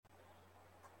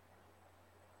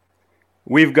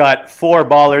We've got 4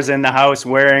 ballers in the house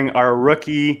wearing our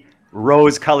rookie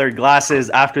rose-colored glasses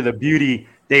after the beauty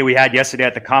day we had yesterday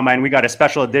at the Combine. We got a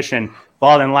special edition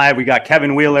BALLiN Live. We got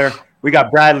Kevin Wheeler. We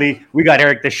got Bradley. We got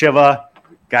Eric DeShiva.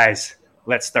 Guys,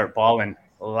 let's start BALLiN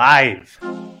live.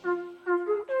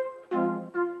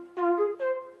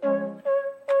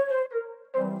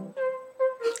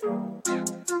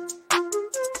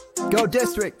 Go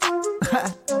District.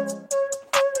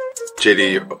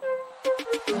 JD.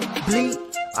 Bleed,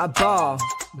 I ball.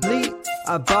 Bleed,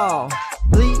 I ball.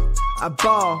 Bleed, I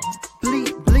ball.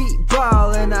 Bleed,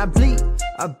 ball. And I bleed,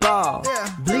 I ball.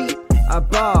 Bleed, I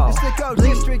ball. It's the Go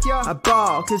District, y'all. I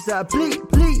ball, cause I bleed.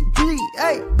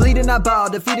 Hey, bleed and I ball.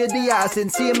 Defeated the odds,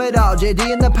 didn't see him at all.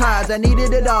 JD in the pods, I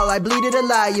needed it all. I bleeded a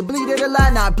lie. You bleeded a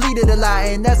lie, not bleeded a lie.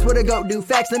 And that's what I go do.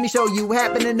 Facts, let me show you.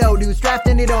 Happen to know dudes. Draft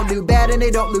and they don't do bad and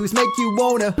they don't lose. Make you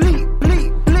wanna bleed.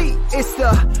 It's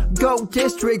the Go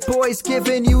District, boys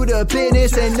giving you the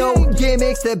business and no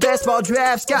gimmicks. The best ball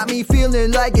drafts got me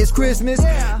feeling like it's Christmas.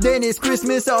 Then it's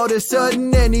Christmas all of a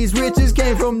sudden and these riches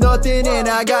came from nothing. And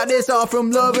I got this all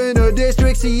from loving a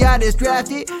district. See, I just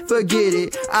drafted, forget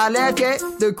it. I laughed at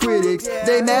the critics,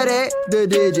 they mad at the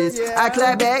digits. I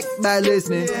clap back by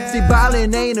listening. See,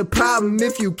 BALLiN ain't a problem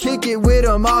if you kick it with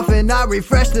them off. And I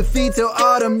refresh the feed till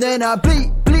autumn, then I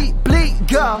bleed,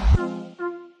 go.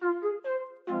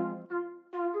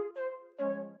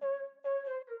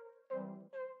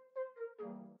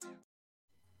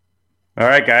 All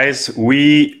right, guys,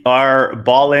 we are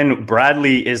BALLiN.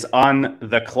 Bradley is on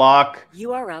the clock.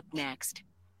 You are up next.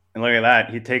 And look at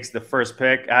that. He takes the first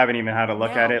pick. I haven't even had a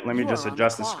look at it. Let me just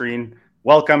adjust the screen.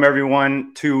 Welcome,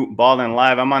 everyone, to BALLiN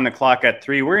Live. I'm on the clock at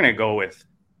 3. We're going to go with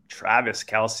Travis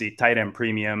Kelce, tight end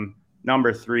premium,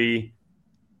 number 3.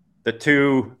 The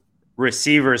 2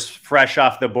 receivers fresh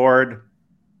off the board.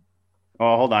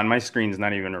 Oh, hold on. My screen's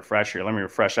not even refreshed here. Let me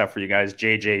refresh that for you guys.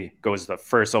 JJ goes the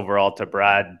first overall to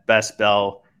Brad.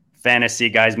 BESTBALL Fantasy,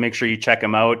 guys. Make sure you check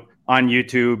him out on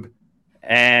YouTube.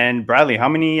 And Bradley, how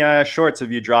many shorts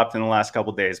have you dropped in the last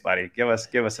couple days, buddy? Give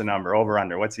us a number. Over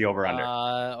under. What's the over under?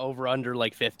 Over under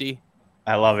like 50.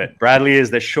 I love it. Bradley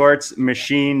is the shorts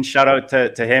machine. Shout out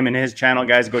to him and his channel,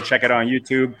 guys. Go check it out on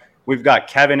YouTube. We've got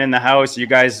Kevin in the house. You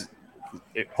guys,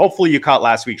 hopefully you caught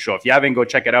last week's show. If you haven't, go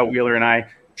check it out. Wheeler and I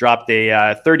dropped a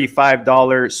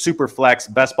 $35 super flex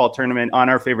best ball tournament on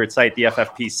our favorite site, the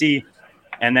FFPC.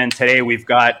 And then today we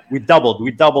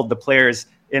doubled the players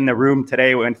in the room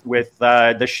today with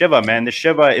the Shiva, man. The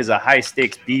Shiva is a high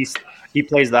stakes beast. He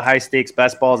plays the high stakes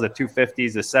best balls, the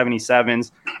 250s, the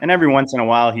 77s, and every once in a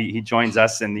while he joins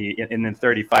us in the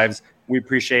 35s. We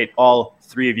appreciate all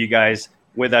 3 of you guys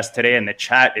with us today, and the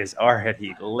chat is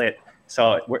already lit.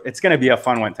 So it's going to be a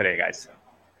fun one today, guys.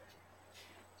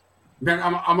 Man,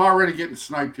 I'm already getting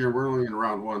sniped here. We're only in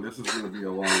round 1. This is going to be a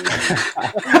long one.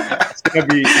 It's going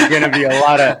to be a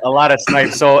lot of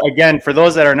snipes. So again, for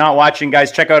those that are not watching,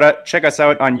 guys, check us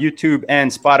out on YouTube and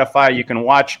Spotify. You can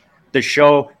watch the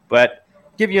show, but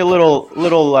give you a little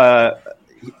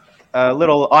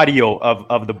audio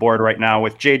of the board right now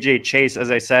with JJ Chase.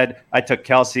 As I said, I took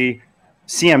Kelce.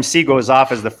 CMC goes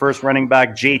off as the first running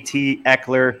back. JT,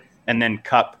 Eckler, and then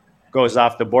Cup goes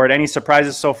off the board. Any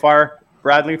surprises so far,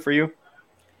 Bradley, for you?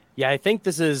 Yeah, I think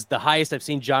this is the highest I've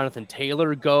seen Jonathan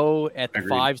Taylor go at the Agreed.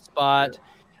 5 spot.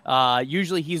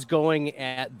 Usually he's going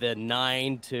at the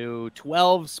 9 to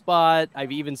 12 spot.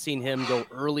 I've even seen him go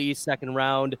early second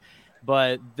round,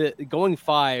 but going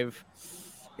 5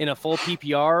 in a full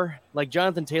PPR, like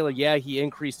Jonathan Taylor, yeah, he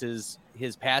increased his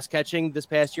pass catching this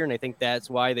past year, and I think that's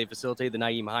why they facilitated the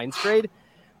Nyheim Hines trade.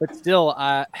 But still,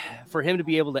 for him to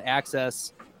be able to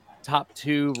access top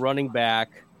 2 running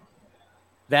back,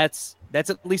 that's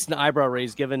at least an eyebrow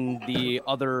raise given the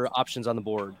other options on the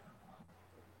board.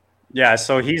 Yeah,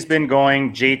 so he's been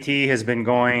going. JT has been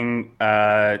going.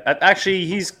 Actually,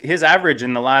 his average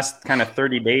in the last kind of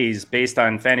 30 days, based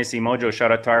on Fantasy Mojo, shout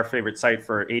out to our favorite site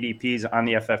for ADPs on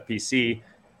the FFPC,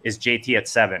 is JT at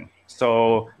 7.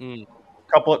 So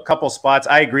couple spots.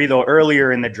 I agree, though.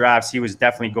 Earlier in the drafts, he was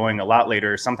definitely going a lot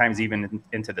later, sometimes even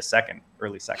into the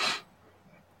early second.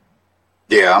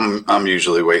 Yeah, I'm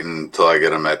usually waiting until I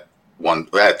get him at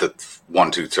the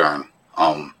 1-2 turn.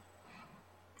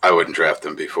 I wouldn't draft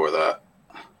him before that.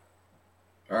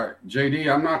 All right,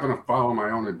 JD, I'm not going to follow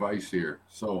my own advice here.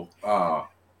 So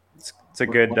it's a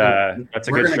good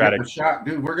strategy.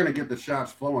 Dude, we're going to get the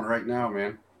shots flowing right now,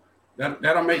 man.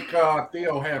 That'll make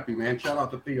Theo happy, man. Shout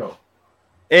out to Theo.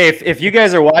 Hey, if you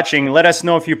guys are watching, let us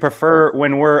know if you prefer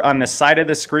when we're on the side of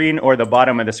the screen or the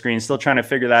bottom of the screen. Still trying to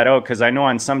figure that out because I know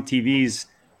on some TVs,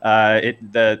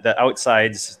 the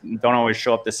outsides don't always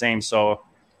show up the same. So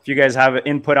if you guys have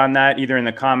input on that, either in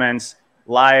the comments,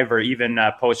 live or even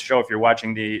post show, if you're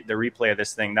watching the replay of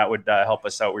this thing, that would help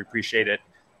us out. We appreciate it.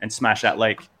 And smash that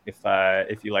like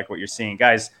if you like what you're seeing.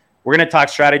 Guys, we're going to talk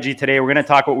strategy today. We're going to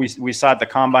talk what we saw at the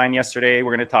Combine yesterday.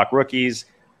 We're going to talk rookies.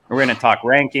 We're going to talk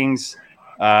rankings.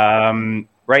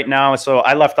 Right now, so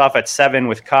I left off at 7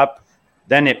 with Cup.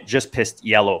 Then it just pissed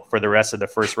yellow for the rest of the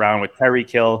first round with Tyreek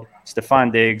Hill,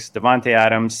 Stephon Diggs, Devontae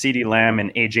Adams, CeeDee Lamb,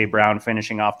 and A.J. Brown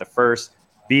finishing off the first.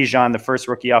 Bijan, the first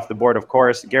rookie off the board, of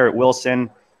course. Garrett Wilson,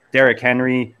 Derrick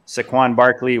Henry, Saquon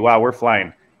Barkley. Wow, we're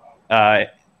flying.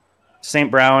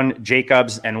 St. Brown,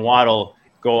 Jacobs, and Waddle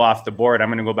go off the board. I'm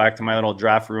going to go back to my little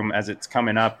draft room as it's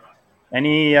coming up.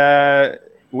 Any,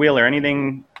 Wheeler,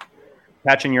 anything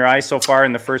catching your eye so far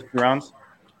in the first 2 rounds?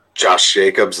 Josh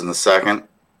Jacobs in the second.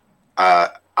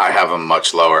 I have him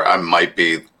much lower. I might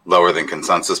be lower than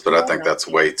consensus, but I think that's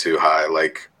way too high.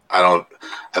 Like, I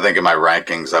think in my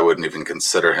rankings, I wouldn't even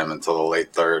consider him until the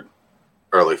late 3rd,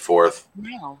 early 4th.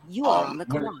 Now you are on the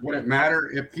clock. Would it matter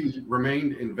if he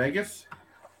remained in Vegas?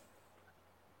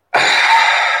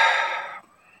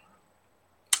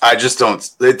 I just don't.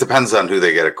 It depends on who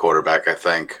they get at quarterback, I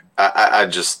think. I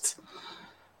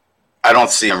don't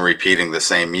see him repeating the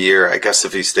same year. I guess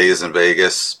if he stays in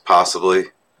Vegas, possibly.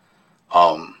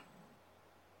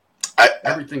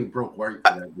 Everything broke right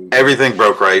for that movie. Everything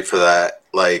broke right for that.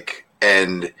 Like,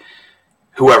 and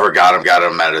whoever got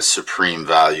him at a supreme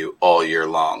value all year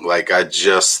long. Like, I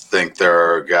just think there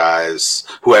are guys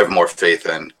who I have more faith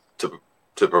in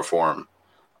to perform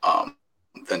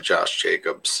than Josh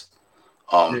Jacobs.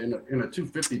 In a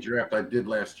 250 draft I did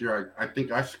last year, I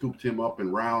think I scooped him up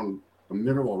in the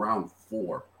middle of round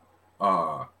 4,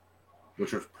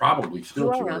 which was probably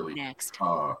still too early. Next.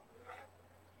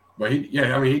 But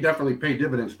he definitely paid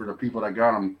dividends for the people that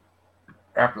got him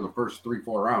after the first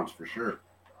 3-4 rounds for sure.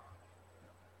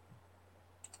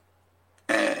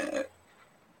 I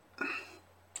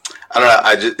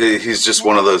don't know. He's just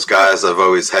one of those guys I've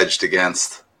always hedged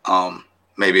against.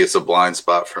 Maybe it's a blind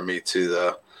spot for me too,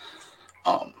 though.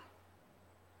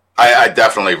 I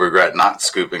definitely regret not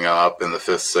scooping him up in the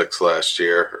 5th, 6th last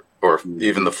year, or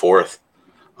even the 4th.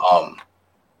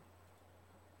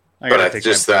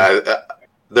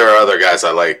 There are other guys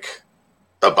I like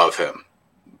above him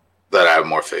that I have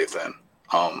more faith in.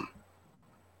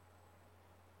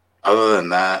 Other than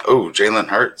that, Jalen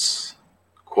Hurts,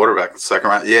 quarterback in the 2nd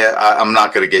round. Yeah, I'm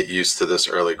not going to get used to this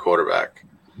early quarterback.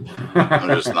 I'm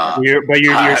just not.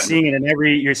 You're seeing it in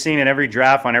every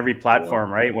draft on every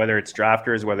platform, right? Whether it's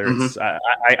drafters, whether it's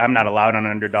I'm not allowed on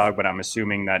Underdog, but I'm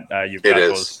assuming that you've got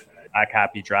those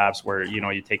happy drafts where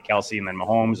you take Kelsey and then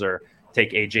Mahomes, or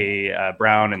take AJ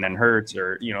Brown and then Hurts,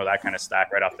 or that kind of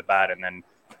stack right off the bat, and then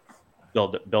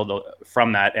build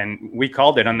from that. And we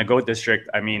called it on the GOAT District.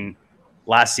 I mean,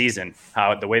 last season,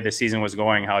 how the way the season was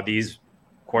going, how these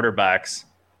quarterbacks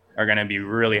are going to be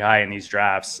really high in these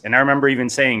drafts. And I remember even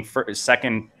saying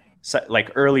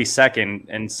early second,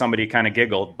 and somebody kind of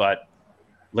giggled, but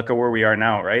look at where we are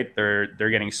now, right? They're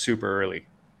getting super early.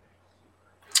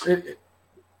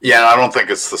 Yeah, I don't think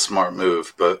it's the smart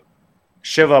move, but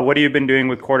Shiva, what have you been doing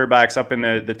with quarterbacks up in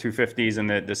the 250s and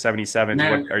the 77s?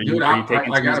 Man, are you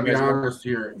taking? I gotta be honest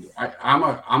here.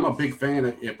 I'm a big fan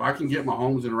of, if I can get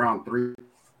Mahomes in round 3,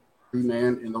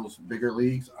 man, in those bigger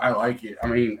leagues, I like it. I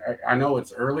mean, I know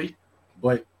it's early,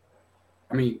 but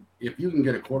I mean, if you can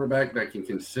get a quarterback that can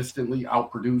consistently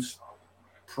outproduce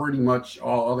pretty much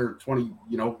all other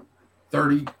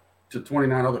 30 to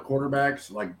 29 other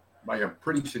quarterbacks, like by a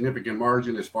pretty significant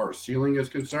margin as far as ceiling is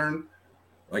concerned,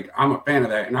 like, I'm a fan of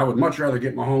that. And I would much rather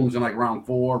get Mahomes in like round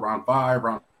 4, round 5,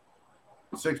 round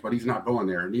 6, but he's not going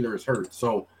there. Neither is Hurts.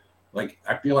 So, like,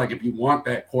 I feel like if you want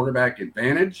that quarterback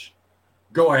advantage,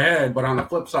 go ahead. But on the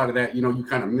flip side of that, you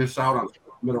kind of miss out on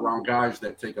middle round guys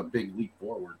that take a big leap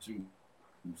forward too.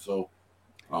 So,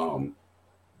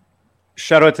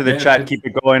 shout out to the chat. Keep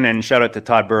it going. And shout out to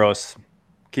Todd Burrows.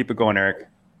 Keep it going, Eric.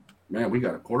 Man, we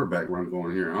got a quarterback run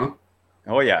going here, huh?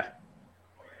 Oh, yeah.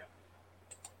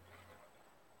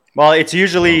 Well, it's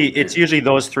usually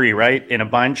those 3, right? In a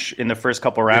bunch in the first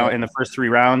couple rounds, in the first 3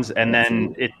 rounds, and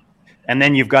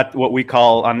then you've got what we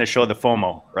call on the show the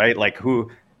FOMO, right? Like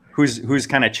who's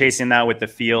kind of chasing that with the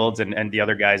Fields and the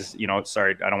other guys.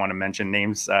 Sorry, I don't want to mention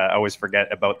names. I always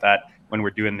forget about that when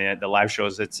we're doing the live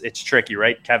shows. It's tricky,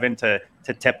 right, Kevin, to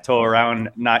tiptoe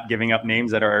around not giving up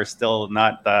names that are still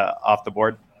not off the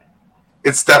board.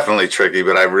 It's definitely tricky,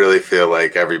 but I really feel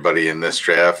like everybody in this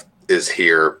draft is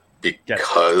here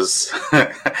because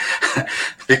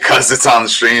it's on the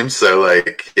stream. So,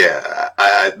 like,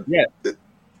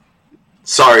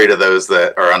 sorry to those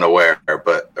that are unaware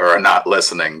or are not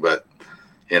listening, but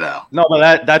No,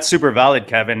 but that's super valid,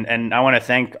 Kevin. And I want to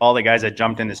thank all the guys that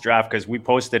jumped in this draft because we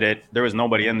posted it. There was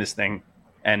nobody in this thing,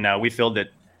 and we filled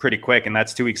it pretty quick. And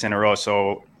that's 2 weeks in a row.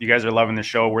 So you guys are loving the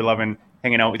show. We're loving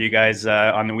hanging out with you guys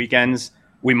on the weekends.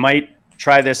 We might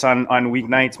try this on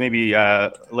weeknights, maybe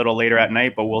a little later at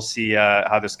night, but we'll see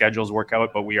how the schedules work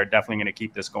out. But we are definitely going to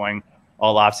keep this going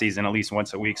all off season, at least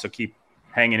once a week. So keep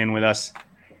hanging in with us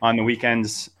on the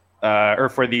weekends or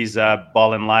for these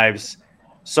BALLiN lives.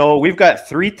 So we've got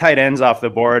 3 tight ends off the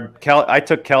board. I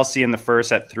took Kelsey in the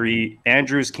first at 3.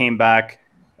 Andrews came back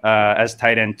as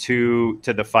tight end 2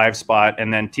 to the 5 spot,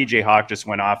 and then TJ Hawk just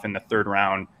went off in the 3rd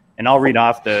round. And I'll read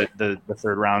off the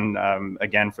 3rd round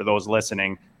again for those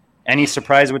listening. Any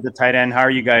surprise with the tight end? How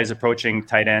are you guys approaching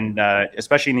tight end,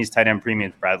 especially in these tight end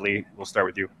premiums? Bradley, we'll start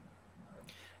with you.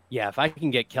 Yeah, if I can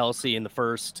get Kelsey in the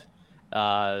first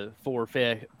 4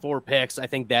 picks, I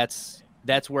think that's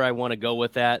where I want to go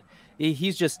with that.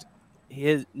 He's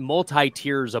his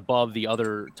multi-tiers above the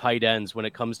other tight ends when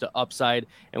it comes to upside.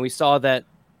 And we saw that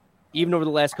even over the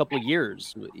last couple of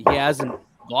years, he hasn't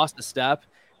lost a step.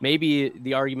 Maybe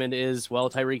the argument is,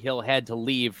 well, Tyreek Hill had to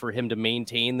leave for him to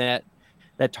maintain that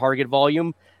target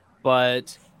volume.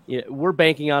 But we're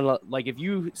banking on, like, if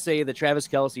you say that Travis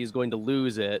Kelce is going to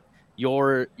lose it,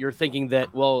 you're thinking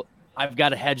that, well, I've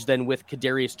got a hedge then with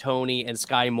Kadarius Toney and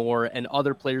Sky Moore and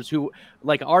other players who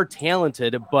are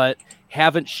talented but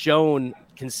haven't shown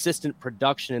consistent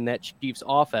production in that Chiefs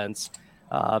offense.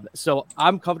 So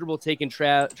I'm comfortable taking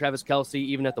Travis Kelce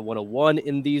even at the 101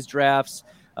 in these drafts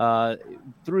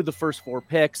through the first 4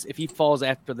 picks. If he falls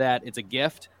after that, it's a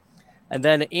gift. And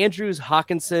then Andrews,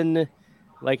 Hawkinson,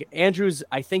 Andrews,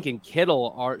 I think, and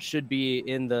Kittle should be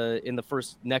in the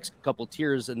first next couple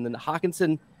tiers, and then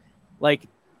Hawkinson,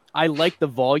 I like the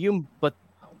volume, but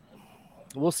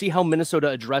we'll see how Minnesota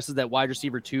addresses that wide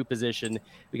receiver 2 position,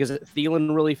 because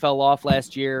Thielen really fell off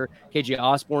last year. KJ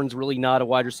Osborne's really not a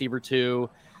wide receiver 2.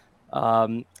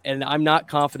 And I'm not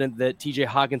confident that TJ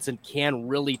Hawkinson can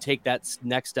really take that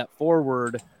next step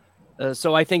forward.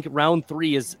 So I think round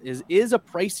 3 is a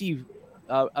pricey,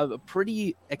 a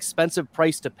pretty expensive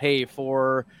price to pay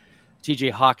for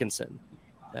TJ Hawkinson.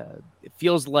 It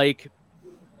feels like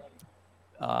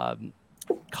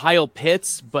Kyle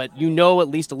Pitts, but at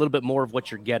least a little bit more of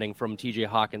what you're getting from TJ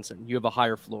Hawkinson. You have a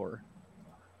higher floor.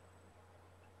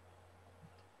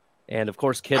 And of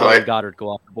course, Kittle and Goddard go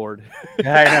off the board.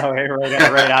 I know,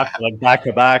 right after, back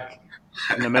to back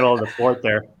in the middle of the 4th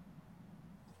there.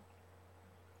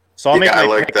 So I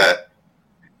like that.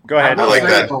 Go ahead. I like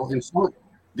that.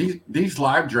 These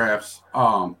live drafts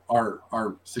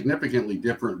are significantly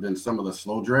different than some of the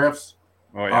slow drafts.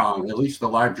 Oh, yeah. At least the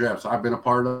live drafts I've been a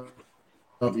part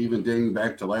of, even dating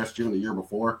back to last year and the year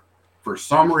before. For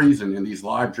some reason, in these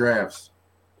live drafts,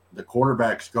 the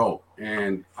quarterbacks go.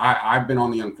 And I've been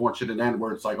on the unfortunate end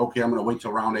where it's like, okay, I'm going to wait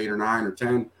till round 8 or 9 or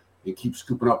 10 and keep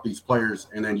scooping up these players.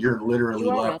 And then you're literally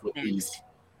left with these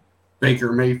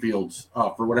Baker Mayfields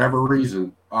for whatever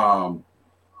reason.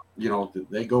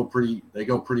 They go pretty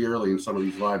early in some of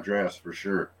these live drafts for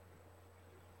sure.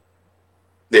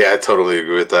 Yeah, I totally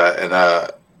agree with that. And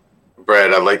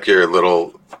Brad, I like your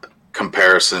little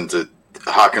comparison to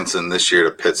Hawkinson this year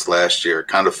to Pitts last year. It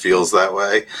kind of feels that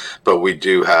way, but we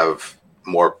do have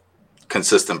more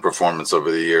consistent performance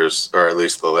over the years, or at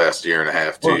least the last year and a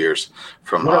half, 2 years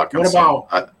from Hawkinson.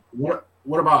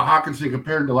 What about Hawkinson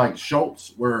compared to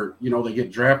Schultz, where they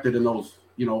get drafted in those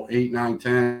 8, 9,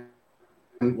 10?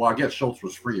 Well, I guess Schultz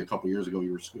was free a couple years ago.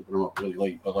 You were scooping them up really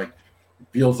late, but it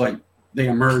feels like they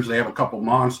emerge, they have a couple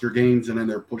monster games, and then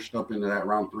they're pushed up into that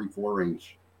round 3-4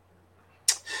 range.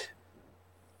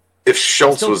 If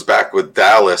Schultz was back with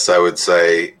Dallas, I would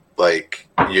say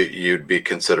you'd be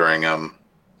considering him.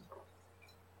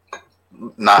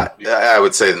 Not, I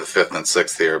would say in the 5th and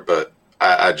 6th here, but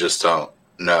I just don't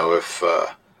know if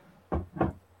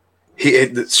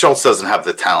Schultz doesn't have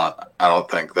the talent. I don't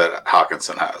think that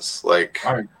Hawkinson has.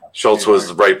 Schultz was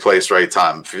the right place, right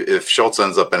time. If Schultz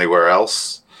ends up anywhere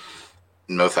else,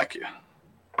 no, thank you.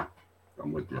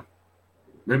 I'm with you.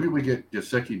 Maybe we get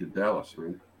Gesicki to Dallas,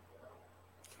 man.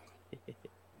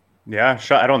 Yeah,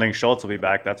 I don't think Schultz will be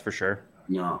back. That's for sure.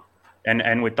 No.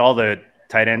 And with all the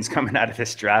tight ends coming out of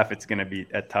this draft, it's going to be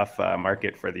a tough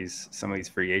market for some of these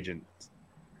free agents.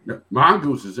 Yeah,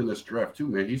 Mongoose is in this draft too,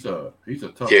 man. He's a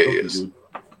tough dude.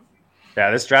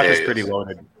 Yeah, this draft is pretty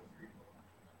loaded.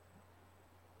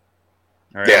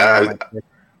 All right, yeah,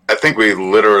 I think we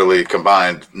literally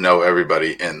combined know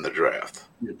everybody in the draft.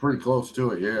 You're pretty close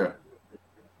to it, yeah.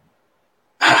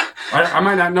 I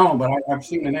might not know them, but I've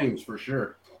seen the names for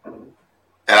sure. And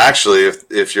actually,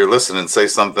 if you're listening, say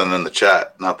something in the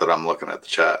chat. Not that I'm looking at the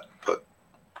chat, but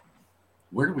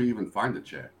Where do we even find the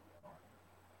chat?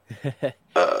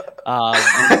 Um,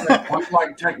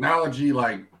 Technology,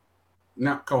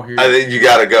 not coherent. I think you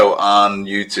got to go on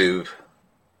YouTube.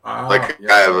 I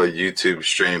Yeah, have a YouTube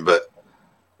stream, but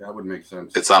that would make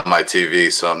sense. it's on my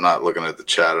TV, so I'm not looking at the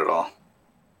chat at all.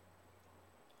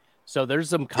 So there's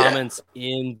some comments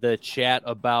in the chat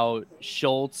about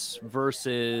Schultz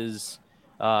versus,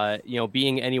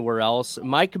 being anywhere else.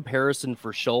 My comparison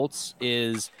for Schultz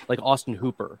is like Austin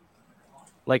Hooper.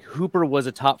 Like Hooper was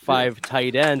a top 5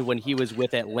 tight end when he was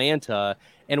with Atlanta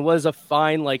and was a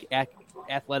fine,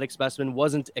 athletic specimen,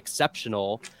 wasn't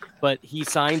exceptional, but he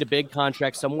signed a big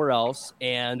contract somewhere else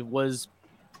and was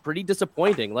pretty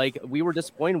disappointing. Like we were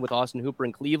disappointed with Austin Hooper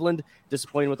in Cleveland,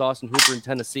 disappointed with Austin Hooper in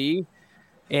Tennessee.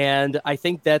 And I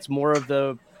think that's more of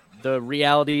the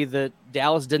reality that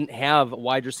Dallas didn't have a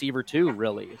wide receiver too,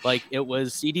 really. Like it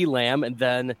was CeeDee Lamb, and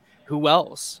then who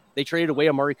else? They traded away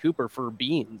Amari Cooper for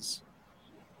beans.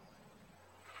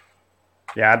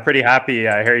 Yeah, I'm pretty happy.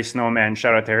 Harry Snowman,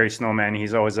 shout out to Harry Snowman.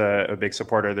 He's always a big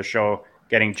supporter of the show,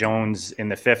 getting Jones in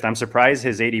the 5th. I'm surprised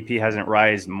his ADP hasn't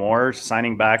risen more,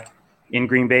 signing back in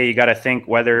Green Bay. You got to think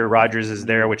whether Rodgers is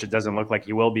there, which it doesn't look like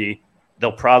he will be.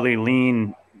 They'll probably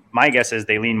lean, my guess is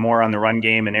they lean more on the run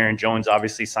game, and Aaron Jones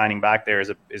obviously signing back there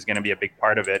is going to be a big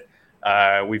part of it.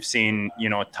 We've seen,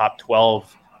 top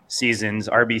 12 seasons,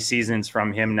 RB seasons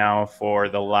from him now for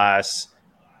the last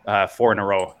 4 in a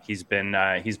row. He's been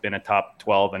a top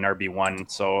 12 and RB1.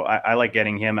 So I like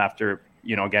getting him after,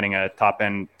 getting a top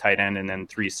end tight end and then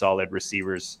 3 solid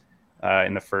receivers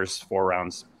in the first 4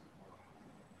 rounds.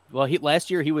 Well, last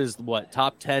year he was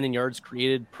top 10 in yards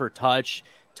created per touch,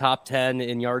 top 10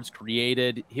 in yards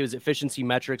created. His efficiency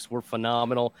metrics were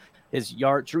phenomenal. His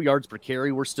true yards per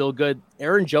carry were still good.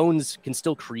 Aaron Jones can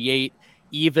still create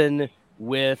even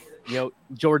with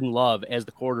Jordan Love as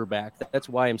the quarterback. That's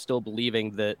why I'm still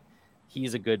believing that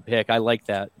he's a good pick. I like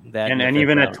that. And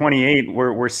even at 28,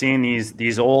 we're seeing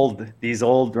these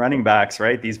old running backs,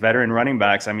 right? These veteran running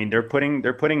backs. I mean, they're putting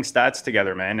stats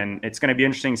together, man. And it's going to be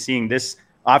interesting seeing this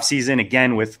offseason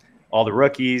again with all the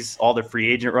rookies, all the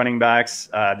free agent running backs.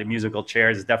 The musical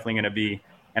chairs is definitely going to be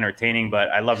entertaining. But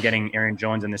I love getting Aaron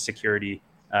Jones and the security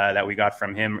that we got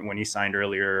from him when he signed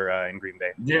earlier in Green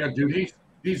Bay. Yeah, dude,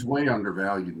 he's way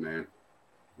undervalued, man.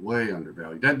 Way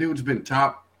undervalued. That dude's been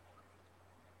top.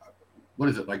 What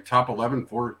is it, like top 11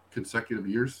 4 consecutive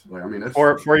years? That's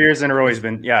 4 years in a row. He's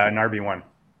been an RB1.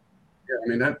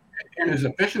 Yeah, that, and his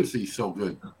efficiency is so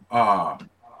good.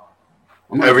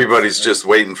 Everybody's just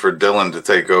waiting for Dylan to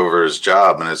take over his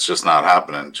job, and it's just not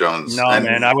happening. Jones. No,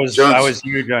 man, I was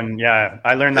huge on. Yeah,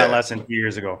 I learned that lesson 2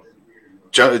 years ago.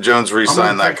 Jones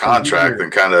re-signed that contract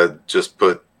and kind of just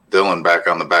put Dylan back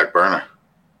on the back burner.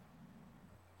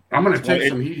 I'm going to take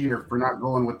some heat here for not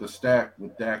going with the stack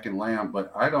with Dak and Lamb,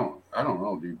 but I don't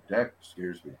know, dude. Dak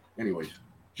scares me. Anyways,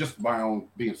 just my own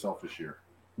being selfish here.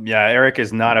 Yeah, Eric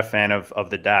is not a fan of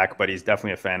the Dak, but he's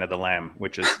definitely a fan of the Lamb,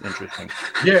 which is interesting.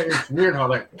 Yeah, it's weird how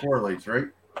that correlates, right?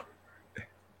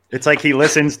 It's like he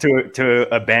listens to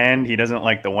a band. He doesn't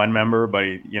like the one member, but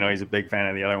he's a big fan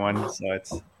of the other one. So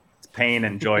it's pain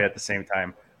and joy at the same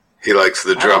time. He likes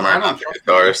the drummer, not the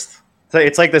guitarist. So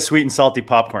it's like the sweet and salty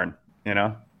popcorn,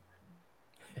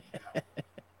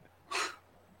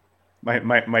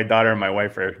 My daughter and my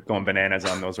wife are going bananas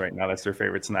on those right now. That's their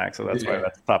favorite snack, so that's why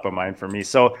that's top of mind for me.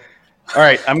 So, all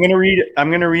right, I'm gonna read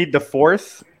the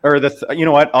 4th or you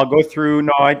know what? I'll go through.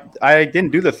 No, I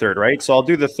didn't do the 3rd, right? So I'll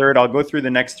do the 3rd. I'll go through the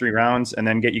next 3 rounds and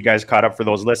then get you guys caught up for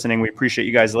those listening. We appreciate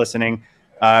you guys listening.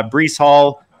 Breece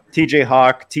Hall, TJ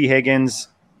Hawk, T Higgins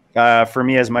for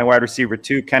me as my wide receiver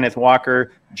 2. Kenneth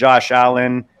Walker, Josh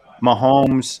Allen,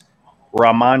 Mahomes,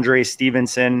 Ramondre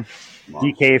Stevenson,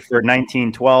 DK for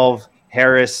 1912.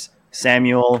 Harris,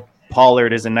 Samuel,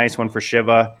 Pollard is a nice one for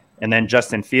Shiva. And then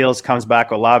Justin Fields comes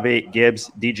back, Olave, Gibbs,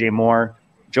 DJ Moore,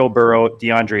 Joe Burrow,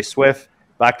 DeAndre Swift,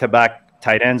 back-to-back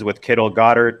tight ends with Kittle,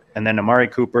 Goddard, and then Amari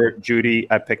Cooper, Judy.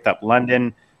 I picked up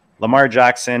London, Lamar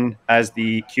Jackson as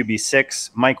the QB6,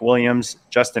 Mike Williams,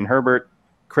 Justin Herbert,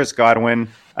 Chris Godwin.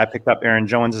 I picked up Aaron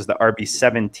Jones as the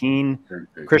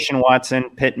RB17, Christian Watson,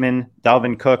 Pittman,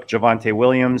 Dalvin Cook, Javonte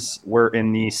Williams. We're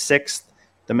in the 6th,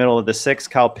 the middle of the 6th,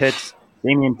 Kyle Pitts,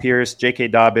 Damian Pierce, J.K.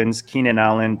 Dobbins, Keenan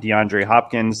Allen, DeAndre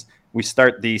Hopkins. We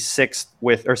start the 6th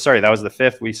that was the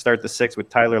 5th. We start the 6th with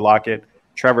Tyler Lockett,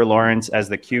 Trevor Lawrence as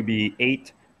the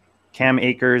QB8, Cam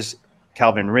Akers,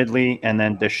 Calvin Ridley, and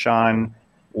then Deshaun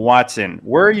Watson.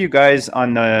 Where are you guys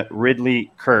on the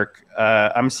Ridley Kirk?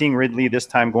 I'm seeing Ridley this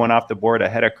time going off the board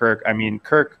ahead of Kirk. I mean,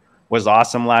 Kirk was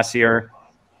awesome last year.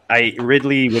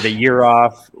 Ridley with a year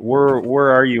off.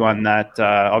 Where are you on that?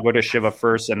 I'll go to Shiva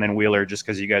first and then Wheeler just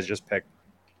because you guys just picked.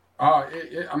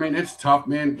 I mean, it's tough,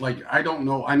 man. Like, I don't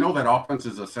know. I know that offense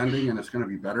is ascending and it's going to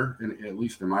be better, at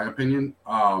least in my opinion.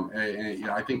 And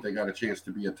I think they got a chance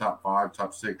to be a top 5,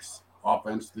 top 6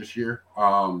 offense this year.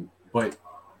 But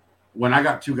when I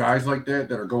got two guys like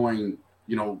that are going,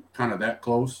 kind of that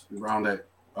close around that,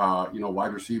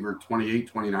 wide receiver 28,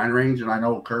 29 range, and I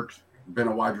know Kirk's been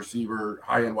a wide receiver,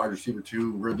 high-end wide receiver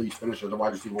 2, Ridley's finished as a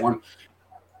wide receiver 1.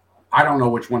 I don't know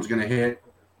which one's going to hit.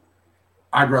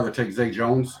 I'd rather take Zay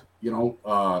Jones, 7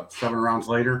 rounds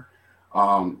later.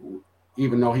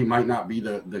 Even though he might not be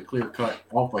the clear-cut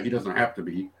alpha, he doesn't have to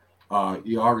be.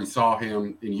 You already saw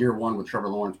him in year 1 with Trevor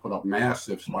Lawrence put up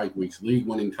massive spike weeks,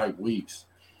 league-winning type weeks.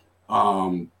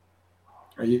 I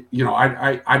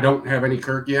don't have any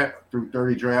Kirk yet through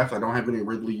 30 drafts. I don't have any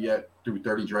Ridley yet through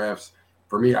 30 drafts.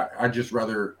 For me, I just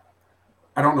rather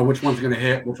 – I don't know which one's going to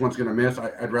hit, which one's going to miss.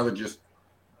 I'd rather just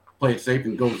play it safe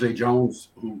and go Zay Jones,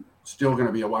 who's still going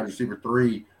to be a wide receiver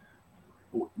 3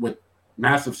 with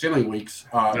massive ceiling weeks.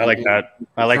 I like that.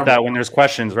 I like that when there's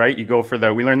questions, right? You go for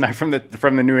the – we learned that from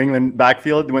the New England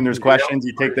backfield. When there's questions,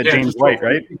 you take the James White,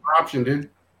 right? Option, dude.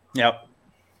 Yep.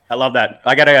 I love that.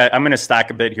 I'm going to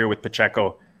stack a bit here with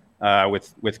Pacheco,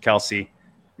 with Kelsey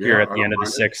here at the end of the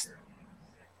 6th.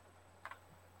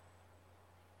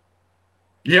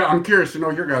 Yeah, I'm curious to know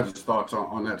your guys' thoughts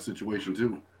on that situation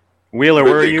too. Wheeler,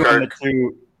 where are you on the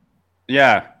 2?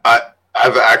 Yeah. I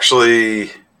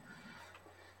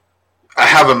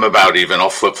have him about even. I'll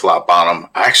flip-flop on him.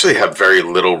 I actually have very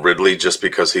little Ridley just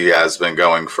because he has been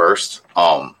going first.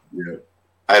 I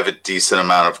have a decent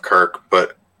amount of Kirk,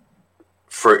 but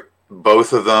for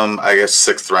both of them, I guess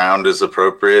 6th round is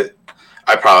appropriate.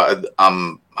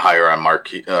 I'm higher on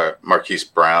Marquise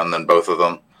Brown than both of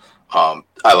them.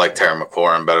 I like Terry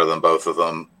McLaurin better than both of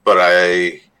them, but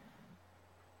I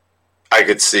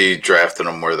could see drafting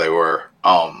them where they were.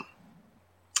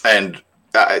 And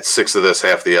 6 of this,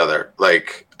 half the other.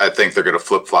 Like, I think they're going to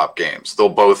flip-flop games. They'll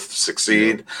both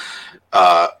succeed.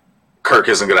 Kirk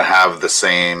isn't going to have the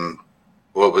same.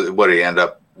 What did he end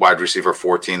up? Wide receiver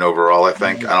 14 overall, I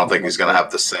think. I don't think he's going to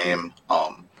have the same.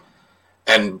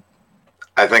 And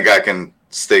I think I can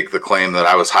stake the claim that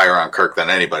I was higher on Kirk than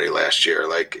anybody last year.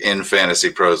 Like, in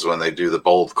Fantasy Pros, when they do the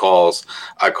bold calls,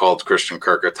 I called Christian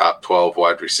Kirk a top 12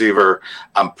 wide receiver.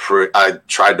 I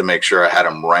tried to make sure I had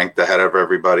him ranked ahead of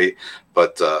everybody,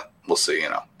 but we'll see.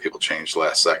 People change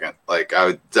last second. Like,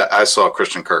 I saw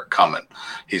Christian Kirk coming.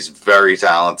 He's very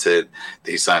talented.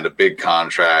 He signed a big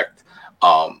contract.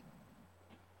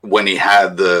 When he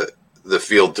had the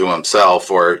field to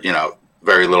himself, or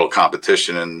very little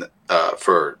competition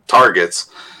for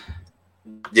targets,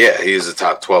 he's a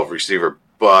top 12 receiver.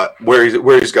 But where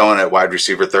he's going at wide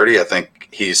receiver 30, I think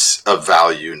he's a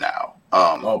value now.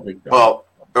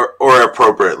 Or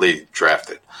appropriately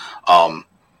drafted.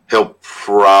 He'll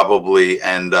probably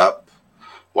end up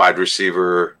wide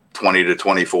receiver 20 to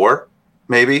 24,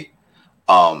 maybe.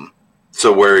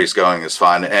 So where he's going is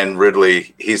fine. And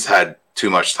Ridley, he's had too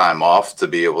much time off to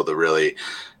be able to really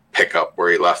pick up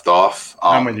where he left off.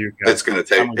 I'm with you, guys. It's going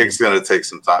to take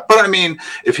some time. But I mean,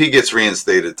 if he gets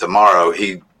reinstated tomorrow,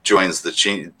 he joins the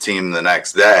team the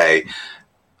next day.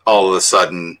 All of a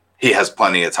sudden, he has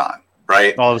plenty of time,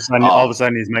 right? All of a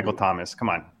sudden, he's Michael Thomas. Come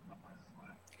on.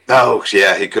 Oh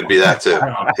yeah, he could be that too.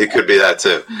 He could be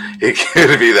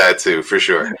that too, for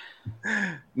sure.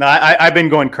 No, I've been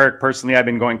going Kirk personally. I've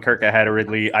been going Kirk ahead of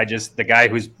Ridley. The guy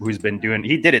who's been doing,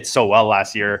 he did it so well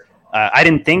last year. I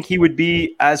didn't think he would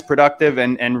be as productive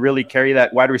and really carry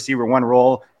that wide receiver 1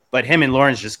 role, but him and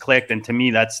Lawrence just clicked. And to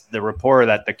me, that's the rapport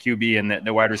that the QB and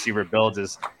the wide receiver builds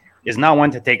is not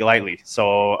one to take lightly.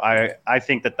 So I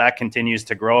think that continues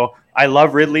to grow. I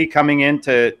love Ridley coming in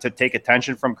to take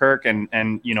attention from Kirk. And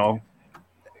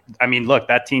I mean, look,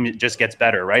 that team just gets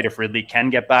better, right? If Ridley can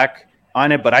get back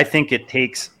on it, but I think it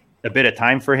takes a bit of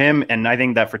time for him. And I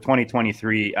think that for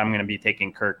 2023, I'm going to be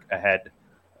taking Kirk ahead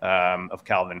of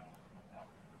Calvin.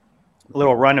 A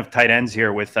little run of tight ends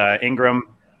here with Ingram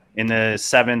in the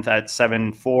 7th at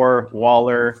 7-4,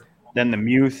 Waller, then the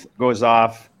Muth goes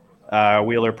off,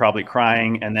 Wheeler probably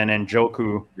crying, and then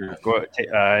Njoku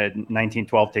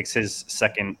 1912 takes his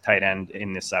second tight end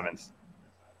in the 7th.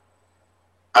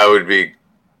 I would be,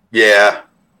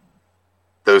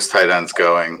 those tight ends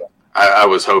going. I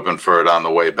was hoping for it on the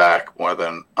way back more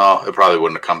than, it probably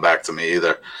wouldn't have come back to me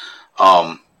either.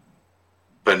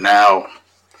 But now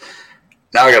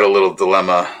I got a little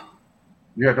dilemma.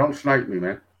 Yeah, don't snipe me,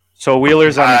 man. So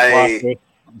Wheeler's on the clock with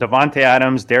Devontae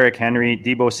Adams, Derrick Henry,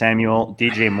 Deebo Samuel,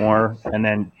 DJ Moore, and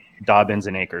then Dobbins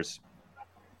and Akers.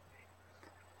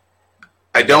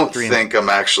 I don't think I'm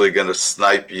actually going to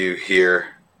snipe you here.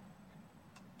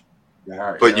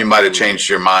 but you might have changed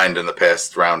your mind in the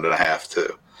past round and a half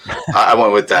too. I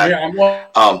went with that. Yeah,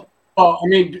 well, I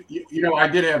mean, I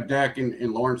did have Dak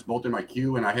and Lawrence both in my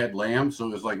queue, and I had Lamb, so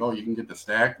it was like, oh, you can get the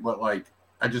stack. But like,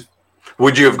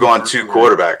 would you have gone 2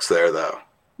 quarterbacks there though?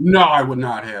 No, I would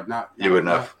not have. You wouldn't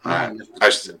have.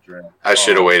 I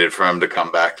should have waited for him to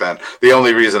come back then. The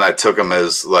only reason I took him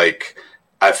is like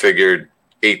I figured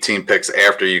 18 picks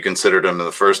after you considered him in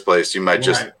the first place, you might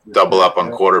just double up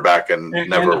on quarterback and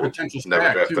never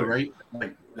draft him. Right?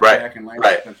 Like right.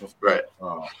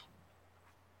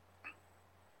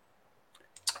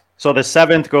 So the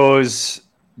 7th goes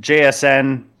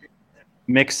JSN,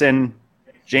 Mixon,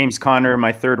 James Conner,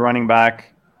 my 3rd running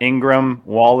back, Ingram,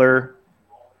 Waller,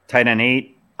 tight end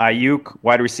 8, Ayuk,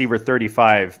 wide receiver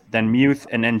 35. Then Muth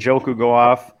and Njoku go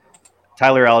off.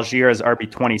 Tyler Algier as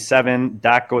RB 27.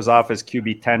 Dak goes off as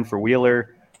QB 10 for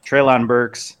Wheeler. Treylon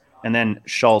Burks, and then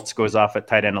Schultz goes off at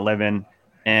tight end 11,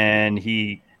 and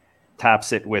he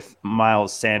taps it with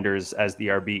Miles Sanders as the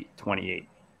RB 28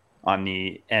 on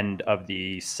the end of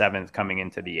the 7th, coming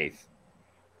into the 8th.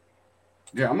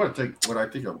 Yeah, I'm going to take what I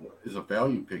think is a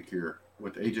value pick here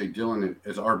with A.J. Dillon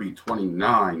as RB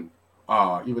 29.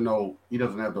 Even though he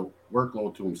doesn't have the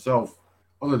workload to himself,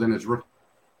 other than his rookie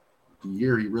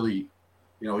year, he really,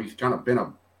 he's kind of been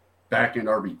a back-end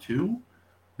RB2.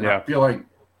 Yeah. I feel like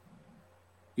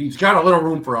he's got a little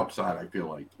room for upside, I feel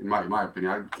like, in my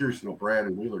opinion. I'm curious to know Brad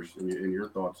and Wheeler's and your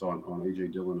thoughts on A.J.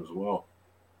 Dillon as well.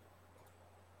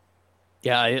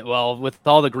 Yeah, well, with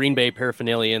all the Green Bay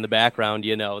paraphernalia in the background,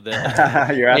 you're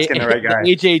asking the right guy.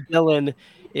 A.J. Dillon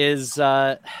is...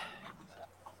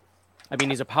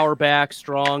 he's a power back,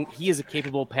 strong. He is a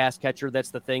capable pass catcher. That's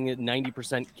the thing,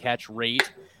 90% catch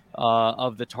rate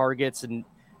of the targets. And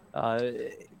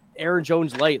Aaron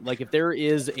Jones light. Like, if there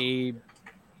is a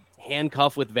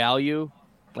handcuff with value,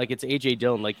 like it's A.J.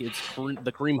 Dillon. Like, it's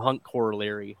the Kareem Hunt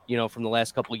corollary, from the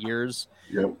last couple of years.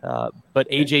 Yep. But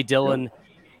A.J. Dillon,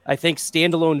 I think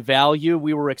standalone value,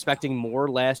 we were expecting more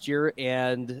last year.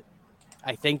 And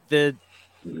I think that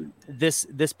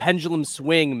this pendulum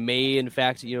swing may in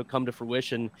fact come to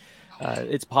fruition.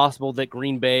 It's possible that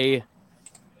Green Bay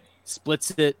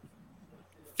splits it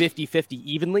 50-50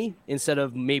 evenly instead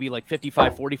of maybe like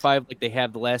 55-45 like they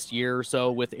have the last year or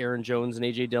so with Aaron Jones and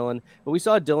AJ Dillon. But we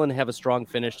saw Dillon have a strong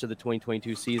finish to the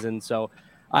 2022 season, so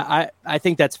I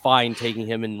think that's fine taking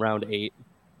him in round 8.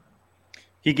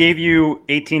 He gave you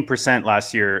 18%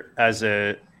 last year as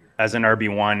an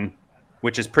RB1,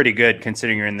 which is pretty good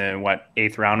considering you're in the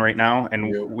 8th round right now.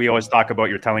 And we always talk about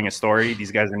you're telling a story.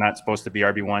 These guys are not supposed to be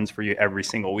RB1s for you every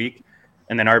single week.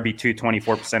 And then RB2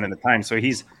 24% of the time. So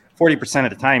he's 40%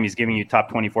 of the time he's giving you top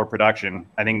 24 production.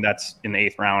 I think that's in the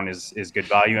 8th round is good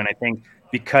value. And I think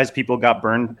because people got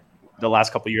burned the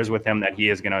last couple of years with him, that he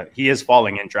is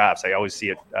falling in drafts. I always see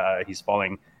it. He's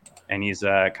falling, and he's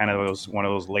kind of one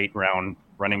of those late round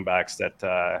running backs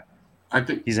that I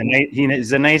think he's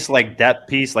a nice like depth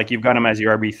piece. Like you've got him as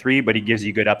your RB3, but he gives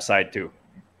you good upside too.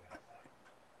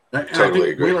 And totally I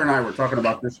think Wheeler and I were talking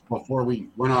about this before we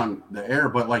went on the air,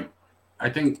 but like I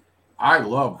think I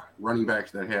love running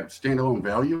backs that have standalone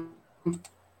value,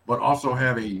 but also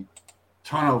have a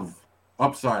ton of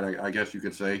upside, I guess you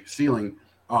could say, ceiling,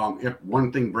 if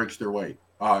one thing breaks their way.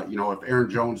 If Aaron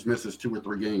Jones misses 2 or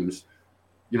 3 games,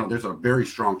 there's a very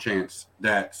strong chance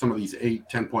that some of these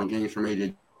 8-10 point games from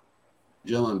AJ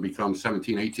Dillon become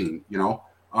 17-18,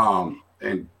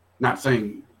 and not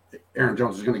saying Aaron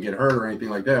Jones is going to get hurt or anything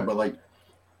like that, but like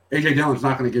AJ Dillon's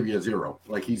not going to give you a 0.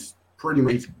 Like he's pretty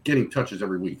much getting touches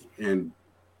every week. And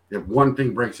if one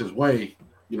thing breaks his way,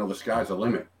 the sky's the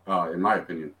limit, in my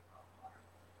opinion.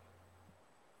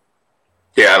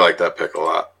 Yeah, I like that pick a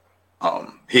lot.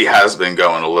 He has been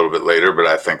going a little bit later, but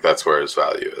I think that's where his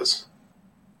value is.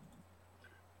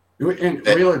 And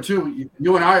Wheeler, too,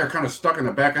 you and I are kind of stuck in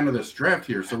the back end of this draft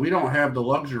here, so we don't have the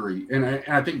luxury. And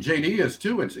I think JD is,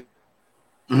 too. And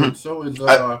so is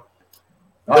we're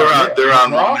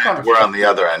on the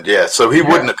other end, yeah. So he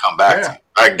wouldn't have come back to you.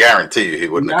 I guarantee you he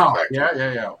wouldn't have come back to you.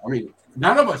 Yeah. I mean,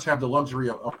 none of us have the luxury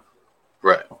of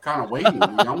kind of waiting.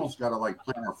 We almost got to like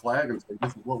plant our flag and say,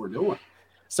 this is what we're doing.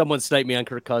 Someone sniped me on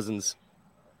Kirk Cousins.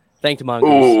 Thank you, Mongoose.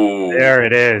 Ooh. There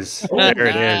it is. There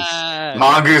it is.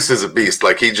 Mongoose is a beast.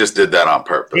 Like he just did that on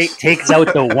purpose. Takes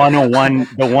out the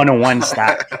 101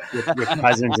 stack with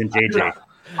Cousins and JJ.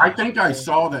 I think I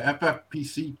saw the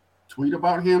FFPC tweet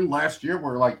about him last year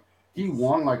where like he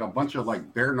won like a bunch of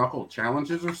like bare knuckle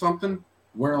challenges or something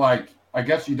where like I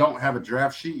guess you don't have a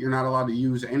draft sheet. You're not allowed to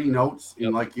use any notes.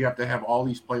 And like you have to have all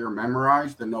these players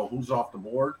memorized to know who's off the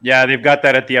board. Yeah, they've got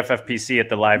that at the FFPC at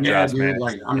the live draft, dude, man.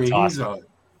 Like, I mean, awesome.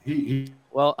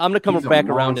 Well, I'm going to come back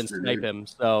around and snipe him.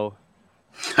 So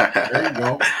There you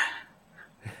go.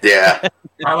 Yeah.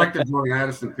 I like the Jordan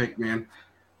Addison pick, man.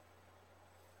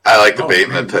 I like the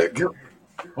Bateman pick.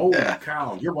 Holy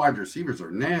cow. Your wide receivers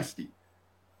are nasty.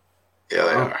 Yeah,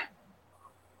 they are.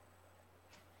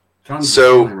 Tons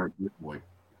So, of right there, boy.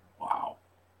 Wow.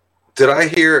 Did I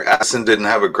hear Addison didn't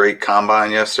have a great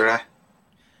combine yesterday?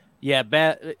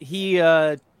 Yeah, he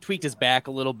tweaked his back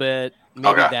a little bit.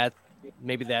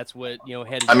 Maybe that's what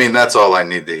had. I mean, that's all I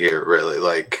need to hear, really.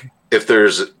 Like, if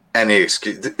there's any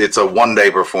excuse, it's a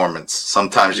one-day performance.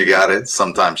 Sometimes you got it,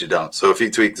 sometimes you don't. So if he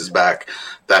tweaked his back,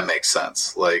 that makes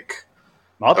sense. Like,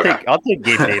 I'll take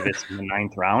Gabe Davis in the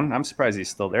 9th round. I'm surprised he's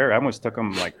still there. I almost took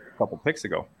him like a couple picks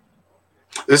ago.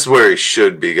 This is where he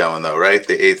should be going, though, right?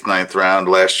 The 8th, 9th round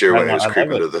last year when he was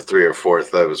creeping to the 3rd or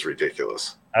 4th. That was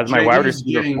ridiculous. As my wide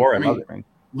receiver 4,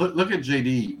 look at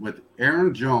JD with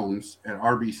Aaron Jones at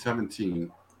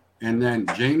RB17, and then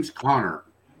James Conner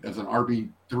as an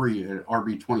RB3 at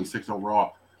RB26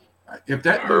 overall. If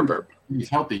that Herbert he's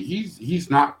healthy, he's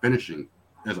not finishing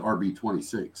as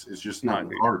RB26. It's just not in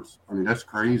the cards. I mean, that's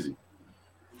crazy.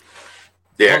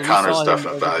 Yeah, Conner's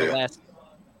definite value.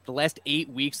 The last 8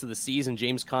 weeks of the season,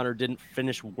 James Conner didn't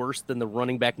finish worse than the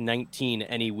running back 19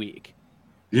 any week.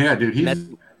 Yeah, dude, he's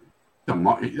not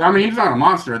a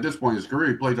monster at this point in his career.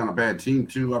 He plays on a bad team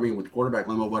too. I mean, with quarterback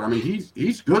limo, but I mean,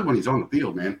 he's good when he's on the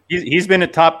field, man. He's been a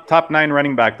top 9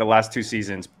 running back the last 2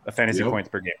 seasons, fantasy points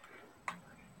per game.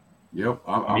 Yep,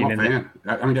 I'm a fan.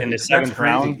 I mean, in the 7th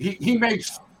round, he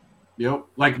makes,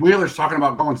 like Wheeler's talking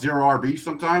about going 0 RB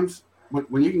sometimes.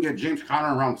 When you can get James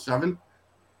Conner around 7,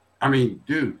 I mean,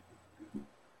 dude.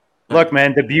 Look,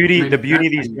 man, the beauty of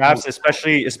these drafts,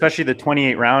 especially the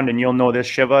 28 round, and you'll know this,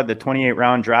 Shiva, the 28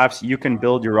 round drafts, you can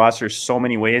build your roster so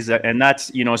many ways. And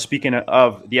that's, speaking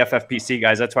of the FFPC,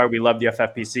 guys, that's why we love the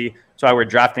FFPC. That's why we're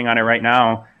drafting on it right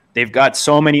now. They've got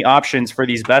so many options for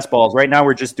these best balls. Right now,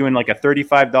 we're just doing like a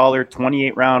 $35,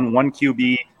 28 round, 1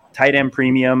 QB, tight end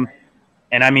premium.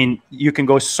 And I mean, you can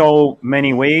go so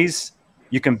many ways.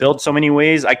 You can build so many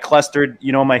ways. I clustered,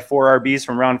 my 4 RBs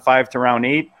from round 5 to round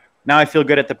 8. Now I feel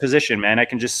good at the position, man. I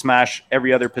can just smash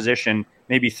every other position,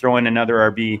 maybe throw in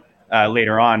another RB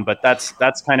later on. But that's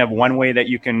kind of one way that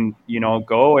you can,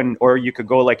 go. Or you could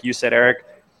go, like you said, Eric,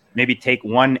 maybe take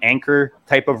one anchor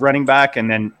type of running back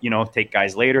and then, take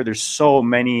guys later. There's so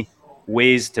many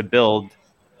ways to build.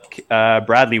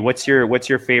 Bradley, what's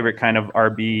your favorite kind of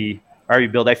RB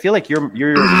build? I feel like you're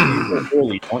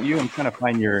early, don't you? I'm trying to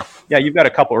find you've got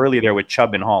a couple early there with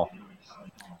Chubb and Hall.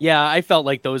 Yeah, I felt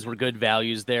like those were good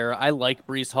values there. I like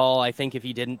Breece Hall. I think if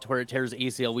he didn't tear his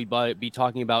ACL, we'd be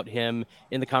talking about him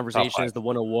in the conversation as the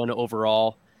 101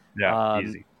 overall. Yeah,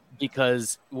 easy.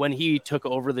 Because when he took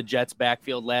over the Jets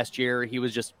backfield last year, he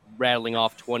was just rattling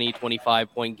off 20,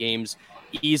 25-point games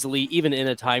easily, even in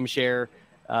a timeshare.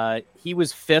 He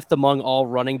was 5th among all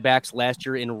running backs last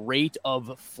year in rate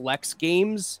of flex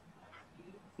games,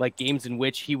 like games in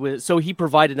which he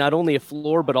provided not only a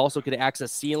floor, but also could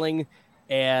access ceiling.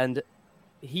 And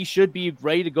he should be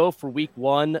ready to go for week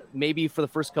 1. Maybe for the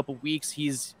first couple of weeks,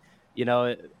 he's,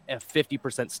 at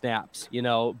 50% snaps,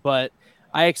 but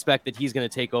I expect that he's going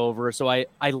to take over. So I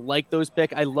like those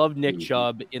picks. I love Nick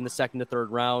Chubb in the 2nd to 3rd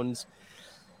rounds.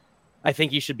 I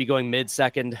think he should be going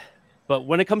mid-2nd. But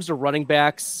when it comes to running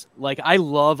backs, like I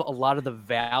love a lot of the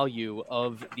value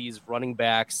of these running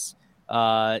backs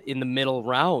in the middle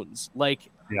rounds. Like,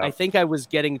 I think I was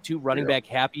getting too running back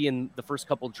happy in the first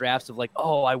couple drafts of like,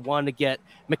 oh, I want to get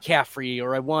McCaffrey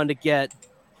or I want to get,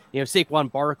 Saquon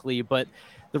Barkley. But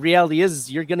the reality is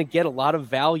you're going to get a lot of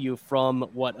value from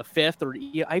a 5th or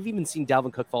I've even seen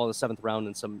Dalvin Cook fall in the 7th round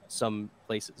in some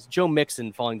places. Joe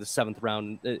Mixon falling the 7th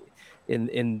round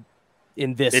in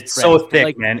this. It's so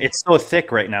thick, man. It's so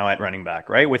thick right now at running back,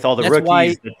 right? With all the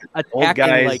rookies, the old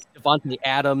guys like Devontae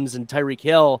Adams and Tyreek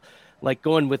Hill, like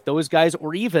going with those guys,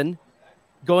 or even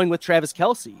going with Travis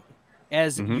Kelce,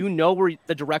 as where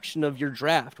the direction of your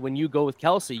draft. When you go with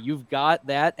Kelce, you've got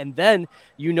that, and then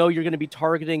you're going to be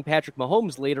targeting Patrick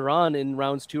Mahomes later on in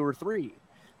rounds 2 or 3.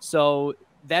 So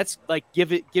that's like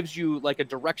gives you like a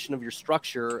direction of your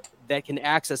structure that can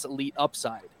access elite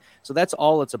upside. So that's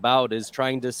all it's about, is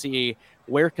trying to see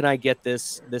where can I get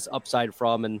this upside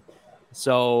from. And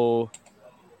so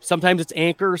sometimes it's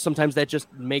anchor, sometimes that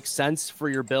just makes sense for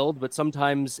your build, but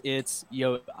sometimes it's,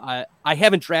 I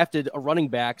haven't drafted a running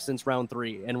back since round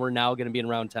 3, and we're now going to be in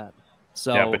round 10.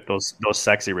 So yeah, but those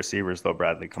sexy receivers though,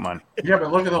 Bradley, come on. Yeah,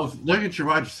 but look at your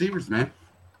wide receivers, man.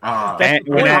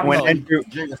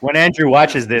 When Andrew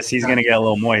watches this, he's gonna get a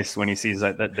little moist when he sees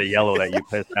the yellow that you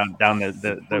put down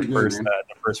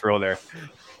the first row there.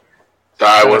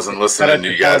 I wasn't listening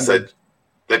to you guys.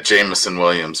 That Jameson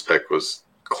Williams pick was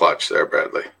clutch there,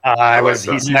 Bradley.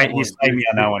 He sniped me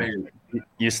on that one.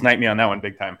 You sniped me on that one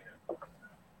big time.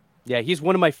 Yeah, he's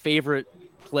one of my favorite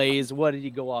plays. What did he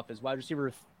go off as wide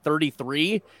receiver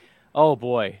 33? Oh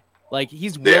boy, like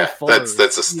he's Will Fuller.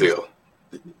 That's a steal.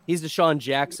 He's Deshaun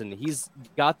Jackson. He's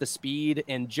got the speed,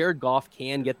 and Jared Goff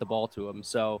can get the ball to him.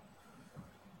 So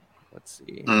let's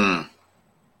see.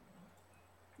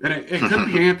 And it could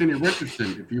be Anthony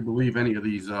Richardson if you believe any of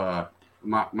these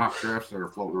mock drafts that are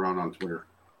floating around on Twitter.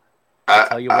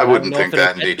 I wouldn't think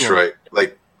that in Detroit.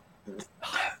 Like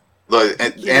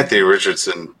Anthony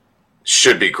Richardson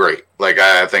should be great. Like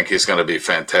I think he's going to be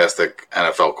fantastic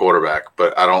NFL quarterback,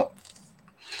 but I don't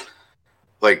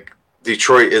like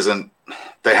Detroit isn't.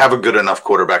 They have a good enough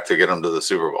quarterback to get them to the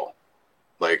Super Bowl.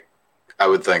 Like I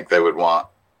would think they would want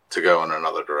to go in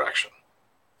another direction.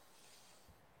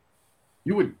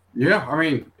 You would, yeah. I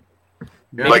mean,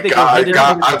 yeah. Like I've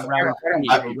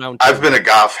been a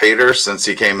Goff hater since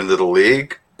he came into the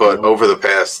league, but over the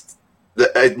past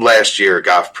last year,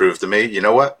 Goff proved to me, you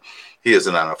know what? He is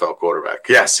an NFL quarterback.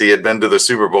 Yes, he had been to the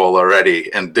Super Bowl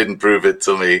already and didn't prove it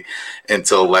to me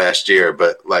until last year.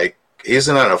 But like, he's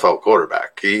an NFL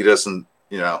quarterback. He doesn't,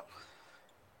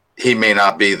 he may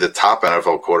not be the top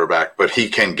NFL quarterback, but he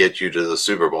can get you to the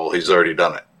Super Bowl. He's already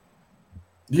done it.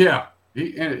 Yeah.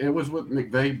 It was with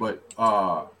McVay, but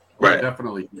right.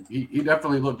 He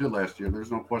definitely looked good last year.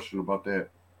 There's no question about that.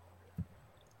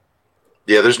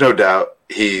 Yeah, there's no doubt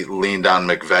he leaned on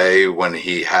McVay when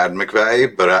he had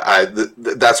McVay, but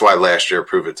that's why last year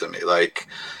proved it to me. Like,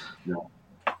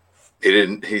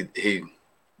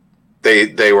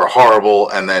 they were horrible,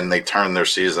 and then they turned their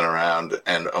season around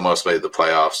and almost made the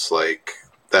playoffs. Like,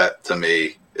 that to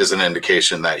me is an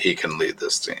indication that he can lead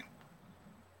this team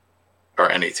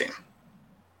or any team.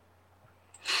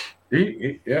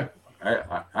 Yeah,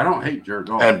 I don't hate Jared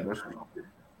Goff.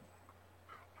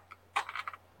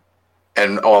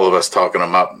 And all of us talking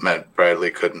him up meant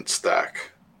Bradley couldn't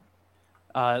stack.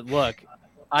 Look,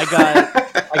 I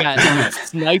got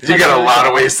sniped. You got a lot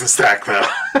of ways to stack, though.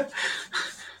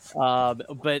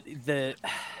 But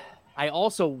I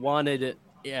also wanted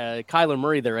Kyler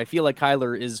Murray there. I feel like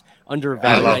Kyler is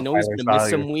undervalued. I know he's going to miss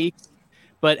some weeks,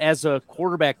 but as a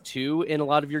quarterback too, in a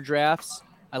lot of your drafts,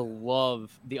 I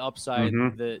love the upside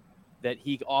that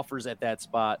he offers at that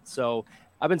spot. So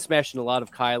I've been smashing a lot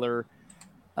of Kyler.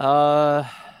 I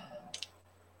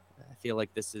feel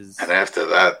like this is. And after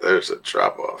that, there's a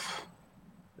drop off.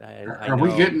 Are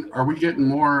we getting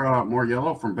more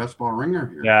yellow from Best Ball Ringer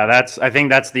here? Yeah, I think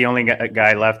that's the only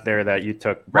guy left there that you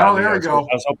took. Bradley. Well, there we go.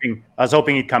 I was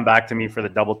hoping he'd come back to me for the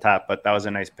double tap, but that was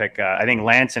a nice pick. I think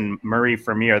Lance and Murray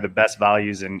for me are the best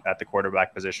values at the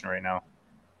quarterback position right now.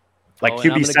 Like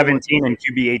QB 17 and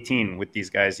QB 18 with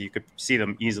these guys, you could see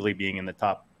them easily being in the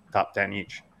top 10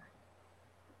 each.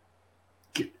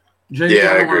 Jay,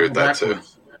 I agree with that too.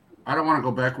 I don't want to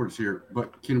go backwards here,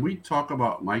 but can we talk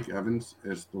about Mike Evans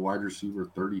as the wide receiver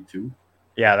 32?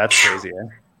 Yeah, that's crazy.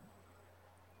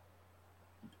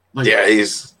 Yeah,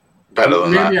 he's better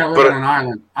than that. Maybe I live on an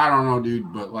island. I don't know,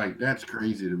 dude, but like that's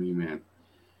crazy to me, man.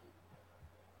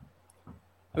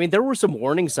 I mean, there were some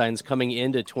warning signs coming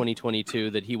into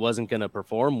 2022 that he wasn't going to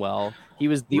perform well. He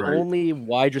was the only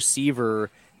wide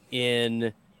receiver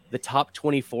in the top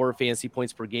 24 fantasy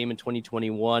points per game in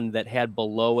 2021 that had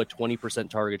below a 20%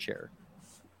 target share.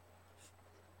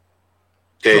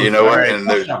 Yeah, you know what?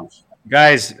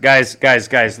 Guys,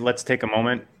 let's take a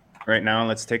moment right now.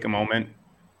 Let's take a moment.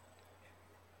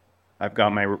 I've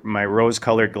got my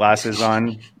rose-colored glasses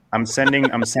on. I'm sending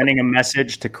a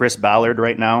message to Chris Ballard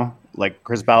right now. Like,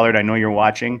 Chris Ballard, I know you're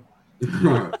watching.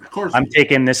 Of course. I'm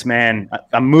taking this man.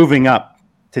 I'm moving up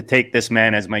to take this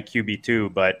man as my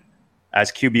QB2, but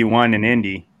as QB1 in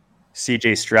Indy,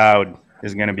 CJ Stroud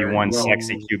is going to be one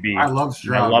sexy QB. I love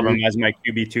Stroud. I love him as my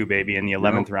QB2, baby, in the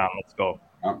 11th round. Let's go.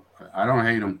 I don't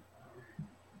hate him.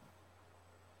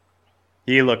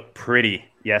 He looked pretty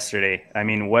yesterday. I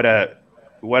mean, what a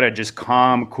just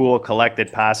calm, cool,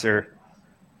 collected passer.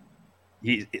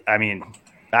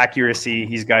 Accuracy.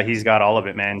 He's got all of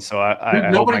it, man. So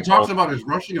nobody talks about his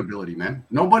rushing ability, man.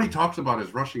 Nobody talks about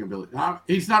his rushing ability.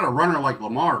 He's not a runner like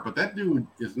Lamar, but that dude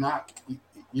is not.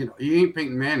 He ain't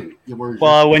Peyton Manning.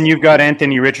 Well, when you've got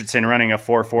Anthony Richardson running a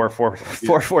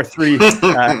 4.43,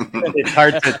 it's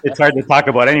hard to talk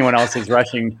about anyone else's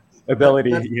rushing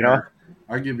ability. I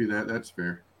give you that. That's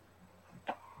fair.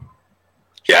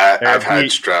 Yeah, I've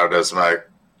had Stroud as my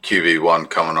QB1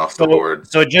 coming off the board.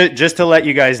 So just to let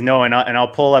you guys know, and I'll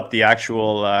pull up the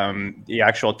actual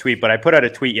tweet, but I put out a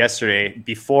tweet yesterday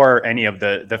before any of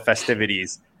the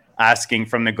festivities, asking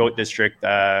from the GOAT District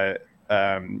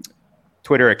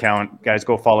Twitter account. Guys,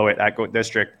 go follow it at GOAT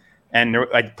District. And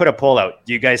I put a poll out.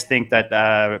 Do you guys think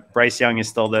that Bryce Young is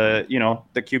still the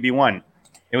QB1?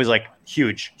 It was like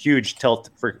huge tilt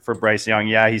for Bryce Young.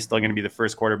 Yeah, he's still going to be the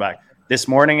first quarterback. This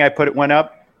morning I went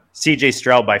up. CJ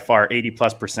Stroud by far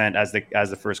 80+% as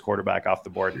the first quarterback off the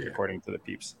board, according to the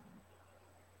peeps.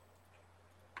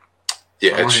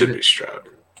 Yeah, it should be Stroud.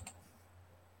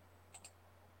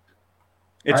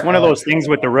 It's one of those things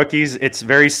with the rookies. It's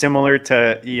very similar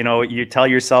to, you tell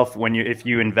yourself if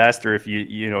you invest or if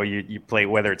you play,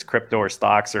 whether it's crypto or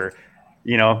stocks or,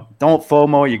 don't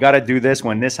FOMO. You got to do this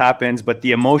when this happens, but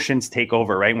the emotions take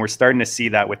over, right? And we're starting to see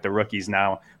that with the rookies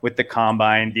now, with the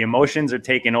combine. The emotions are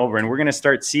taking over, and we're going to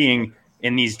start seeing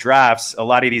in these drafts a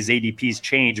lot of these ADPs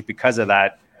change because of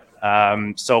that.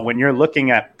 So when you're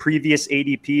looking at previous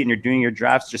ADP and you're doing your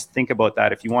drafts, just think about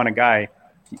that. If you want a guy,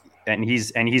 and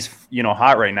he's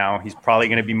hot right now, he's probably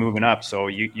going to be moving up. So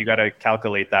you got to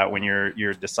calculate that when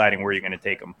you're deciding where you're going to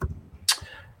take him.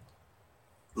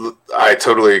 I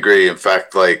totally agree. In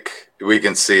fact, we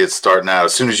can see it start now.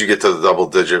 As soon as you get to the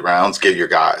double-digit rounds, get your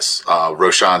guys.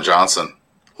 Roshan Johnson,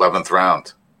 11th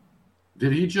round.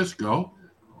 Did he just go?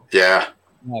 Yeah.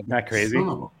 Not crazy.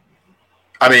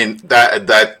 I mean,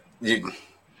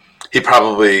 he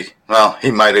probably,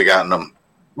 he might have gotten them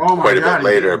quite a bit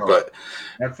later, but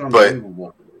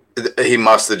he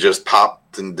must have just popped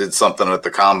and did something at the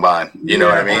combine. You know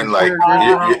what I mean?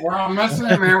 We're all missing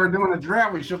it, man. We're doing a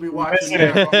draft. We should be watching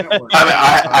it.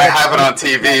 I have it on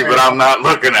TV, but I'm not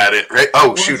looking at it. Right?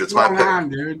 Oh, shoot, it's my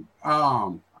pick. Dude.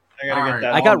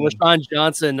 I got Rashawn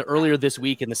Johnson earlier this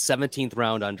week in the 17th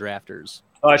round on Drafters.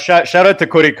 Shout out to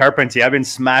Cody Carpenter. I've been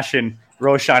smashing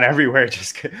Roshan everywhere.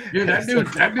 Dude, that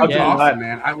dude's awesome,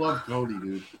 man. I love Cody,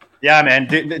 dude. Yeah, man,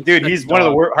 dude, he's one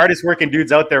of the hardest working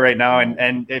dudes out there right now.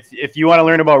 And if you want to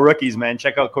learn about rookies, man,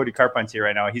 check out Cody Carpenter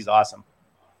right now. He's awesome.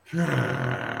 We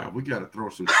got to throw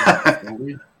some shots, don't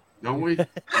we? Don't we?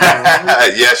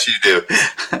 Yes, you do.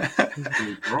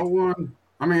 Throw one.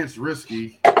 I mean, it's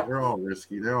risky. They're all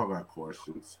risky. They all got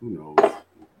questions. Who knows?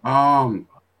 God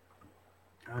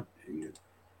dang it.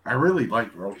 I really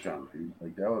liked Roshan, dude.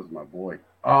 That was my boy.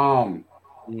 All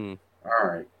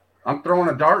right. I'm throwing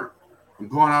a dart. I'm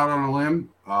going out on a limb,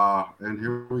 and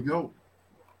here we go.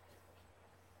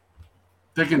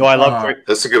 I love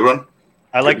that's a good one.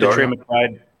 I like the Trey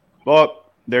McBride. Oh,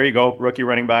 there you go, rookie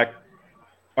running back,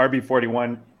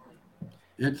 RB41.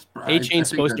 A-Chain's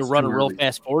supposed to run a real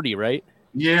fast 40, right?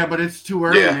 Yeah, but it's too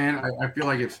early, man. I feel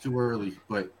like it's too early,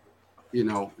 but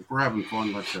if we're having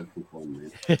fun, let's have some fun,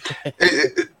 man.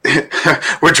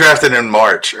 We're drafting in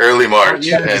March, early March,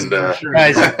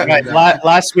 guys,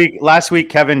 last week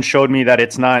Kevin showed me that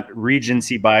it's not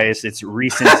recency bias, it's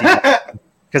recency bias.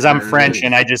 Because I'm French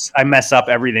and I mess up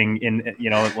everything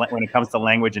when it comes to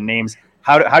language and names.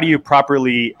 How do you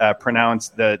properly pronounce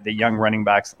the young running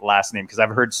back's last name? Because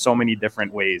I've heard so many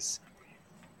different ways.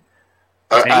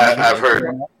 I've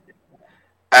heard.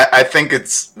 I think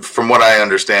it's, from what I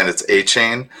understand, it's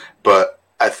A-Chain, but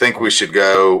I think we should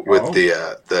go with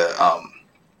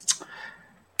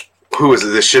who is it?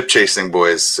 The ship chasing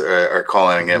boys are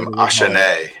calling him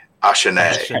Ashane. Ashane.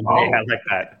 I like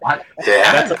that.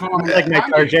 That's like my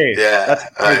Tarjay. Yeah, that's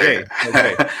Tarjay.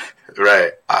 Okay.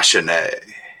 Right, Ashane.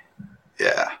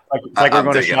 Yeah, like we're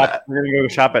going to shop. We're going to go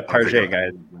shop at Tarjay,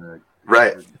 guys.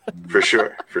 Right, for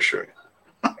sure.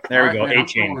 There we go.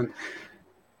 A-Chain.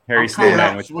 Harry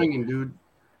Snowman swinging, dude.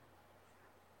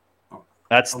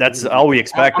 That's all we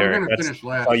expect there. That's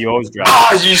how you always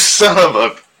drive. You son of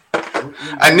a!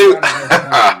 I knew.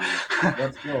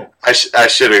 Let's go. I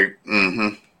should have. Mm-hmm.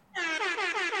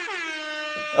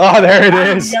 Oh, there it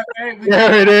is.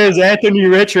 There it is. Anthony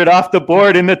Richard off the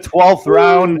board in the 12th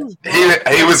round.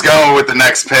 He was going with the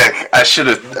next pick. I should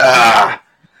have.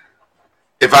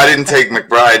 If I didn't take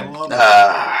McBride,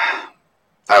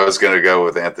 I was going to go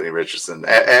with Anthony Richardson.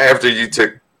 After you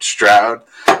took Stroud,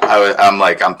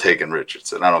 I'm taking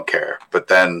Richardson. I don't care. But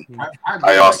then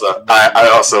I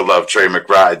also love Trey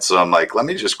McBride, so I'm like, let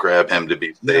me just grab him to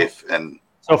be safe. And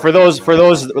so for those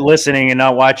listening and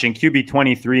not watching, QB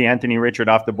 23, Anthony Richard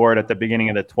off the board at the beginning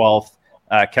of the 12th.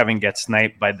 Kevin gets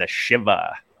sniped by the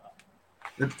Shiva.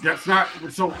 That's not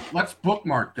so. Let's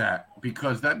bookmark that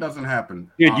because that doesn't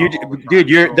happen, dude.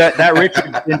 That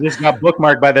Richardson just got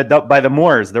bookmarked by the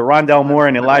Moores, the Rondell Moore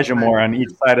and Elijah Moore on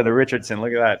each side of the Richardson.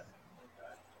 Look at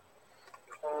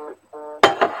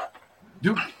that,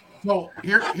 dude. So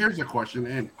here's a question,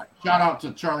 and shout out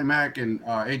to Charlie Mack and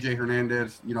AJ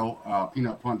Hernandez.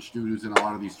 Peanut Punch dude who's in a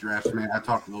lot of these drafts, man. I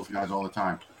talk to those guys all the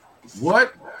time.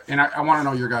 And I want to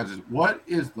know your guys' what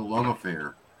is the love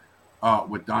affair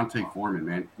with Dante Foreman,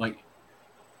 man? Like,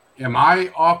 am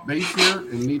I off base here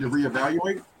and need to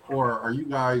reevaluate, or are you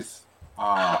guys?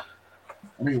 I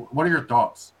mean, what are your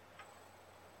thoughts?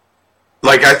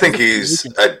 Like, I think he's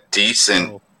a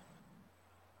decent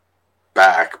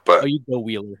back, but you go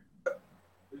Wheeler.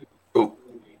 Ooh.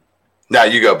 Now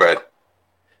you go, Brad.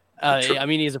 I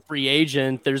mean, he's a free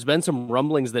agent. There's been some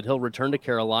rumblings that he'll return to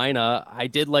Carolina. I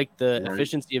did like the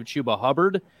efficiency of Chuba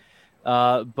Hubbard.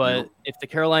 But if the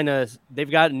Carolina,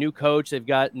 they've got a new coach, they've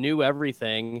got new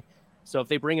everything. So if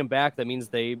they bring him back, that means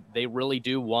they really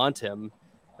do want him.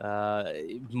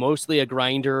 Mostly a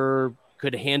grinder,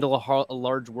 could handle a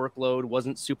large workload,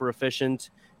 wasn't super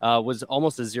efficient, was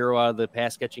almost a 0 out of the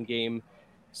pass catching game.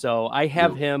 So I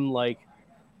have him like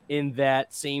in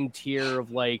that same tier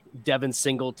of like Devin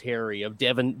Singletary, of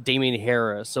Damian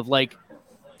Harris, of like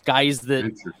guys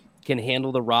that can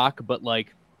handle the rock, but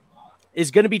like is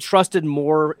going to be trusted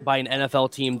more by an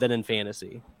NFL team than in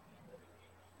fantasy.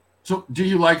 So do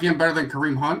you like him better than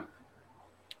Kareem Hunt?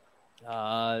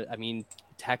 I mean,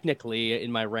 technically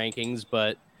in my rankings,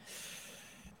 but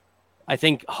I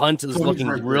think Hunt is looking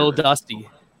real dusty.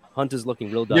 Hunt is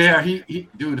looking real dusty. Yeah,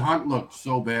 dude, Hunt looked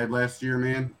so bad last year,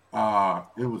 man.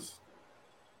 It was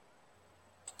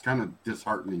kind of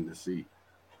disheartening to see.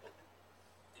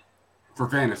 For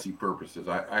fantasy purposes,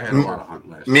 I had a lot of Hunt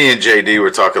last year. Me and JD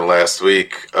were talking last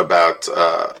week about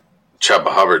Chuba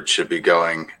Hubbard should be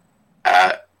going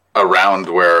at around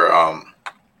where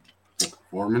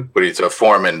Foreman. What do you say?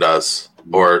 Foreman does,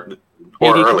 or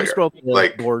earlier.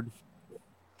 Like board.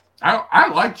 I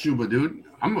like Chuba, dude.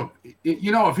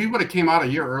 If he would have came out a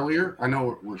year earlier, I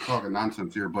know we're talking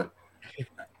nonsense here, but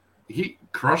he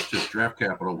crushed his draft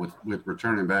capital with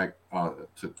returning back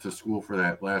to school for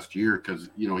that last year because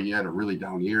he had a really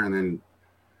down year and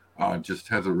then just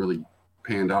hasn't really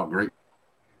panned out great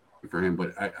for him.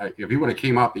 But if he would have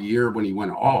came out the year when he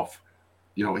went off,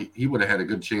 he would have had a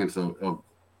good chance of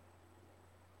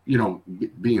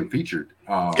being featured,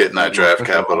 getting that draft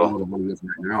capital. Right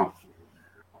now.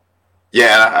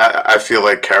 Yeah, I feel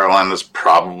like Carolina's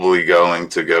probably going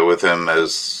to go with him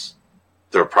as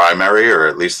their primary, or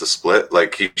at least a split.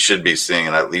 Like he should be seeing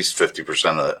at least 50%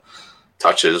 of the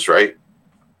touches, right?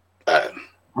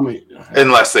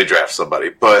 Unless they draft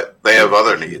somebody, but they have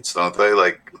other needs, don't they?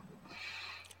 Like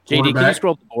JD, can you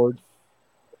scroll up the board?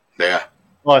 Yeah.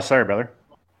 Oh, sorry, brother.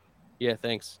 Yeah,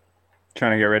 thanks.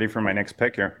 Trying to get ready for my next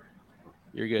pick here.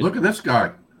 You're good. Look at this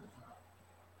guy.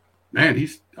 Man,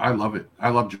 I love it. I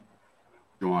love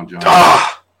Juwan Johnson.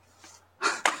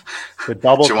 The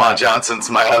double Juwan Johnson's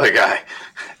my other guy.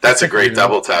 That's a great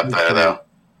double tap there, though.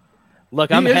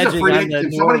 Look, I'm hedging on the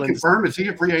Can somebody confirm? Is he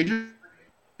a free agent?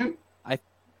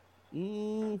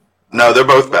 No, they're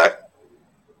both back.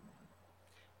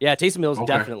 Yeah, Taysom Hill's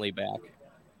definitely back.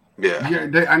 Yeah,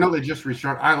 I know they just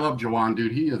restarted. I love Juwan,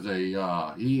 dude.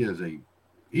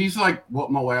 He's like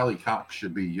what Mo Alley Cox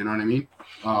should be. You know what I mean?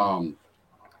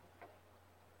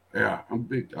 Yeah, I'm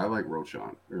big. I like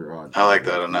Roshan. I like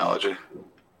that analogy.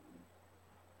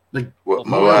 Like what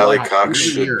Mo Alley Cox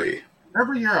should be.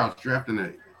 Every year I was drafting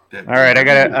that. All right,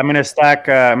 I'm gonna stack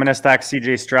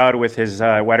CJ Stroud with his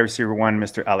wide receiver 1,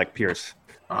 Mr. Alec Pierce.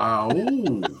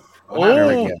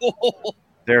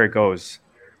 There it goes.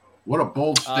 What a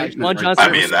bold statement! I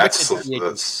mean, that's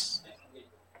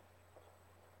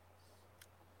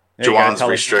Juwan's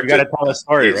restricted. You got to tell a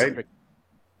story, right?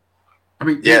 I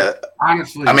mean, yeah.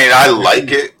 Honestly, I mean, I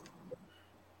like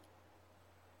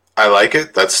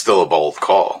it. That's still a bold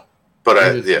call, but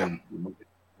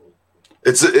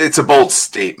it's a bold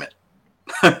statement,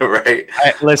 right?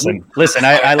 Listen.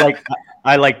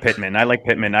 I like Pittman.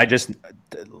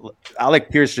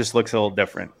 Alec Pierce just looks a little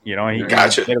different. He's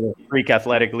a bit of a freak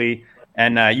athletically,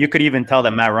 and you could even tell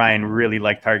that Matt Ryan really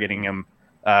liked targeting him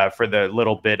for the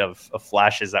little bit of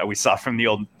flashes that we saw from the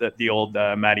old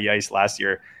Matty Ice last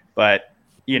year. But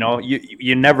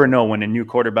you never know when a new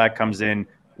quarterback comes in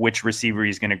which receiver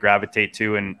he's going to gravitate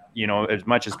to. And as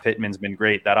much as Pittman's been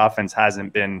great, that offense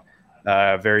hasn't been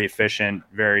very efficient,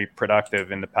 very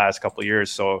productive in the past couple of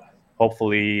years. So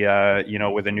hopefully,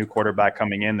 with a new quarterback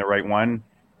coming in, the right one,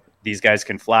 these guys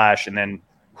can flash, and then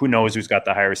who knows who's got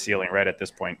the higher ceiling right at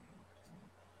this point.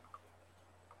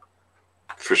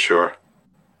 For sure.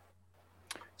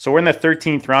 So we're in the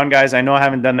 13th round, guys. I know I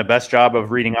haven't done the best job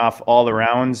of reading off all the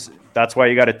rounds. That's why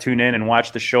you got to tune in and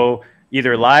watch the show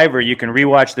either live, or you can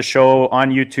rewatch the show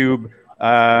on YouTube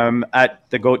at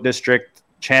the GOAT District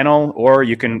channel, or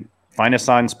you can find us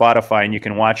on Spotify and you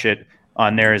can watch it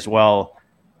on there as well.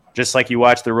 Just like you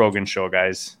watch the Rogan show,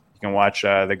 guys. You can watch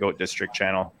the GOAT District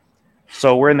channel.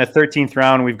 So we're in the 13th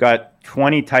round. We've got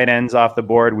 20 tight ends off the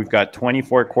board. We've got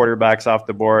 24 quarterbacks off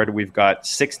the board. We've got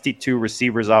 62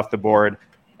 receivers off the board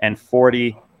and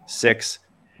 46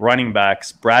 running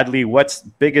backs. Bradley, what's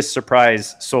biggest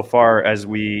surprise so far as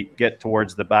we get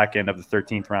towards the back end of the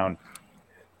 13th round?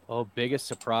 Oh, biggest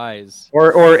surprise.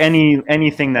 Or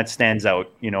anything that stands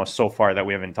out, so far that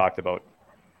we haven't talked about.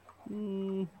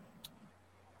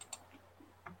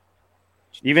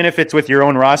 Even if it's with your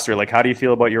own roster, like how do you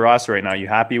feel about your roster right now? You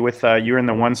happy with you're in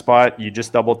the one spot? You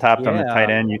just double tapped on the tight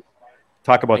end. You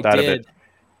talk about that a bit.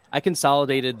 I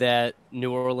consolidated that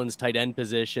New Orleans tight end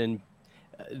position.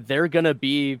 They're gonna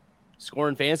be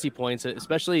scoring fantasy points,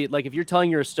 especially like if you're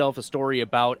telling yourself a story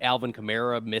about Alvin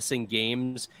Kamara missing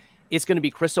games, it's going to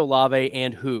be Chris Olave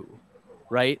and who,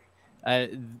 right?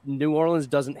 New Orleans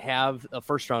doesn't have a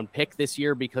first-round pick this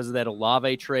year because of that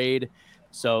Olave trade,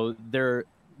 so they're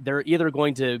either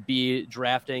going to be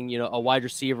drafting, a wide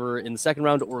receiver in the second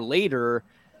round or later,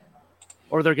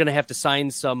 or they're going to have to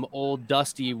sign some old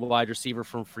dusty wide receiver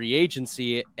from free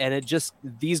agency. And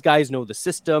these guys know the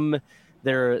system.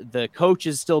 The coach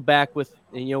is still back with,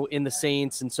 in the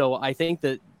Saints. And so I think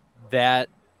that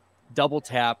double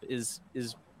tap is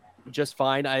just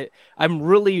fine. I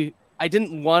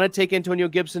didn't want to take Antonio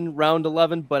Gibson round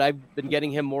 11, but I've been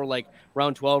getting him more like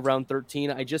round 12, round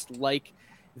 13. I just like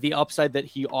the upside that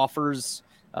he offers.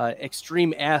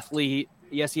 Extreme athlete.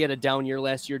 Yes, he had a down year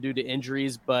last year due to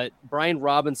injuries, but Brian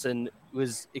Robinson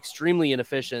was extremely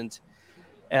inefficient.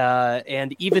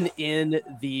 And even in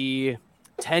the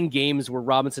 10 games where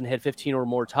Robinson had 15 or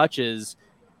more touches,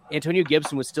 Antonio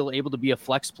Gibson was still able to be a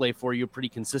flex play for you pretty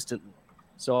consistently.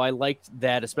 So I liked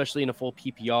that, especially in a full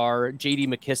PPR. J.D.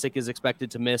 McKissick is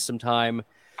expected to miss some time.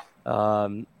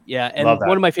 And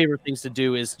one of my favorite things to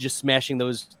do is just smashing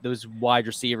those wide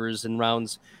receivers in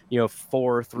rounds,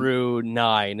 4 through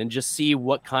 9, and just see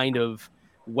what kind of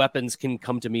weapons can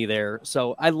come to me there.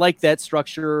 So I like that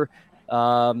structure.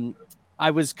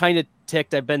 I was kind of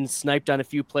ticked. I've been sniped on a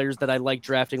few players that I like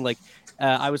drafting. Like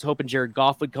I was hoping Jared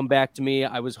Goff would come back to me.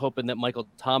 I was hoping that Michael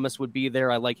Thomas would be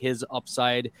there. I like his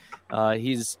upside.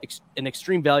 He's an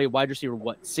extreme value wide receiver.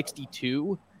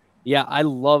 62? Yeah, I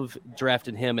love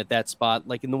drafting him at that spot.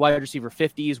 Like in the wide receiver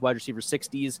 50s, wide receiver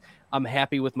 60s, I'm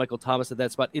happy with Michael Thomas at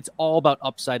that spot. It's all about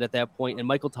upside at that point. And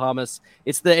Michael Thomas,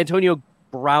 it's the Antonio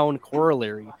Brown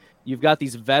corollary. You've got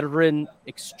these veteran,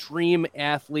 extreme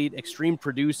athlete, extreme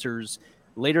producers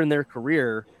later in their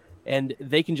career, and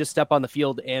they can just step on the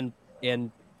field and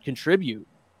contribute.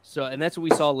 So, and that's what we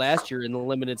saw last year in the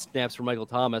limited snaps for Michael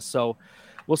Thomas. So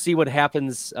we'll see what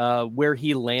happens where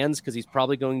he lands, because he's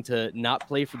probably going to not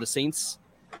play for the Saints.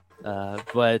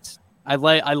 But I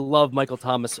love Michael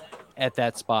Thomas at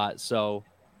that spot. So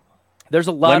there's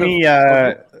a lot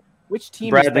which team?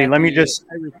 Bradley, let me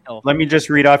just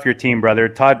read off your team, brother.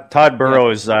 Todd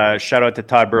Burrows. Shout out to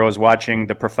Todd Burrows watching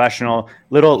The Professional.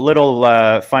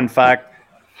 Little fun fact: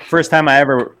 first time I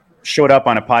ever showed up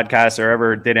on a podcast or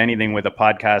ever did anything with a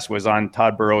podcast was on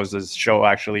Todd Burrows' show.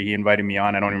 Actually, he invited me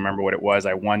on. I don't remember what it was.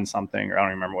 I won something, or I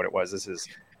don't remember what it was. This is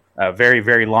a very,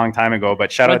 very long time ago.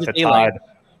 But shout out to Todd.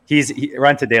 He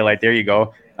Run to Daylight. There you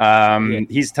go.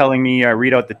 He's telling me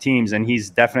read out the teams, and he's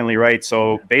definitely right.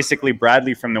 So basically,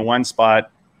 Bradley from the one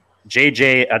spot,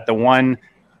 JJ at the 1,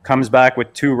 comes back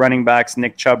with 2 running backs: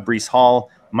 Nick Chubb, Breece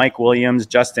Hall, Mike Williams,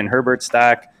 Justin Herbert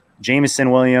stack,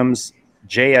 Jameson Williams,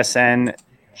 JSN,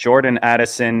 Jordan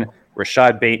Addison,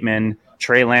 Rashad Bateman,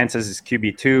 Trey Lance as his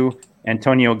QB2,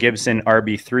 Antonio Gibson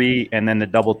RB3, and then the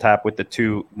double tap with the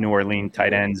 2 New Orleans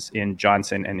tight ends in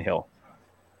Johnson and Hill.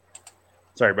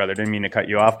 Sorry, brother, didn't mean to cut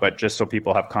you off, but just so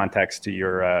people have context to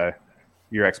your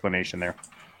explanation there.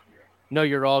 No,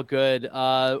 you're all good.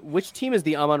 Which team is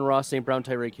the Amon-Ra St. Brown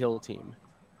Tyreek Hill team?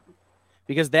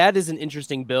 Because that is an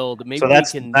interesting build. Maybe so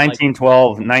that's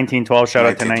 1912. 1912. Shout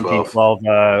out to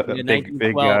 1912.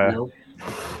 Big.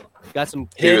 Got some.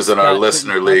 He was in our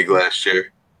listener league last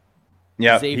year.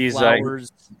 Yeah, he's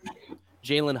Flowers,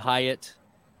 Jalen Hyatt.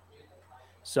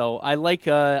 So I like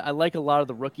a lot of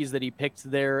the rookies that he picked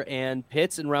there, and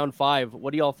Pitts in round 5.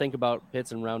 What do y'all think about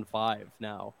Pitts in round 5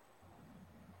 now?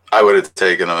 I would have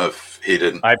taken him if he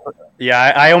didn't.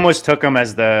 I almost took him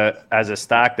as a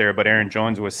stack there, but Aaron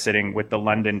Jones was sitting with the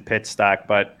London Pitts stack.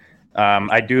 But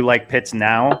I do like Pitts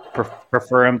now.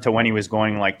 Prefer him to when he was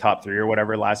going like top 3 or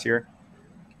whatever last year.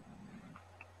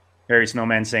 Harry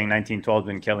Snowman saying 1912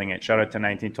 been killing it. Shout out to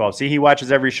 1912. See, he watches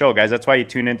every show, guys. That's why you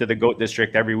tune into the GOAT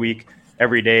District every week,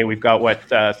 every day. We've got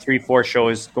 3-4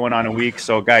 shows going on a week.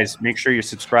 So guys, make sure you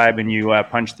subscribe and you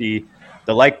punch the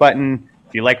like button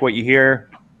if you like what you hear.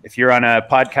 If you're on a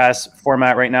podcast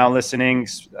format right now listening,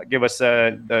 give us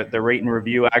the rate and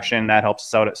review action. That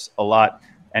helps us out a lot.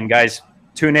 And guys,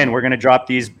 tune in. We're going to drop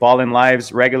these BALLiN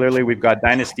lives regularly. We've got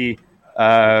Dynasty,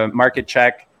 Market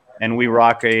Check, and we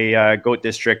rock a Goat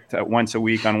District once a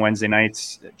week on Wednesday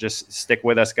nights. Just stick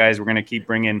with us, guys. We're going to keep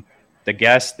bringing the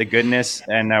guests, the goodness,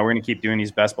 and we're going to keep doing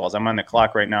these best balls. I'm on the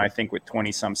clock right now, I think, with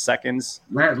 20-some seconds.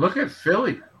 Man, look at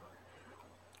Philly.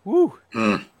 Woo.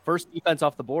 First defense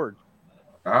off the board.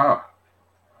 Ah.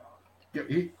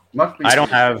 He must be. I don't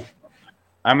have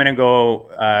 – I'm going to go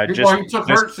he took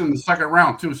Hurts in the second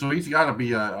round, too, so he's got to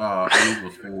be an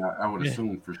Eagles fan, I would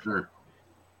assume, for sure.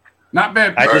 Not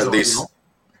bad.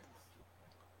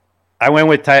 I went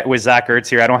with Zach Ertz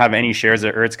here. I don't have any shares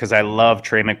of Ertz because I love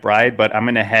Trey McBride, but I'm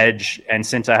going to hedge. And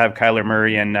since I have Kyler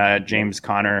Murray and James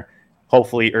Conner,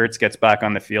 hopefully Ertz gets back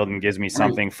on the field and gives me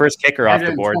something. First kicker off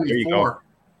the board. There you go.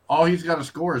 All he's got to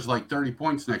score is like 30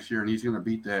 points next year, and he's going to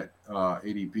beat that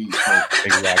ADP. So.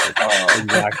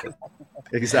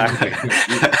 Exactly.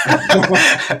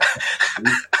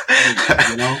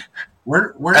 You know,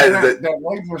 where that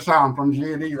laser sound from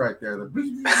G&E right there?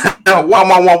 Wah,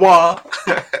 wah, wah, wah.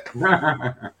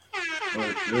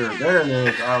 There it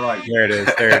is. I like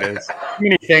it. There it is. Too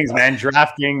many things, man.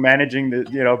 Drafting, managing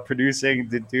producing,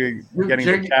 getting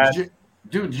the cash.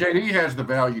 Dude, JD has the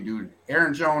value, dude.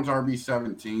 Aaron Jones,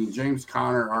 RB17. James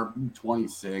Conner,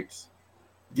 RB26.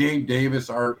 Gabe Davis,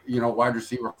 wide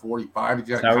receiver 45. He's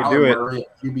got Kyler Murray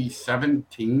at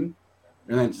QB17.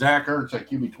 And then Zach Ertz at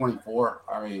QB24.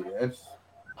 I mean,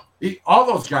 all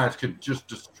those guys could just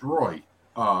destroy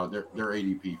their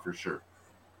ADP for sure.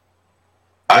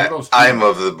 I'm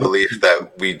of the belief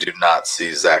that we do not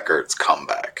see Zach Ertz come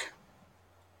back.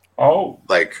 Oh.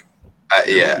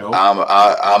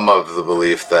 I'm of the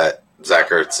belief that Zach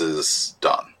Ertz is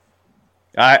done.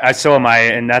 So am I,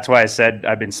 and that's why I said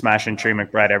I've been smashing Trey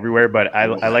McBride everywhere. But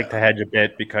I like to hedge a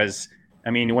bit because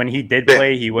when he did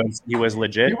play, he was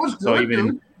legit. He was good, so even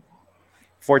dude.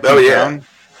 14th round,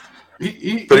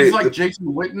 he's like Jason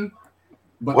Witten.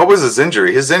 But what was his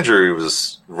injury? His injury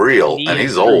was real, and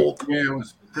he's old. Yeah, it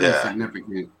was pretty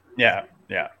significant. Yeah,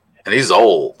 and he's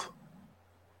old.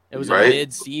 It was a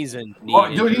mid-season.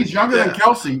 Dude, he's younger than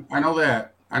Kelsey. I know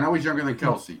that. I know he's younger than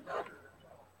Kelsey.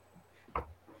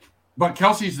 But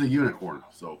Kelsey's the unicorn,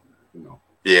 so,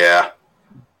 Yeah,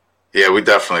 we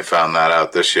definitely found that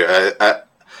out this year.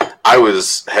 I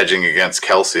was hedging against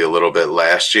Kelsey a little bit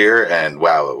last year, and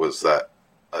wow, it was that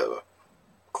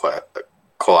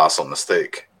colossal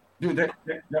mistake. Dude,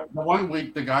 the 1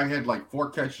 week the guy had like 4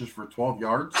 catches for 12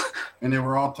 yards, and they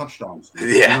were all touchdowns.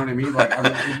 Dude. Yeah, you know what I mean. Like,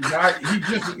 the guy,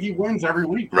 he wins every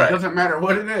week. Right. It doesn't matter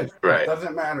what it is. Right. It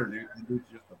doesn't matter, dude. He's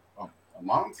just a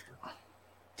monster.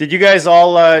 Did you guys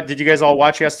all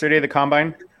watch yesterday the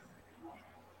combine?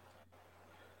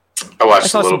 I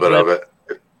watched a little bit of it.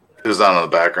 It was on in the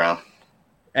background.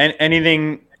 And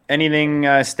anything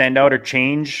stand out or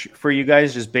change for you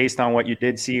guys just based on what you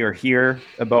did see or hear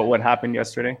about what happened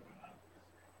yesterday?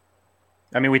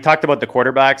 We talked about the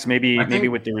quarterbacks, maybe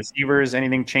with the receivers,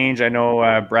 anything change? I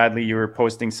know, Bradley, you were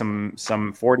posting some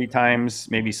 40 times,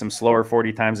 maybe some slower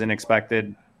 40 times than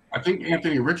expected. I think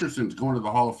Anthony Richardson's going to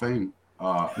the Hall of Fame.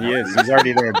 He is. He's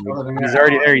already there. He's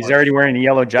already there. He's already wearing a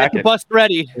yellow jacket. Get the bus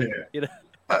ready. Yeah.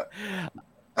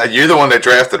 You're the one that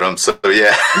drafted him, so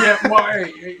yeah. Yeah, well,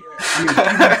 hey,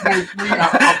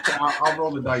 I'll roll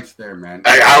the dice there, man.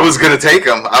 I was going to take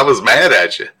him. I was mad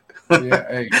at you.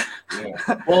 Yeah.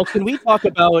 Well, can we talk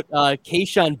about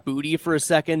Kayshon Boutte for a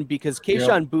second? Because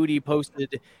Kayshon Boutte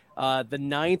posted the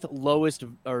 9th lowest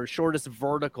or shortest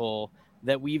vertical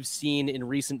that we've seen in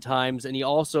recent times, and he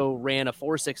also ran a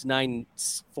 4.69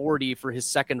 40 for his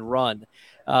second run,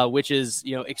 which is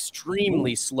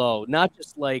extremely slow. Not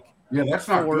just like that's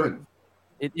not good.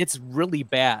 It's really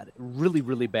bad,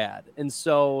 really bad. And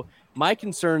so my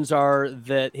concerns are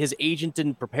that his agent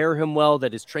didn't prepare him well,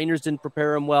 that his trainers didn't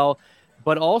prepare him well,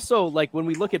 but also like when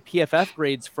we look at PFF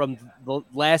grades from the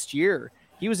last year,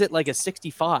 he was at like a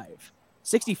 65.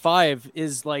 65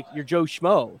 is like your Joe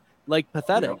Schmo, like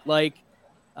pathetic,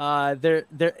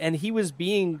 and he was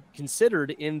being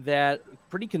considered in that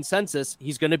pretty consensus.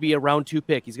 He's going to be a round 2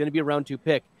 pick.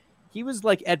 He was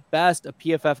like at best a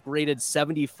PFF graded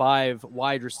 75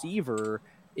 wide receiver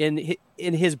in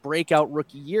his breakout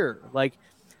rookie year. Like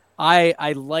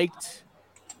I liked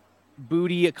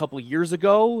Boutte a couple years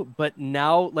ago, but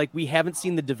now like we haven't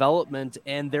seen the development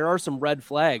and there are some red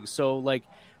flags. So like,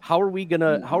 how are we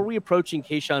approaching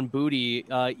Kayshon Boutte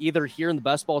either here in the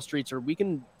best ball streets, or we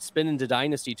can spin into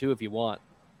Dynasty too if you want?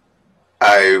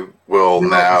 I will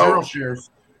now. 0 shares.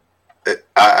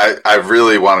 I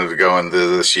really wanted to go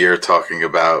into this year talking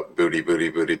about booty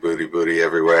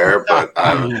everywhere, but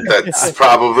that's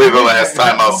probably the last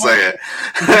time I'll say it.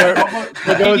 That's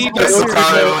probably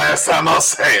the last time I'll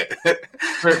say it.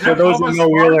 For those who know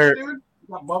Wheeler,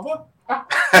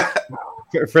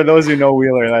 for those who know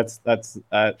Wheeler, that's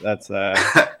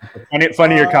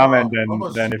funnier comment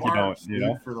than if you don't. You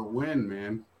know, for the win,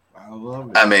 man. I love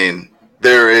it. I mean,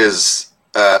 there is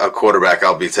a quarterback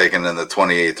I'll be taking in the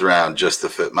 28th round just to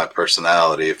fit my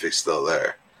personality if he's still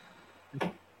there.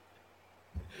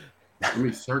 Let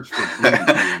me search for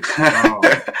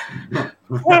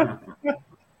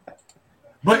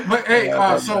But hey,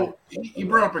 so he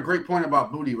brought up a great point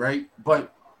about Booty, right?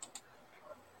 But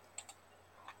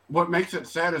what makes it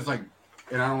sad is like,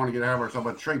 and I don't want to get ahead of ourselves,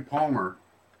 but Trey Palmer,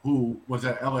 who was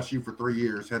at LSU for 3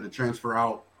 years, had to transfer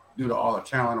out due to all the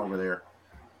talent over there.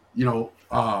 You know,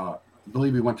 I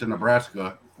believe he went to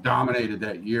Nebraska, dominated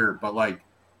that year, but like,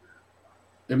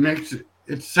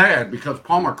 it's sad because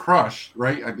Palmer crushed,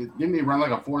 right? Didn't he run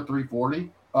like a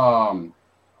 4.340?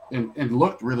 And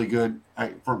looked really good.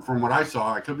 From what I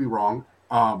saw, I could be wrong,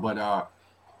 but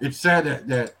it's sad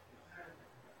that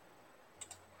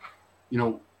you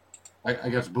know, I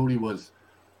guess Booty was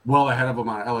well ahead of him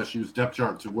on LSU's depth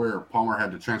chart to where Palmer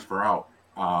had to transfer out,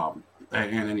 and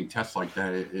any tests like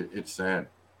that, it's sad.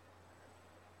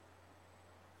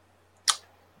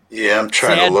 Yeah, I'm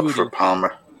trying to look for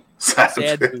Palmer.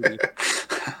 Sad Booty.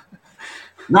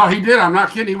 No, he did. I'm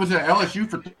not kidding. He was at LSU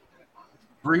for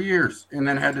 3 years and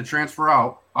then had to transfer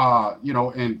out. You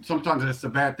know, and sometimes it's a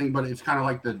bad thing, but it's kind of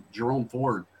like the Jerome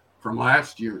Ford from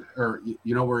last year, or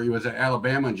you know, where he was at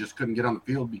Alabama and just couldn't get on the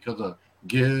field because of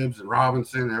Gibbs and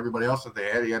Robinson and everybody else that they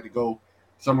had. He had to go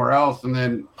somewhere else, and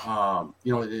then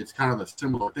you know, it's kind of a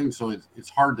similar thing. So it's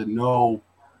hard to know.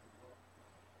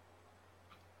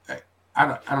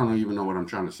 I don't even know what I'm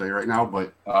trying to say right now,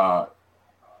 but I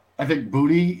think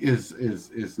Booty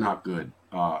is not good.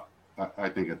 I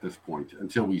think at this point,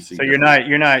 until we see. So you're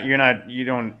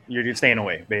staying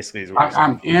away, basically. Is what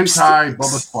I'm anti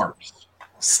Bubba Sparks.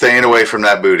 Staying away from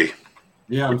that booty.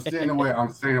 Yeah, I'm staying away.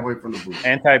 I'm staying away from the booty.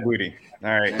 Anti-booty.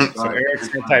 All right. So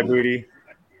Eric's anti-booty.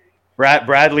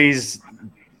 Bradley's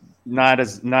not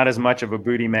as much of a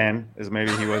booty man as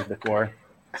maybe he was before.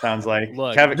 Sounds like.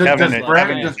 Look,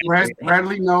 does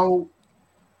Bradley know?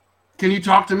 Can you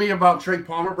talk to me about Trey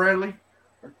Palmer, Bradley?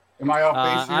 Am I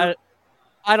off base here?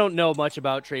 I don't know much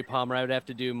about Trey Palmer. I would have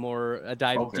to do a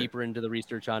dive deeper into the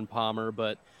research on Palmer,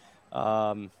 but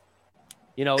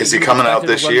you know, is he coming out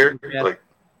this year?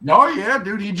 No, yeah,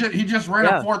 dude. He just ran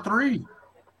a 4.3.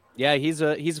 Yeah, he's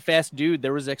a fast dude.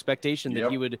 There was expectation that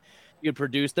he would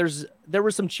produce. There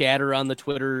was some chatter on the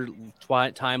Twitter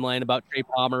timeline about Trey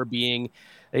Palmer being,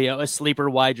 you know, a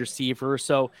sleeper wide receiver.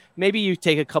 So maybe you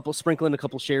take sprinkle in a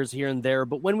couple shares here and there.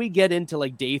 But when we get into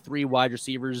like day 3 wide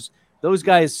receivers, those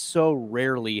guys so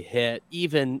rarely hit.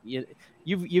 Even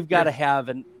you've got to have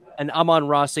an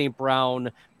Amon-Ra St.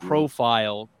 Brown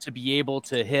profile to be able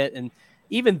to hit. And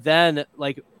even then,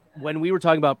 like when we were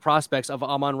talking about prospects of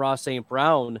Amon-Ra St.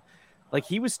 Brown, like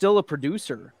he was still a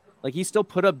producer. Like he still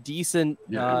put up decent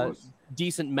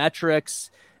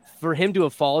metrics. For him to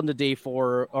have fallen to day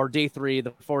 4 or day 3,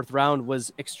 the 4th round,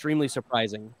 was extremely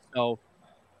surprising. So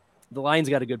the Lions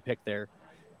got a good pick there,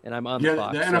 and I'm on the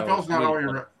clock. The NFL's not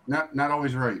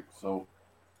always right. So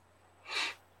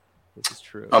this is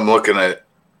true. I'm looking at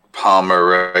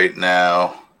Palmer right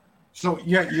now. So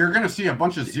yeah, you're going to see a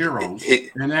bunch of zeros,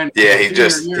 and then he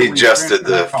just did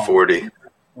the 40.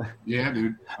 Yeah,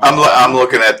 dude. I'm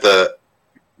looking at the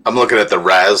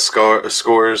RAS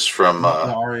scores from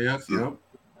the RAS. Yep.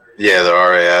 Yeah, the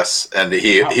RAS, and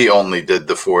he only did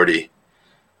the 40.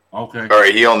 Okay. All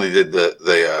right, he only did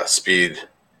the speed.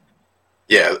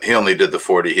 Yeah, he only did the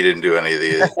 40. He didn't do any of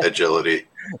the agility.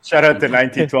 Shout out to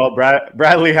 1912.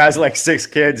 Bradley has like 6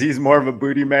 kids. He's more of a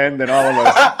booty man than all of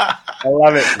us. I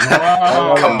love it.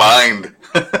 Wow. Combined.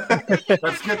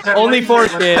 Let's get that. Only 4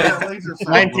 kids.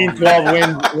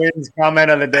 1912 wins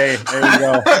comment of the day. There you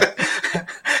go.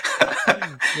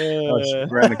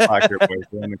 We're on the clock here, boys.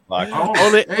 We're on the clock.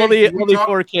 Only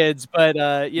 4 kids, but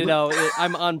you know,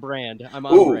 I'm on brand.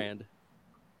 Brand.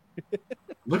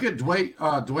 Look at Dwayne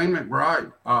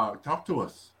McBride. Talk to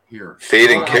us here.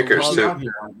 Fading kickers too.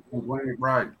 Dwayne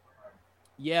McBride.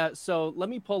 Yeah, so let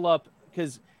me pull up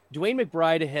because Dwayne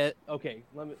McBride hit. Okay,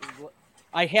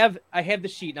 I have the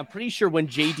sheet, and I'm pretty sure when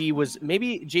JD was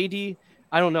JD.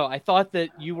 I don't know. I thought that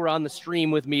you were on the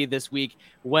stream with me this week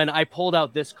when I pulled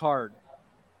out this card.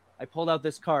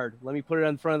 Let me put it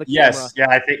in front of the camera.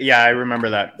 Yes, I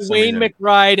remember that. Dwayne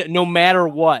McBride, no matter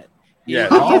what. Yeah.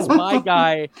 He is my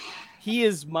guy. He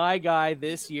is my guy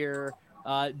this year.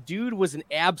 Dude was an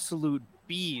absolute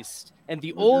beast. And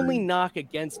the only knock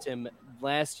against him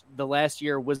the last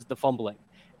year was the fumbling.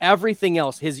 everything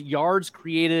else, his yards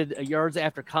created, yards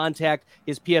after contact,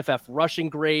 his PFF rushing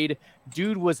grade,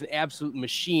 dude was an absolute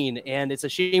machine. And it's a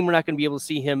shame we're not going to be able to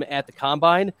see him at the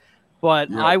combine. But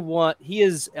he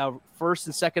is a first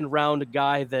and second round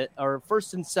guy or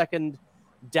first and second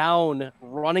down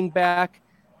running back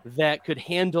that could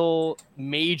handle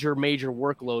major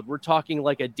workload. We're talking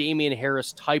like a Damian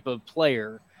Harris type of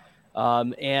player.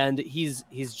 And he's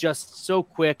just so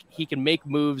quick. He can make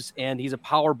moves, and he's a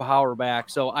power back.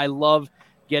 So I love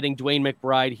getting Dwayne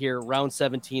McBride here, round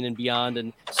 17 and beyond,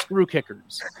 and screw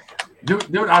kickers.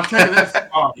 Dude, I'll tell you this.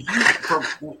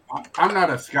 I'm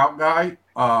not a scout guy.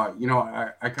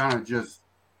 I kind of just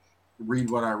read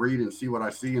what I read and see what I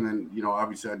see. And then,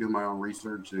 obviously I do my own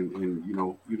research and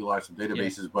utilize some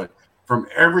databases. Yeah. But from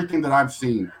everything that I've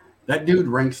seen, that dude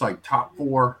ranks like top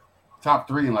 4, top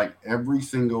 3 in like every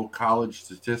single college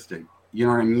statistic. You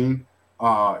know what I mean?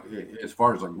 As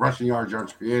far as like rushing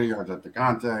yards created, yards at the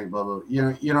contact, blah, blah. You know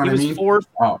what I mean? He was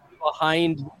 4th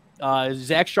behind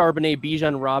Zach Charbonnet,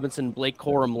 Bijan Robinson, Blake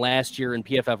Corum last year in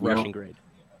PFF rushing grade.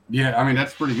 Yeah, I mean,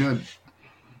 that's pretty good.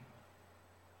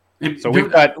 So we've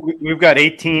got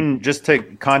 18, just to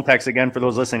context again for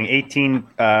those listening, 18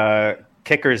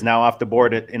 kickers now off the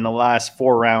board in the last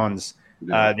 4 rounds.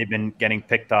 Yeah. They've been getting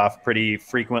picked off pretty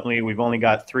frequently. We've only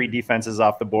got 3 defenses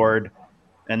off the board,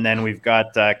 and then we've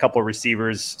got a couple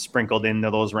receivers sprinkled into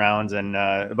those rounds, and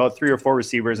about 3 or 4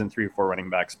 receivers and 3 or 4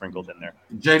 running backs sprinkled in there.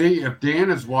 JD, if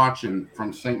Dan is watching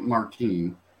from St.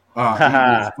 Martin, shout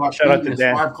out to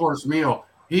Dan. 5-course meal.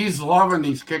 He's loving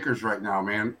these kickers right now,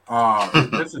 man.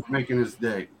 This is making his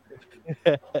day.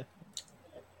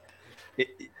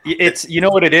 It's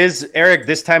what it is, Eric.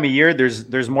 This time of year,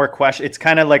 there's more questions. It's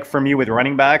kind of like for me with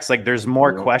running backs, like there's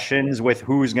more questions with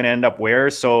who's going to end up where.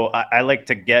 So I like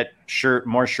to get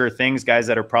more sure things, guys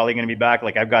that are probably going to be back.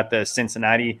 Like I've got the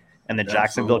Cincinnati and the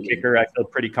Jacksonville kicker. I feel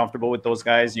pretty comfortable with those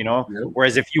guys, Yep.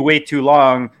 Whereas if you wait too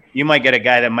long, you might get a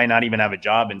guy that might not even have a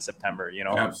job in September.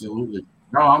 Absolutely.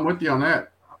 No, I'm with you on that.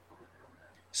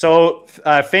 So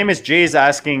Famous Jay's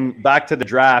asking back to the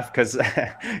draft because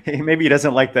maybe he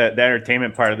doesn't like the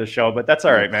entertainment part of the show, but that's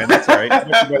all right, man. That's all right.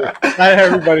 Not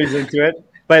everybody's into it.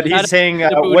 But he's saying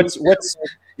what's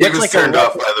like turned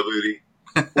off by the booty.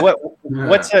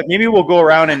 Maybe we'll go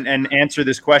around and answer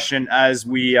this question as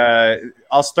we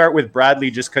I'll start with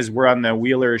Bradley just because we're on the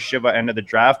Wheeler Shiva end of the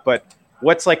draft, but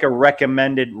what's like a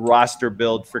recommended roster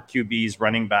build for QBs,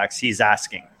 running backs? He's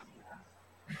asking.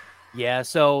 Yeah,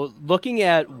 so looking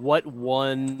at what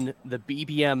won the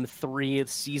BBM 3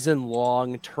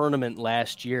 season-long tournament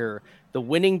last year, the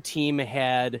winning team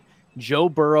had Joe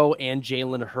Burrow and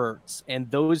Jalen Hurts, and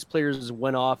those players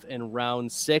went off in round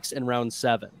 6 and round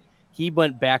 7. He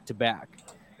went back-to-back.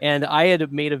 And I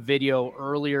had made a video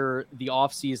earlier the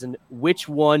offseason, which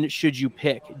one should you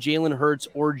pick, Jalen Hurts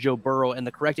or Joe Burrow? And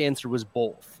the correct answer was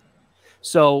both.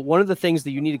 So one of the things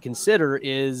that you need to consider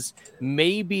is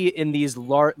maybe in these in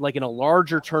a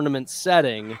larger tournament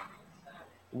setting,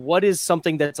 what is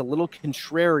something that's a little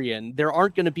contrarian? There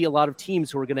aren't going to be a lot of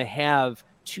teams who are going to have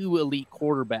 2 elite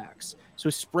quarterbacks. So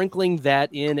sprinkling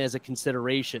that in as a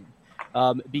consideration,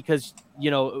 because,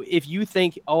 if you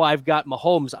think, I've got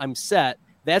Mahomes, I'm set,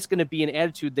 that's going to be an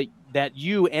attitude that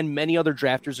you and many other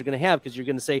drafters are going to have, because you're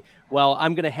going to say, well,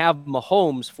 I'm going to have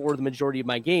Mahomes for the majority of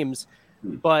my games.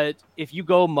 But if you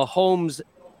go Mahomes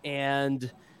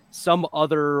and some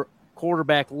other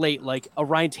quarterback late, like a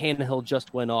Ryan Tannehill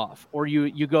just went off, or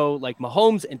you go like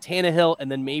Mahomes and Tannehill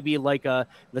and then maybe like the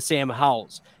Sam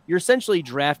Howells, you're essentially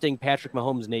drafting Patrick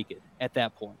Mahomes naked at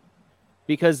that point,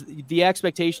 because the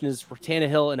expectation is for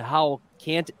Tannehill and Howell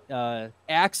can't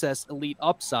access elite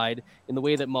upside in the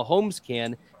way that Mahomes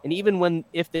can. And even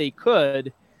if they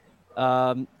could,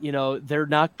 they're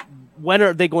not. When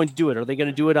are they going to do it? Are they going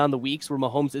to do it on the weeks where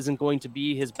Mahomes isn't going to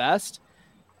be his best?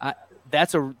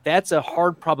 That's a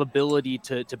hard probability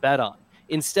to bet on.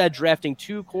 Instead, drafting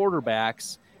 2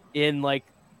 quarterbacks in like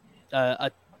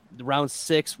round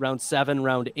 6, round 7,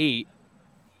 round 8.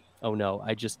 Oh no,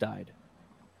 I just died.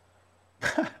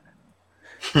 What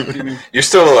do you mean? You're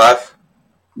still alive.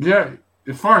 Yeah,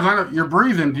 as far as I know, you're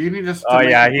breathing. Do you need us?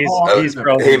 He's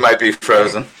frozen. He might be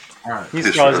frozen. All right,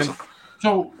 he's frozen.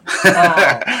 So,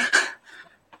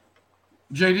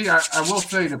 JD, I will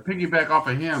say, to piggyback off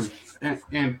of him,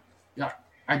 and yeah,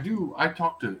 I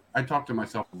talk to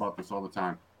myself about this all the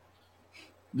time.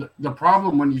 The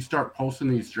problem when you start posting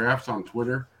these drafts on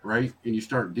Twitter, right, and you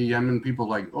start DMing people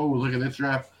like, oh, look at this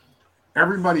draft,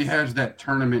 everybody has that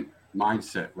tournament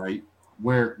mindset, right,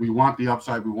 where we want the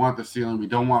upside, we want the ceiling, we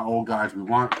don't want old guys, we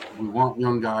want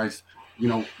young guys,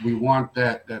 we want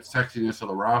that sexiness of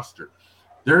the roster.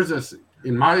 There's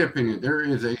in my opinion, there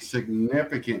is a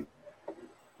significant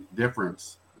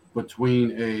difference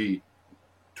between a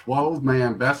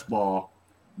 12-man best ball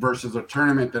versus a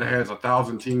tournament that has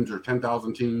 1,000 teams or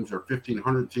 10,000 teams or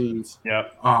 1,500 teams. Yeah.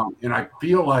 And I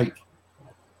feel like,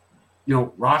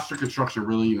 roster construction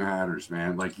really matters,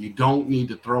 man. Like, you don't need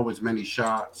to throw as many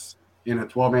shots in a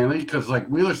 12-man league because, like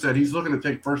Wheeler said, he's looking to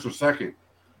take first or second.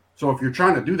 So if you're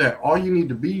trying to do that, all you need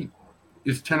to be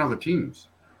is 10 other teams.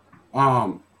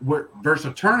 Versus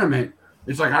a tournament,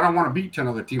 it's like, I don't want to beat 10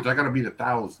 other teams. I got to beat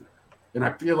 1,000. And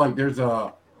I feel like there's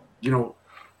you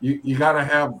got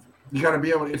to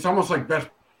be able, it's almost like best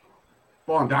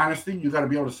ball in Dynasty. You got to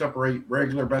be able to separate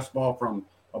regular best ball from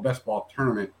a best ball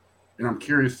tournament. And I'm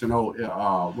curious to know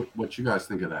what you guys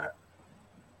think of that.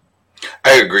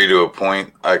 I agree to a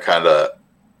point. I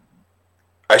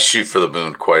shoot for the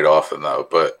moon quite often, though.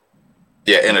 But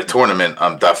yeah, in a tournament,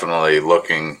 I'm definitely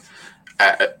looking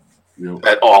at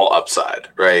all upside,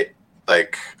 right?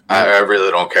 Like, I really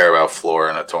don't care about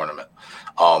floor in a tournament.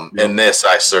 In this,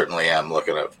 I certainly am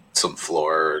looking at some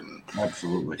floor and,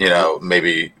 absolutely,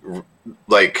 maybe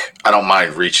like I don't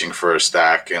mind reaching for a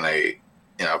stack in a,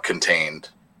 contained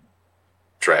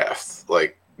draft.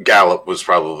 Like Gallup was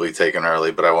probably taken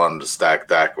early, but I wanted to stack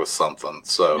Dak with something.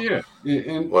 So yeah,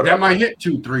 and that might hit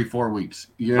 2, 3, 4 weeks.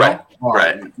 Right.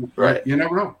 You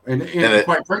never know, and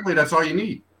quite frankly, that's all you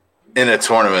need in a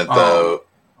tournament. Though,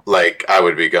 like I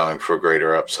would be going for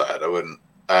greater upside. I wouldn't.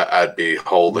 I'd be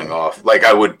holding off. Like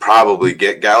I would probably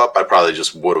get Gallup. I probably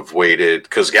just would have waited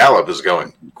because Gallup is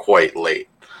going quite late.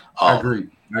 I agree.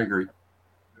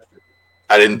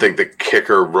 I didn't think the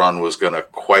kicker run was going to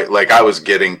quite like I was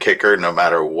getting kicker no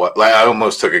matter what. Like I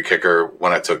almost took a kicker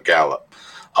when I took Gallup.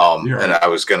 And I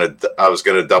was gonna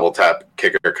double tap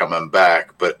kicker coming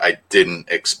back, but I didn't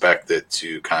expect it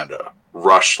to kind of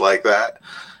rush like that.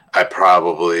 I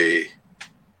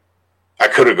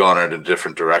could have gone in a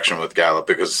different direction with Gallup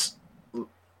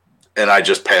and I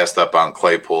just passed up on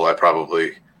Claypool. I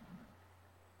probably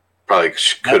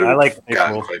could have. I like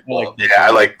Claypool. I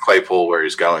like Claypool where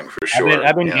he's going for sure.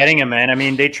 I've been getting him, man. I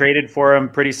mean, they traded for him,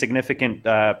 pretty significant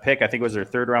pick. I think it was their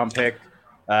 3rd round pick.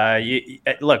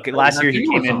 Look, last year he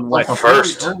came in like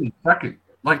first, second,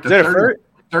 like the third.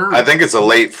 I think it's a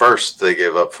late first they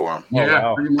gave up for him.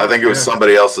 Yeah, I think it was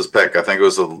somebody else's pick. I think it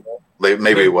was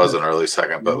maybe it was an early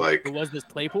second, but like was this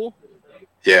Claypool?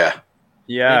 Yeah.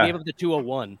 They gave up the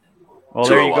 201. Well,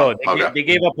 there you go. They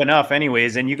gave up enough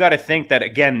anyways. And you got to think that,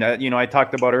 again, I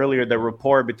talked about earlier, the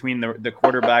rapport between the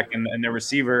quarterback and the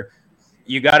receiver.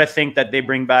 You got to think that they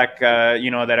bring back,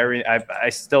 I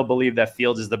still believe that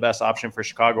Fields is the best option for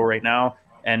Chicago right now.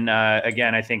 And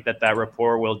again, I think that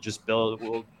rapport will just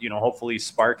hopefully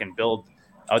spark and build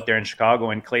out there in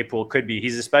Chicago. And Claypool could be.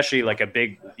 He's especially like a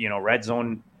big, red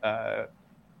zone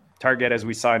target as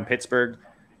we saw in Pittsburgh.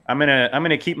 I'm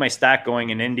gonna keep my stack going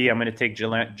in Indy. I'm gonna take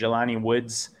Jelani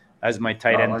Woods as my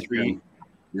tight end 3.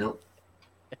 Yep.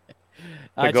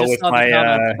 I just saw the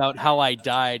comments about how I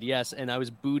died. Yes, and I was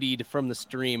bootied from the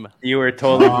stream. You were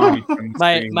totally bootied from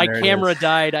the stream. My camera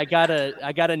died. I got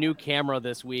a new camera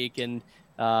this week, and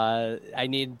I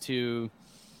need to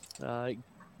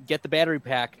get the battery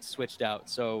pack switched out.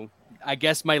 So I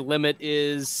guess my limit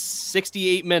is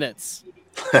 68 minutes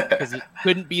because it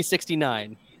couldn't be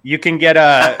 69. You can get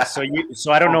so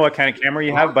I don't know what kind of camera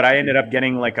you have, but I ended up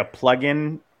getting like a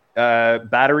plug-in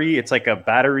battery. It's like a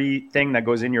battery thing that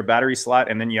goes in your battery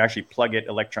slot, and then you actually plug it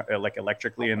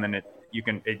electrically, and then you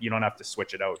don't have to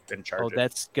switch it out and charge it. Oh,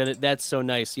 that's good. That's so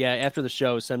nice. Yeah, after the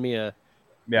show, send me a.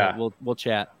 Yeah, we'll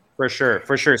chat. For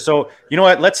sure. So you know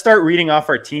what? Let's start reading off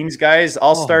our teams, guys.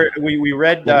 I'll start. We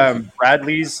read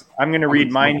Bradley's. I'm going to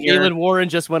read mine here. Jalen Warren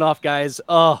just went off, guys.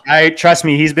 Oh, trust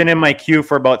me. He's been in my queue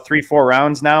for about 3-4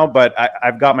 rounds now, but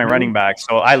I've got my running back,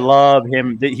 so I love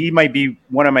him. He might be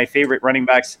one of my favorite running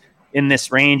backs in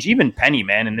this range. Even Penny,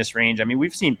 man, in this range. I mean,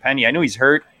 we've seen Penny. I know he's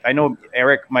hurt. I know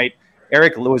Eric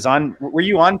was on. Were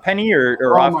you on Penny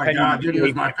or off Penny? Oh my God, dude, he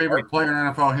was my favorite player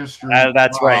in NFL history.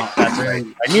 That's right.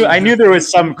 I knew there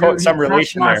was some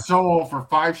relation my there. Soul for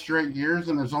 5 straight years,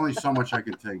 and there's only so much I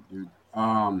can take, dude.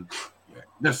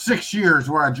 The 6 years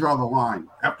where I draw the line.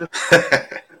 After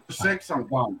 6, I'm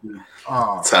done, dude.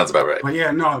 Sounds about right. But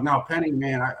yeah, no, Penny,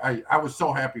 man, I was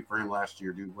so happy for him last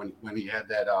year, dude. When he had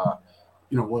that,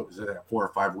 what was it, that 4 or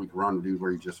 5 week run, dude,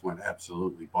 where he just went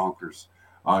absolutely bonkers.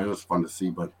 It was fun to see,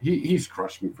 but he's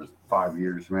crushed me for 5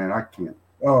 years, man. I can't.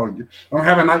 Oh, I'm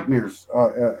having nightmares.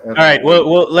 All right,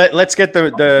 well, let's get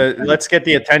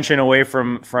the attention away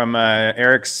from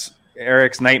Eric's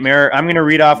nightmare. I'm going to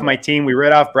read off my team. We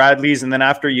read off Bradley's, and then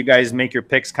after you guys make your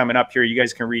picks coming up here, you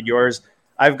guys can read yours.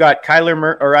 I've got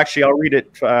Kyler or actually, I'll read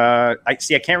it. I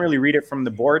can't really read it from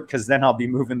the board because then I'll be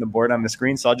moving the board on the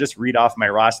screen. So I'll just read off my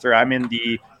roster. I'm in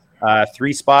the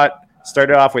 3 spot.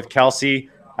 Started off with Kelsey.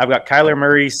 I've got Kyler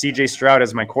Murray, CJ Stroud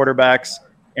as my quarterbacks,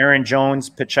 Aaron Jones,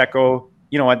 Pacheco.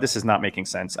 You know what? This is not making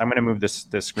sense. I'm going to move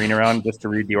the screen around just to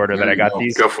read the order that I got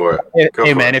these. Go for it.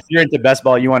 Hey, man, if you're into best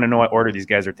ball, you want to know what order these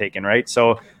guys are taking, right?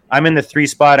 So I'm in the 3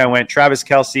 spot. I went Travis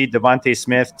Kelsey, Devontae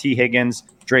Smith, T. Higgins,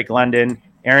 Drake London,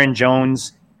 Aaron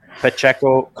Jones,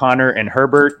 Pacheco, Connor, and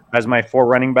Herbert as my 4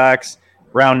 running backs.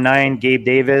 Round 9, Gabe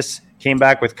Davis. Came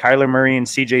back with Kyler Murray and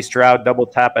CJ Stroud, double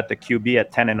tap at the QB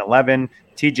at 10 and 11.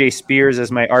 TJ Spears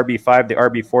as my RB5, the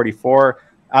RB44.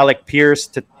 Alec Pierce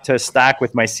to stack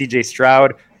with my CJ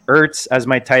Stroud. Ertz as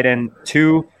my tight end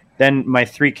 2. Then my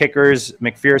 3 kickers,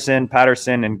 McPherson,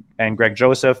 Patterson, and Greg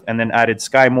Joseph. And then added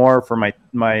Sky Moore for my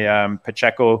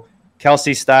Pacheco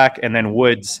Kelsey stack. And then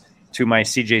Woods to my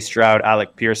CJ Stroud,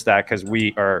 Alec Pierce stack, because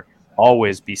we are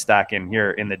always be stacking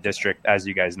here in the district, as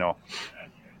you guys know.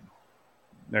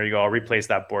 There you go. I'll replace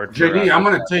that board. JD, I'm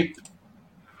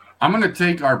gonna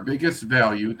take our biggest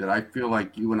value that I feel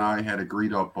like you and I had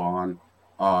agreed up on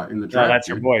in the draft. That's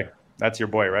your boy. That's your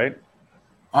boy, right?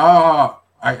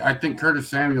 I think Curtis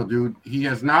Samuel, dude. He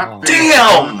has not.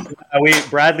 Damn.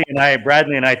 Bradley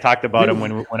and I talked about him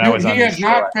when I was on. He has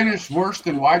not finished worse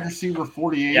than wide receiver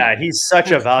 48. Yeah, he's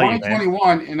such a value,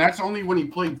 2021, man. and that's only when he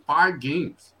played 5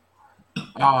 games.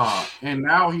 And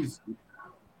now he's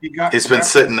been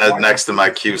sitting next to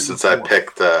my queue since I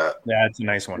picked. Yeah, it's a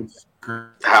nice one.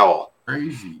 Howell.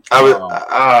 Crazy.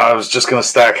 I was just gonna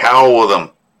stack Howell with him.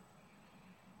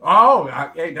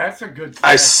 Hey, that's a good.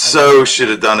 I should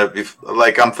have done it before.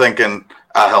 Like I'm thinking,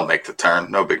 he'll make the turn.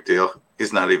 No big deal.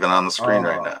 He's not even on the screen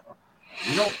right now.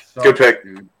 Good pick.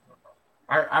 Dude.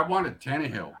 I wanted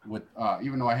Tannehill with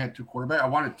even though I had 2 quarterbacks, I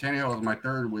wanted Tannehill as my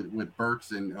third with Burks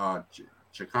and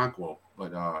Chicankwo,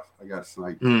 but I got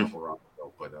sniped a couple rounds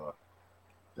ago. But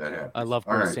that happened. I love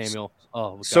Curtis Samuel.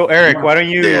 Oh, so Eric, why don't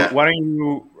you?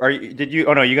 Did you?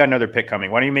 Oh no, you got another pick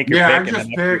coming. Why don't you make your pick? I just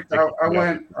picked.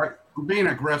 I'm being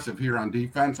aggressive here on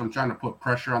defense. I'm trying to put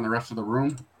pressure on the rest of the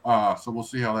room. So we'll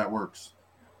see how that works.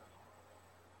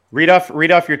 Read off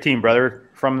your team, brother,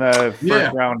 from the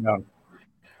first round down.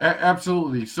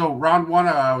 Absolutely. So round 1,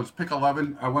 I was pick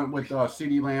 11. I went with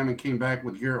CeeDee Lamb and came back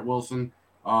with Garrett Wilson.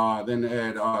 Then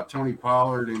had Tony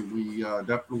Pollard, and we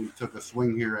definitely took a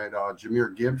swing here at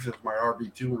Jahmyr Gibbs as my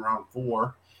RB2 in round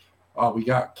 4. We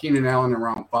got Keenan Allen in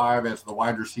round 5 as the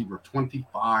wide receiver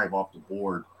 25 off the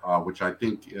board, which I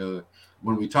think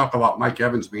when we talk about Mike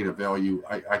Evans being a value,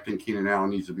 I think Keenan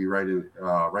Allen needs to be right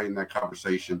in that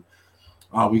conversation.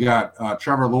 We got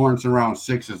Trevor Lawrence in round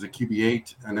 6 as a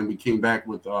QB8, and then we came back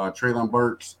with Treylon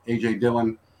Burks, A.J.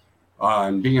 Dillon,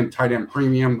 and being tight end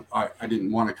premium, I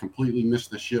didn't want to completely miss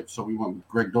the ship, so we went with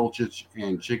Greg Dulcich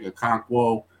and Chig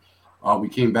Okonkwo. We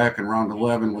came back in round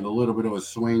 11 with a little bit of a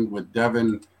swing with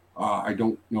Devin. I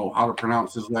don't know how to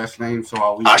pronounce his last name, so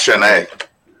I'll leave Achane.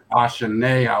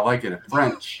 Achane, I like it in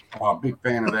French. Big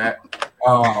fan of that.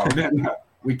 Then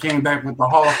we came back with the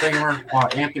Hall of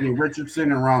Famer, Anthony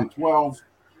Richardson in round 12,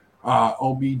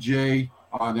 OBJ.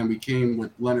 Then we came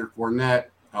with Leonard Fournette.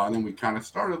 Then we kind of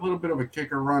started a little bit of a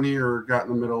kicker run here, got in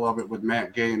the middle of it with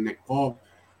Matt Gay and Nick Folk.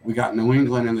 We got New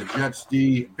England and the Jets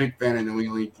D. Big fan of New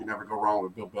England. You can never go wrong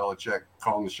with Bill Belichick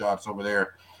calling the shots over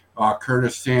there.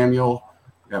 Curtis Samuel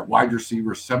at wide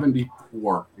receiver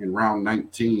 74 in round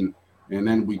 19. And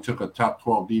then we took a top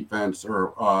 12 defense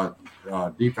or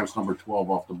defense number 12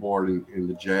 off the board in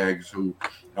the Jags, who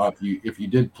if you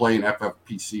did play in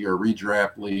FFPC or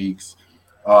redraft leagues,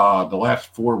 the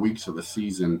last 4 weeks of the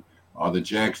season, the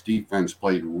Jags defense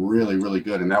played really, really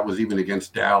good. And that was even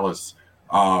against Dallas,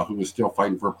 who was still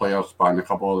fighting for a playoff spot and a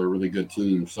couple other really good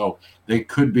teams. So they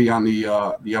could be on the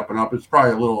up and up. It's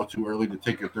probably a little too early to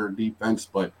take a third defense,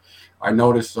 but I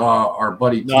noticed our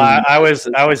buddy. No, I was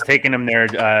taking him there.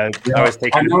 I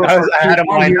had him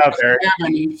lined up there.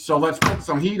 So let's put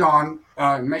some heat on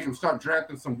and make him start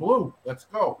drafting some blue. Let's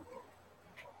go.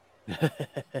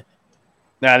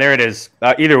 Nah, there it is.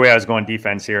 Either way, I was going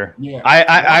defense here. Yeah,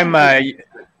 I'm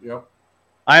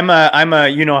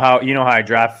you know how I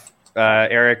draft,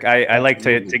 Eric. I like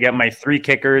to get my 3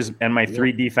 kickers and my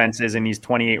 3 defenses in these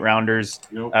 28 rounders,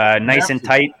 nice and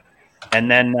tight. And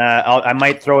then I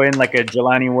might throw in like a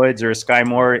Jelani Woods or a Sky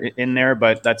Moore in there,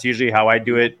 but that's usually how I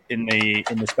do it in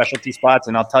the specialty spots.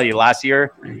 And I'll tell you, last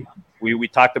year we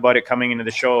talked about it coming into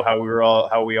the show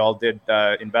how we all did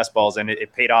in best balls, and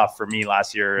it paid off for me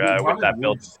last year with that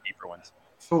build of deeper ones.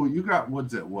 So you got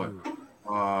Woods at what?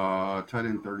 Tight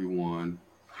end 31.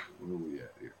 Where are we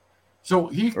at here? So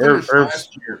he finished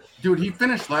last year. Dude, he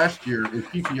finished last year in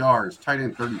PPR as tight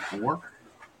end 34.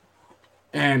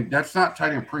 And that's not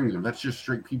tight end premium. That's just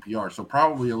straight PPR. So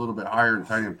probably a little bit higher in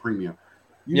tight end premium.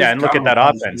 And look at that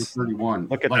offense. 31.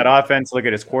 Look at that offense. Look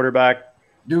at his quarterback.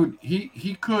 Dude,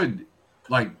 he could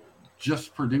like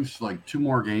just produce like 2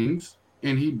 more games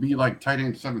and he'd be like tight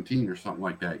end 17 or something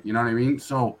like that. You know what I mean?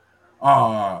 So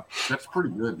that's pretty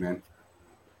good, man.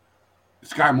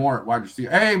 Sky Moore at wide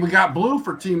receiver. Hey, we got Blue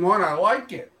for Team 1. I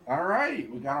like it. All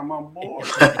right. We got him on board.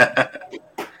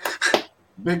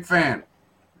 Big fan.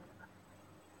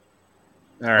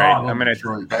 All right.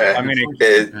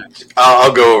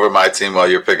 I'll go over my team while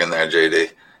you're picking there,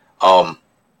 JD.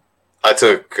 I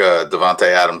took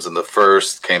Devontae Adams in the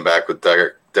first, came back with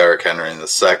Derrick Henry in the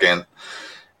second.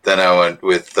 Then I went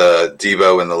with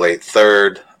Debo in the late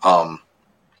third.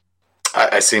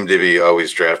 I seem to be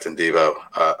always drafting Debo.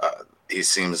 He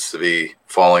seems to be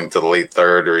falling to the late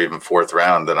third or even fourth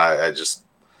round, and I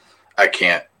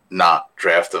can't not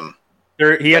draft him.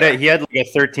 He had like a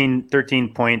 13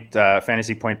 point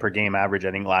fantasy point per game average,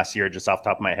 I think, last year, just off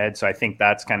the top of my head. So I think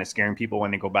that's kind of scaring people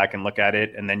when they go back and look at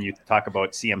it. And then you talk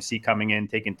about CMC coming in,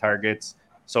 taking targets.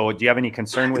 So do you have any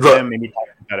concern with him? Maybe talk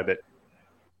about it a bit.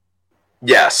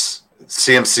 Yes,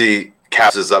 CMC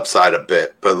caps his upside a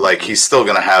bit, but like he's still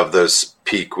going to have those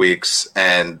peak weeks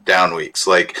and down weeks.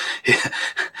 Like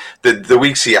the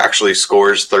weeks he actually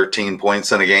scores 13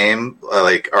 points in a game,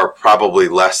 like are probably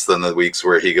less than the weeks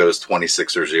where he goes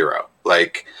 26 or 0.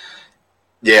 Like,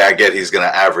 yeah, I get he's going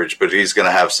to average, but he's going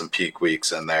to have some peak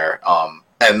weeks in there.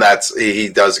 And he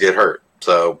does get hurt.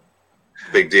 So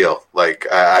big deal.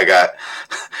 Like I got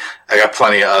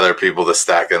plenty of other people to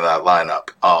stack in that lineup.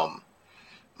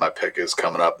 My pick is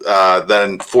coming up.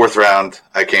 Then fourth round,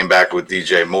 I came back with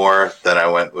DJ Moore. Then I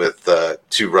went with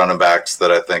 2 running backs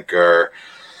that I think are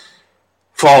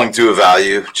falling to a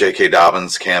value. J.K.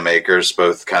 Dobbins, Cam Akers,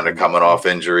 both kind of coming off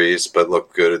injuries, but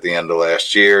looked good at the end of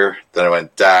last year. Then I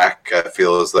went Dak. I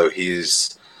feel as though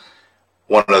he's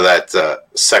one of that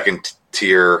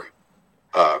second-tier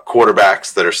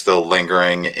quarterbacks that are still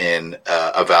lingering in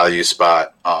a value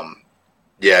spot.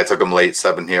 Yeah, I took him late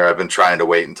 7 here. I've been trying to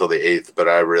wait until the 8th, but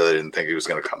I really didn't think he was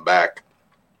going to come back.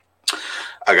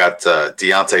 I got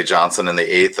Deontay Johnson in the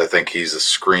 8th. I think he's a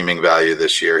screaming value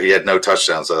this year. He had no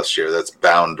touchdowns last year. That's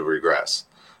bound to regress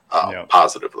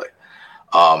positively.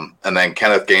 And then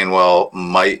Kenneth Gainwell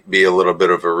might be a little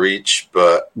bit of a reach,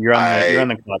 but you're on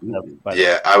the clock.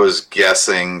 Yeah, I was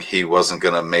guessing he wasn't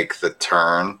going to make the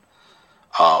turn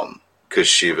because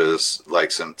Shivas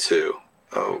likes him too.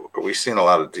 Oh, are we seeing a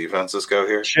lot of defenses go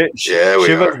here? Yeah,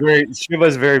 we are.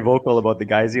 Shiva's very vocal about the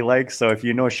guys he likes. So if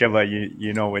you know Shiva,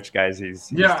 you know which guys he's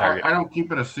targeting. I don't keep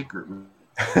it a secret, man.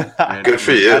 Good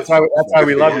for you. That's why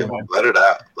we love you, man. Let it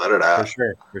out.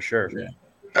 For sure. Yeah.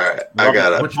 All right, I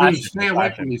got it. Which means stay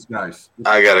away from these guys.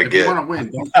 I gotta if you want to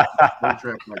win, don't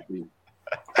draft like me.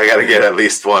 I gotta get at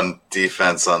least one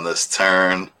defense on this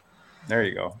turn. There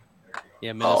you go.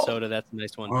 Yeah, Minnesota. That's a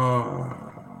nice one.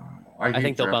 I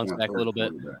think they'll bounce back a little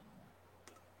bit.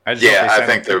 I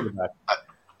think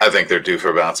they're due for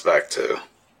a bounce back too.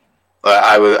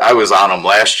 I was on them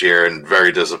last year and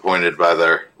very disappointed by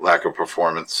their lack of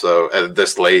performance. So at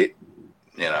this late,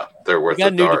 they're worth. They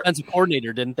got a new defensive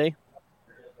coordinator, didn't they?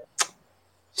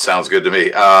 Sounds good to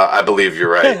me. I believe you're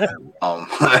right.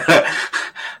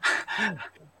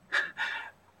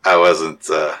 I wasn't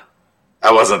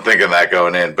thinking that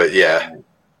going in, but yeah.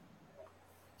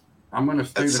 I'm going to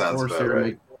stay the course here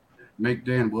and make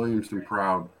Dan Williamson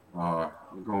proud. We're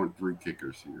going 3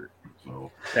 kickers here.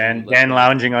 So Dan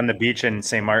lounging on the beach in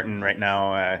St. Martin right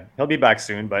now. He'll be back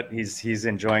soon, but he's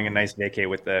enjoying a nice vacay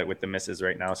with the missus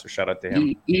right now. So shout out to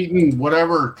him. Eating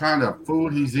whatever kind of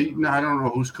food he's eating. I don't know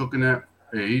who's cooking it.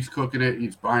 Hey, he's cooking it.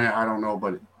 He's buying it. I don't know,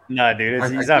 but no, dude,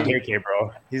 he's on vacay,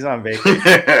 bro. He's on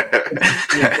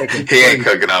vacay. He ain't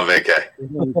cooking on vacay.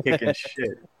 He's kicking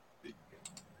shit.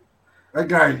 That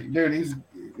guy, dude, he's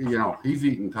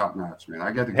eating top notch, man.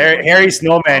 I got to Harry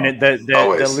Snowman.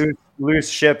 The loose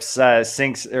ships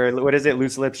sinks, or what is it?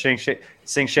 Loose lips sink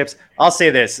ships. I'll say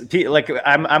this, like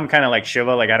I'm kind of like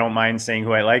Shiva. Like I don't mind saying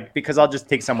who I like because I'll just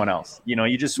take someone else.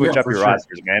 You just switch up your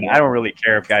rosters, man. I don't really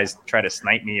care if guys try to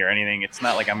snipe me or anything. It's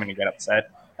not like I'm going to get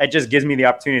upset. It just gives me the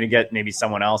opportunity to get maybe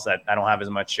someone else that I don't have as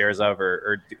much shares of,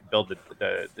 or build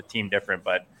the team different.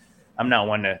 But I'm not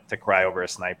one to cry over a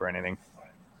snipe or anything.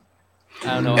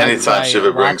 I don't know. Anytime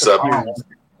Shiva brings up,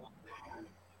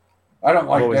 I don't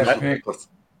like that pick.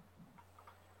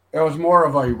 It was more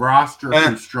of a roster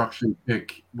construction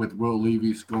pick with Will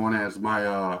Levis going as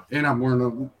my and I'm wearing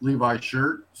a Levi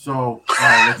shirt. So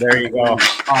there you go.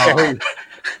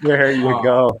 There you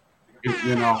go.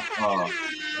 You know,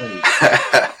 hey,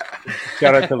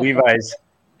 Shout out to Levi's.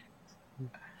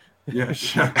 yeah,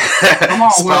 come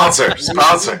on, sponsor.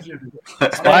 Sponsorship,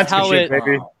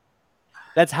 baby.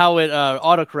 That's how it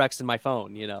autocorrects in my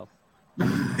phone, you know.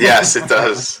 Yes, it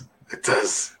does. It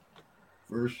does.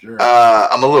 For sure.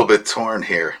 I'm a little bit torn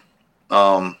here.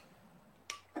 I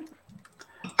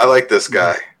like this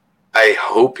guy. I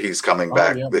hope he's coming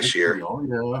back this year. Oh,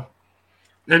 yeah.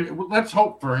 And let's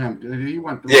hope for him. He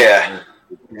went through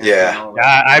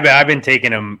I've been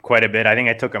taking him quite a bit. I think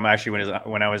I took him actually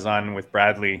when I was on with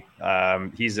Bradley.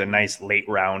 He's a nice late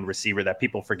round receiver that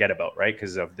people forget about, right?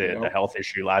 Because of the health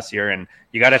issue last year. And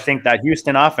you got to think that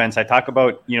Houston offense, I talk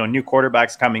about, new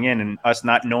quarterbacks coming in and us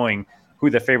not knowing who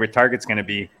the favorite target's going to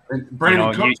be. And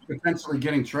Brandon Cooks potentially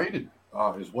getting traded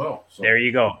as well. So. There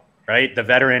you go. Right, the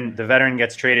veteran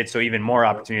gets traded, so even more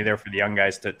opportunity there for the young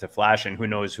guys to flash, and who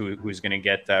knows who's going to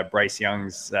get Bryce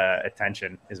Young's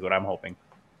attention is what I'm hoping.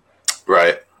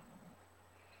 Right.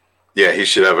 Yeah, he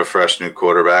should have a fresh new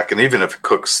quarterback, and even if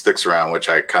Cook sticks around, which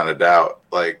I kind of doubt,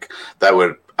 like I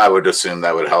would assume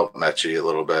that would help Mechie a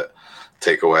little bit,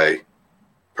 take away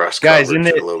press coverage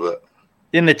a little bit.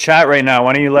 In the chat right now,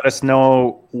 why don't you let us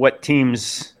know what team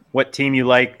you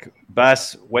like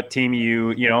best, what team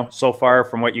you so far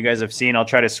from what you guys have seen. I'll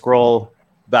try to scroll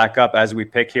back up as we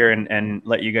pick here and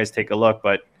let you guys take a look,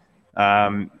 but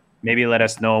maybe let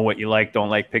us know what you like, don't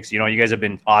like picks. You guys have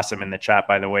been awesome in the chat,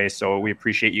 by the way, so we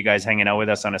appreciate you guys hanging out with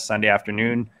us on a Sunday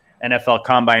afternoon. NFL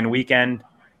Combine weekend.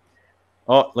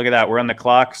 Oh, look at that. We're on the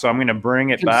clock, so I'm going to bring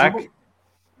it back.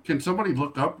 Can somebody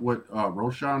look up what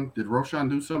Roshan – did Roshan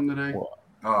do something today?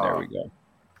 There we go.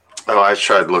 Oh, I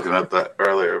tried looking at that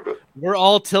earlier, but we're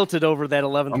all tilted over that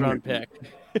 11th round pick.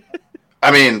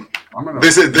 I mean,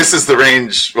 this is the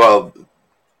range. Well,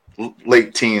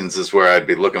 late teens is where I'd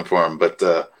be looking for him, but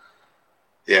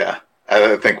yeah,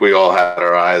 I think we all had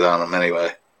our eyes on him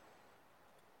anyway.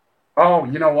 Oh,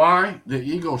 you know why? The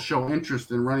Eagles show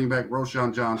interest in running back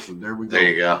Roshan Johnson. There we go.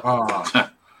 There you go.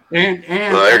 And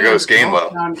well, there goes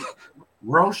Gainwell.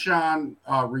 Roshan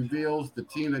reveals the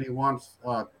team that he wants.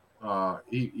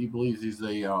 He believes he's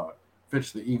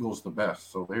fits the Eagles the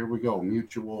best. So here we go,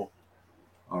 mutual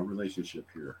relationship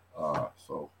here.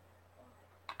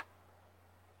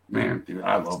 Man, dude,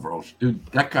 I love Roshan. Dude,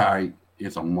 that guy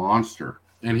is a monster.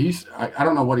 And I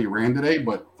don't know what he ran today,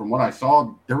 but from what I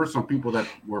saw, there were some people that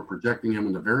were projecting him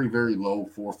in the very, very low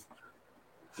fours.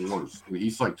 And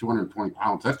he's like 220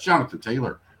 pounds. That's Jonathan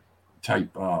Taylor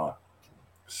type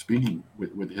speed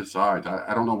with his size.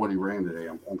 I don't know what he ran today.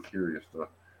 I'm curious.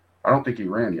 I don't think he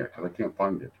ran yet because I can't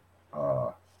find it.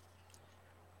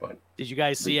 But did you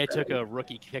guys see I took a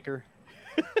rookie kicker?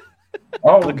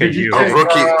 Oh, look at you!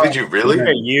 Rookie? Did you really? Look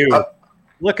at you!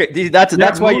 Look at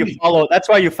that's why you follow. That's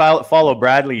why you follow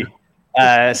Bradley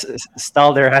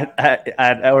Stahl there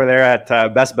at over there at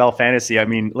BESTBALL Fantasy. I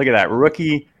mean, look at that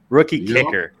rookie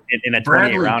kicker in a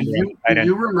 28 round. Do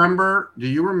you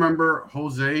remember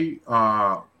Jose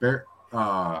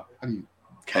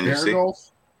Can you see?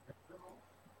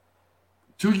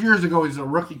 2 years ago, he's a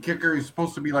rookie kicker. He's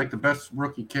supposed to be like the best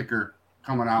rookie kicker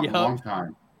coming out in a long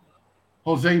time.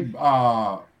 Jose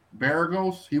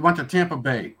Barragos, he went to Tampa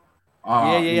Bay.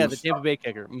 The Tampa Bay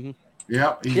kicker. Mm-hmm.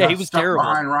 Yep. He was terrible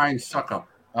behind Ryan Suckup.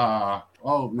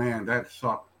 Oh man, that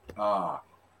sucked. I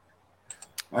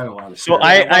had a lot of. So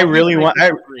I really want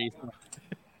to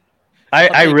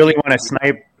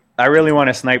snipe. I really want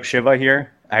to snipe Shiva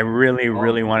here. I really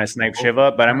want to snipe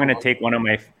Shiva, but I'm going to take one of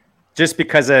my. Just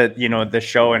because of the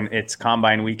show and it's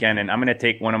Combine weekend, and I'm going to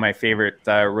take one of my favorite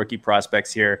rookie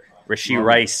prospects here, Rashee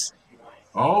Rice.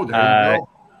 Oh, there you go.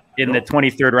 In the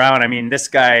 23rd round. I mean, this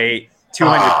guy,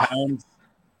 200 pounds,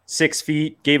 6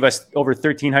 feet, gave us over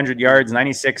 1,300 yards,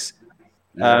 96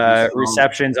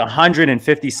 receptions,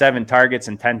 157 targets,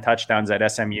 and 10 touchdowns at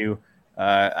SMU.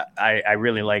 I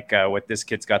really like what this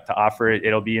kid's got to offer.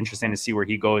 It'll be interesting to see where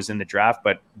he goes in the draft.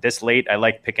 But this late, I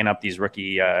like picking up these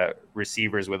rookie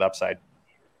receivers with upside.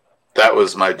 That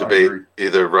was my debate.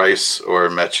 Either Rice or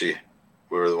Mechie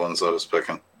were the ones I was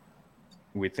picking.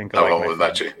 We think I went with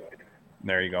Mechie.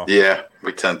 There you go. Yeah,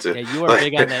 we tend to. Yeah, you are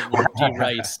big on that G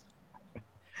Rice.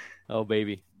 Oh,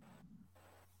 baby.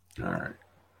 All right.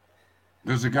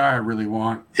 There's a guy I really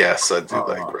want. Yes, I do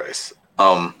like Rice.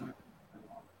 Oh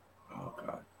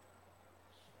God,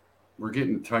 we're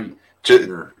getting tight.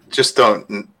 Just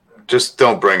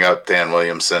don't bring up Dan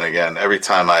Williamson again. Every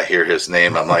time I hear his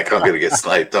name, I'm like, I'm gonna get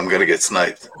sniped. I'm gonna get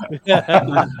sniped.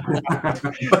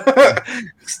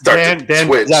 Start to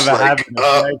twitch.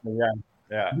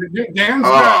 Yeah.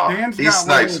 He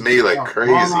snipes me like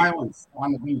crazy.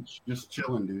 On the beach, just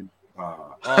chilling, dude.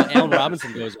 Allen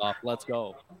Robinson goes off. Let's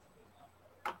go.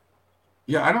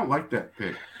 Yeah, I don't like that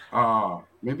pick.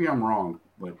 Maybe I'm wrong,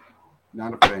 but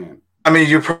not a fan. I mean,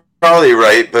 you're probably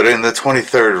right, but in the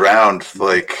 23rd round,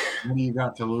 like, What do you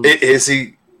got to lose? is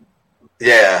he?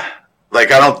 Yeah,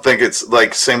 like I don't think it's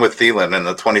like same with Thielen in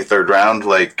the 23rd round.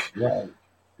 Like, Right.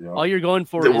 Yep. All you're going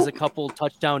for is a couple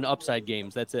touchdown upside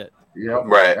games. That's it. Yep.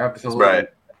 right, Absolutely.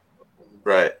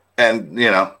 right, and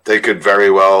they could very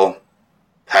well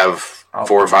have 4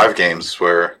 or 5 games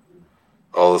where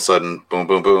all of a sudden, boom,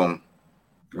 boom, boom.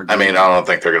 I mean, I don't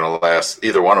think they're going to last.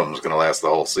 Either one of them is going to last the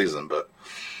whole season, but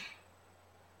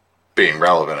being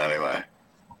relevant anyway.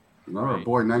 Another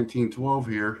boy, 1912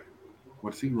 here.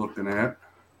 What's he looking at?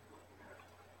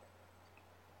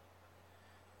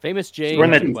 Famous Jay We're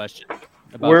in has the- a question.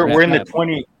 We're in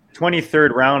the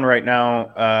 23rd round right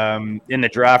now in the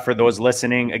draft. For those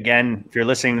listening, again, if you're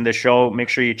listening to the show, make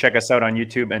sure you check us out on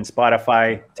YouTube and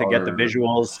Spotify to get the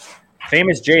visuals.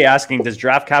 Famous Jay asking, does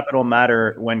draft capital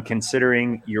matter when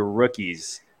considering your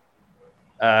rookies?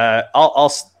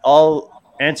 I'll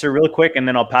answer real quick and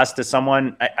then I'll pass to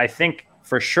someone. I think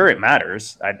for sure it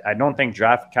matters. I don't think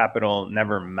draft capital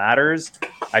never matters.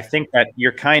 I think that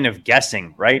you're kind of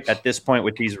guessing, right? At this point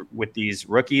with these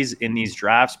rookies in these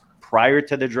drafts prior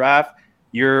to the draft,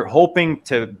 you're hoping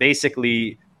to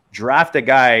basically draft a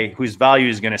guy whose value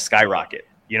is going to skyrocket.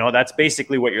 That's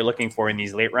basically what you're looking for in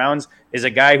these late rounds, is a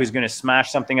guy who's going to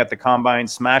smash something at the combine,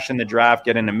 smash in the draft,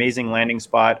 get an amazing landing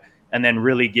spot, and then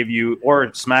really give you,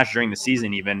 or smash during the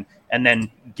season even, and then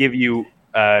give you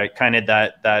kind of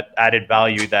that added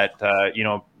value that,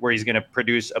 where he's going to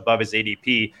produce above his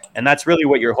ADP. And that's really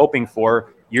what you're hoping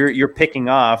for. You're picking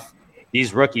off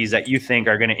these rookies that you think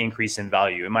are going to increase in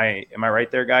value. Am I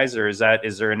right there, guys? Or is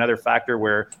there another factor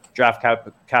where draft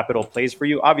capital plays for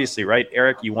you? Obviously, right,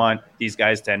 Eric, you want these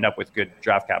guys to end up with good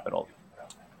draft capital.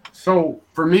 So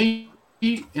for me,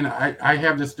 and I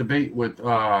have this debate with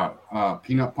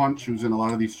Peanut Punch, who's in a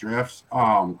lot of these drafts.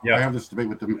 I have this debate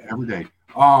with them every day.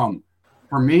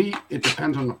 For me, it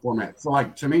depends on the format. So,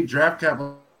 like, to me, draft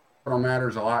capital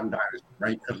matters a lot in Dynasty,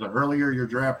 right? Because the earlier you're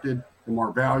drafted, the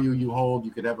more value you hold.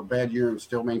 You could have a bad year and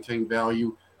still maintain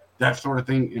value, that sort of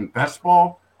thing. In best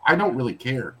ball, I don't really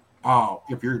care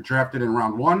if you're drafted in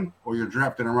round 1 or you're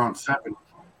drafted in round 7.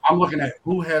 I'm looking at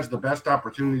who has the best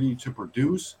opportunity to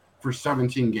produce for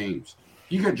 17 games.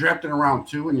 You get drafted in round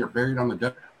 2 and you're buried on the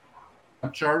depth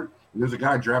chart, and there's a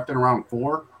guy drafted in round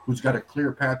 4 who's got a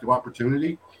clear path to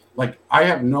opportunity. Like, I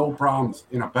have no problems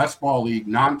in a best ball league,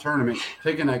 non-tournament,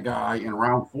 taking that guy in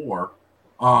round 4,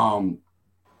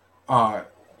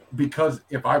 because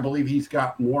if I believe he's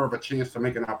got more of a chance to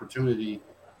make an opportunity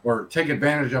or take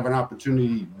advantage of an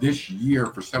opportunity this year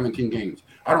for 17 games.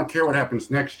 I don't care what happens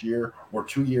next year or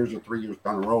 2 years or 3 years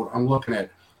down the road. I'm looking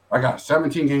at, I got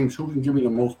 17 games. Who can give me the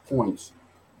most points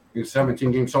in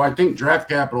 17 games? So I think draft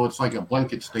capital, it's like a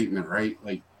blanket statement, right?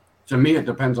 Like, to me, it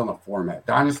depends on the format.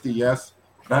 Dynasty, yes.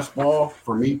 Best ball,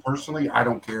 for me personally, I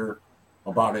don't care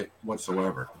about it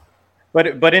whatsoever.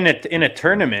 But in a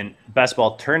tournament, best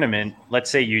ball tournament, let's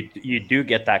say you do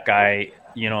get that guy,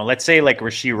 let's say like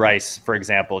Rashee Rice, for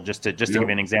example, just to give you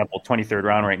an example, 23rd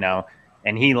round right now,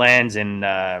 and he lands in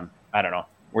I don't know,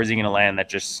 where's he going to land that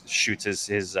just shoots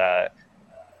his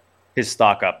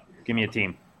stock up? Give me a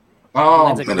team.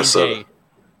 Oh, Minnesota.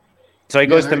 So he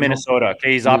goes to Minnesota.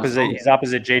 Okay, he's opposite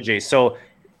JJ. So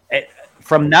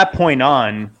from that point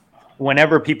on,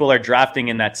 whenever people are drafting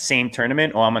in that same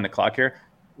tournament, I'm on the clock here.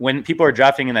 When people are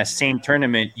drafting in that same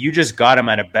tournament, you just got them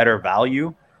at a better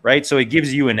value, right? So it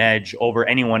gives you an edge over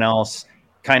anyone else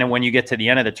kind of when you get to the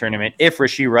end of the tournament. If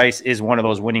Rashee Rice is one of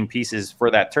those winning pieces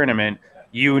for that tournament,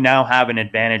 you now have an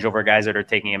advantage over guys that are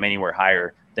taking him anywhere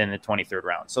higher than the 23rd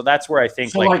round. So that's where I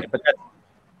think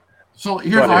So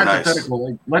here's a hypothetical.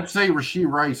 Like, let's say Rashee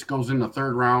Rice goes in the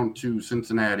 3rd round to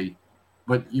Cincinnati,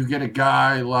 but you get a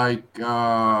guy like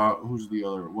who's the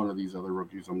other one of these other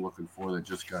rookies I'm looking for that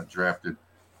just got drafted.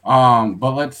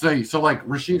 But let's say, so like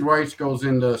Rashee Rice goes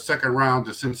in the 2nd round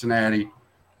to Cincinnati,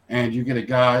 and you get a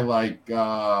guy like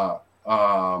oh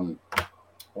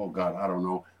God, I don't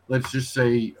know. Let's just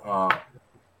say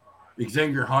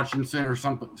Xavier Hutchinson or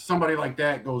somebody like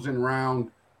that goes in round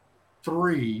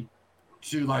 3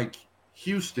 to like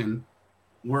Houston,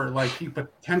 where like he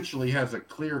potentially has a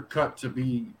clear cut to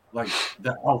be like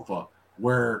the alpha,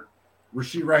 where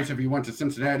Rashee Rice, if he went to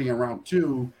Cincinnati in round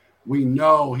 2, we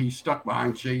know he's stuck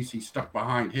behind Chase, he's stuck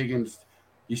behind Higgins,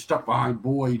 he's stuck behind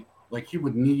Boyd. Like, he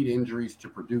would need injuries to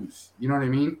produce. You know what I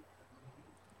mean?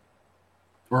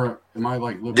 Or am I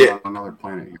like living on another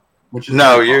planet here?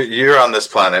 No, you're on this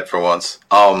planet for once.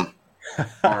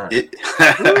 All right.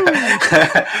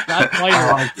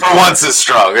 For once, it's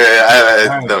strong.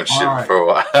 I known shit for a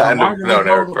while. I've known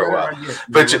Eric for a while.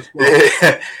 But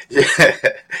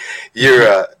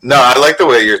you're no, I like the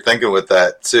way you're thinking with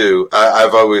that too.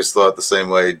 I've always thought the same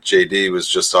way. JD was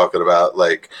just talking about,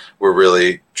 like, we're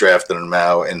really drafting them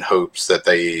out in hopes that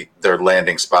their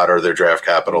landing spot or their draft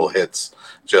capital hits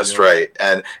just right,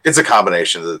 and it's a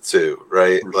combination of the two,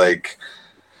 right? Like,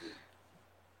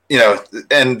 you know,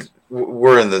 and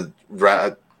we're in the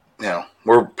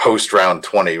we're post round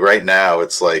 20 right now.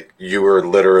 It's like you were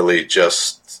literally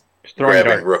just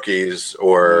grabbing rookies,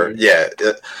 or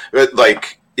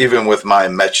like even with my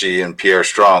Mechie and Pierre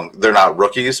Strong, they're not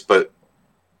rookies, but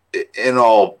in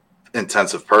all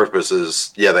intensive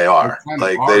purposes, they are.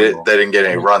 Like they didn't get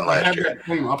any run last year. That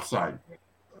same upside,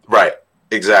 right?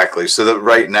 Exactly. So that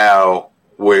right now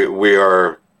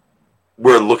we're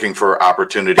looking for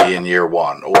opportunity in year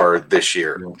one, or this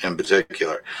year in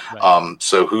particular. Right.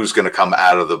 So who's going to come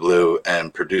out of the blue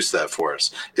and produce that for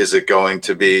us? Is it going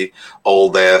to be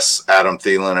old ass Adam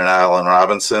Thielen and Allen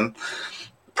Robinson?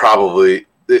 Probably.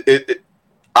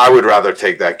 I would rather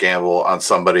take that gamble on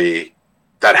somebody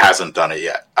that hasn't done it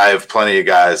yet. I have plenty of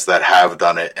guys that have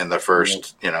done it in the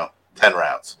first, 10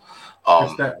 rounds.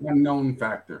 It's that unknown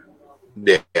factor.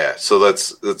 Yeah. So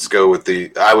let's go with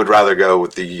I would rather go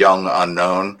with the young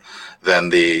unknown than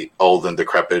the old and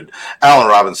decrepit. Allen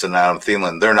Robinson and Adam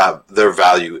Thielen, their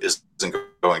value isn't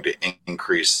going to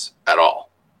increase at all.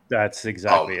 That's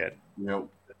exactly it.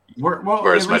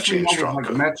 Whereas Mechie and Strong, like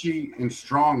Mechie and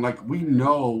Strong, like, we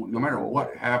know no matter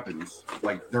what happens,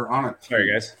 like, they're on a team.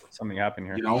 Sorry, guys, something happened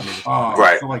here.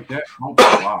 Right? So like that helps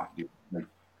a lot, dude. Like,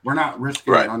 we're not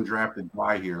risking an undrafted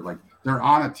guy here. Like, they're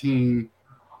on a team.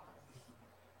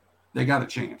 They got a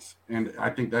chance, and I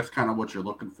think that's kind of what you're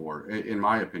looking for, in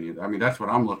my opinion. I mean, that's what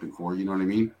I'm looking for. You know what I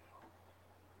mean?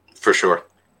 For sure.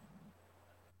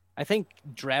 I think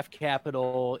draft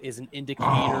capital is an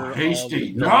indicator.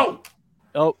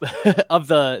 Of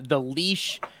the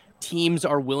leash teams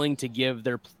are willing to give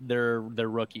their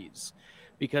rookies,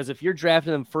 because if you're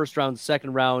drafting them first round,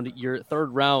 second round, your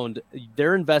third round,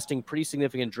 they're investing pretty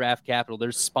significant draft capital.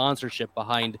 There's sponsorship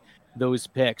behind those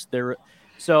picks.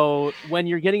 So when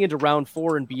you're getting into round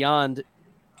 4 and beyond,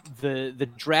 the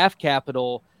draft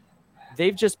capital,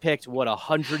 they've just picked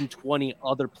 120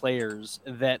 other players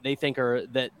that they think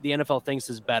that the NFL thinks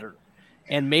is better.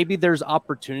 And maybe there's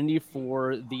opportunity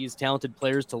for these talented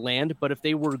players to land, but if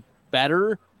they were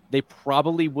better, they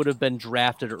probably would have been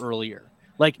drafted earlier.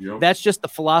 Like, that's just the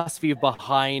philosophy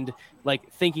behind,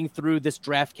 like, thinking through this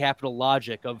draft capital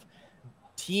logic of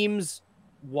teams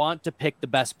want to pick the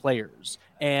best players.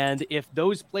 And if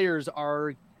those players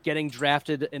are getting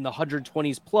drafted in the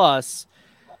 120s plus,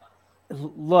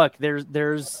 look, they're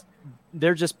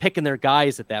just picking their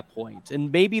guys at that point.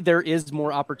 And maybe there is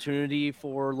more opportunity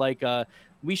for, like,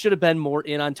 we should have been more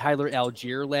in on Tyler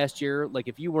Algier last year. Like,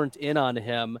 if you weren't in on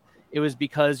him, it was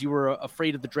because you were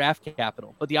afraid of the draft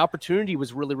capital. But the opportunity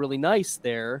was really, really nice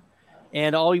there.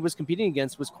 And all he was competing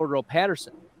against was Cordero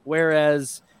Patterson.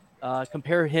 Whereas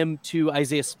compare him to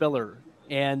Isaiah Spiller.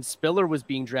 And Spiller was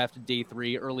being drafted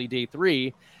early day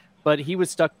 3, but he was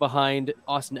stuck behind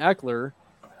Austin Eckler.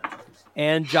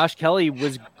 And Josh Kelly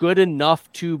was good enough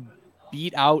to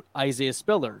beat out Isaiah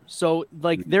Spiller. So,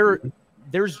 like,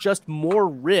 there's just more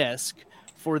risk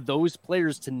for those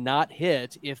players to not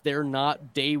hit if they're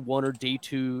not day 1 or day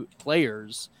 2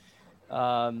 players.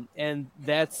 And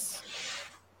that's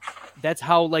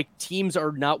how, like, teams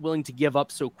are not willing to give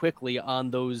up so quickly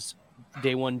on those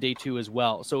day 1, day 2 as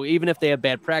well. So even if they have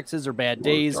bad practices or bad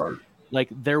days, like,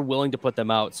 they're willing to put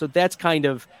them out. So that's kind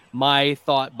of my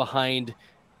thought behind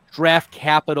draft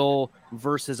capital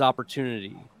versus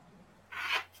opportunity.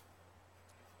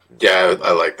 Yeah,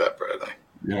 I like that, Bradley.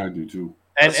 Yeah, I do too.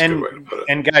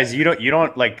 And guys, you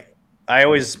don't like, I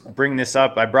always bring this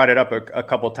up. I brought it up a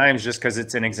couple times just because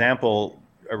it's an example,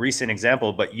 a recent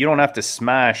example, but you don't have to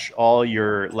smash all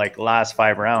your, like, last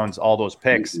 5 rounds, all those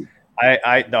picks.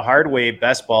 The hard way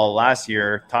best ball last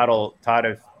year,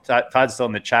 Todd's still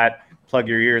in the chat. Plug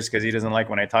your ears because he doesn't like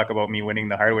when I talk about me winning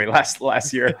the hard way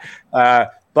last year.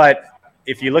 But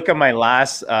if you look at my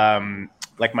last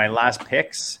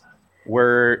picks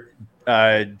were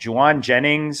Juwan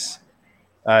Jennings,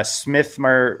 Smith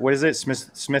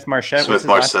Marchette.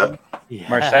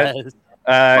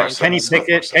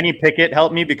 Kenny Pickett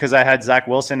helped me because I had Zach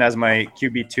Wilson as my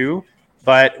QB2.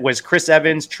 But was Chris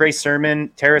Evans, Trey Sermon,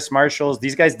 Terrace Marshalls,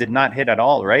 these guys did not hit at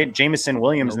all, right? Jamison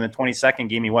Williams in the 22nd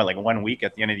gave me 1 week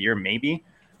at the end of the year, maybe.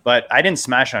 But I didn't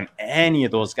smash on any of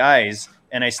those guys,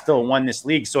 and I still won this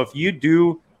league. So if you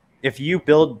do if you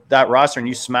build that roster and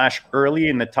you smash early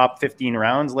in the top 15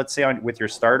 rounds, let's say with your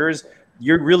starters,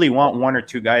 you really want one or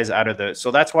two guys out of the.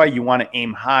 So that's why you want to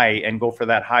aim high and go for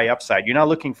that high upside. You're not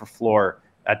looking for floor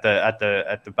at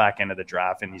the back end of the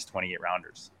draft in these 28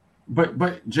 rounders. But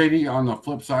JD, on the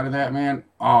flip side of that, man,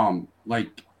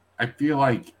 like I feel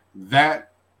like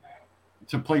that,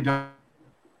 to play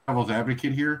devil's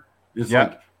advocate here, is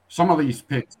like some of these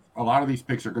picks, a lot of these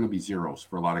picks are going to be zeros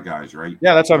for a lot of guys, right?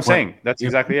 Yeah, that's what I'm saying. That's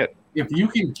exactly it. If you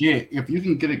can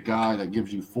get a guy that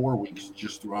gives you 4 weeks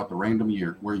just throughout the random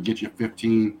year where he gets you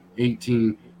 15,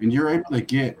 18, and you're able to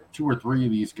get 2 or 3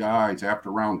 of these guys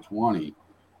after round 20,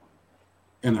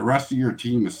 and the rest of your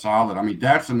team is solid, I mean,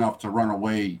 that's enough to run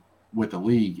away with the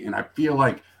league. And I feel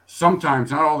like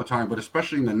sometimes, not all the time, but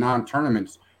especially in the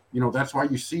non-tournaments, that's why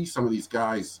you see some of these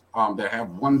guys that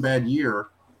have one bad year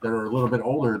that are a little bit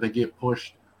older, they get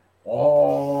pushed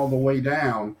all the way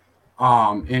down.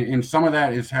 And some of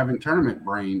that is having tournament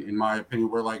brain, in my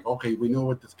opinion. We're like, okay, we know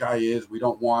what this guy is. We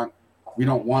don't want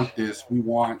this. We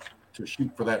want to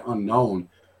shoot for that unknown.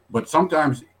 But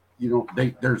sometimes,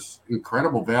 there's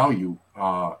incredible value,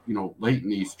 late in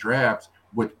these drafts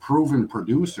with proven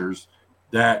producers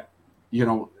that,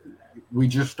 we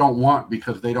just don't want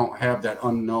because they don't have that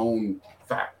unknown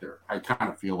factor. I kind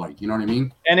of feel like, you know what I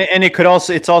mean? And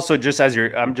it's also just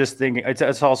I'm just thinking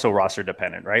it's also roster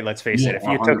dependent, right? Let's face it.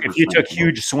 If you took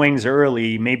huge swings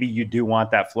early, maybe you do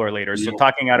want that floor later. So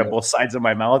talking out of both sides of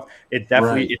my mouth, it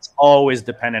definitely, it's always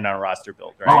dependent on roster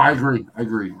build, right? Oh, I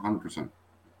agree 100%.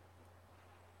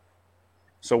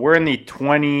 So we're in the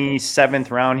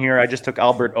 27th round here. I just took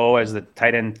Albert O as the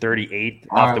tight end 38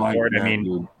 off the board. I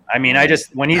mean,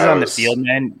 when he's on the field,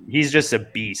 man, he's just a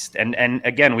beast. And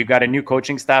again, we've got a new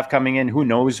coaching staff coming in. Who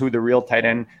knows who the real tight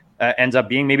end ends up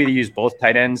being? Maybe they use both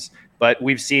tight ends, but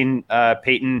we've seen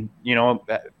Peyton,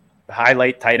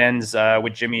 highlight tight ends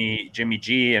with Jimmy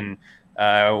G, and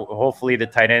hopefully the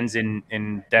tight ends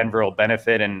in Denver will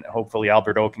benefit, and hopefully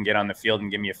Albert O can get on the field and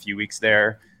give me a few weeks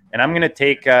there. And I'm going to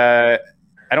take. I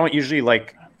don't usually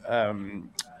like,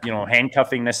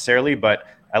 handcuffing necessarily, but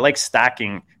I like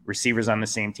stacking receivers on the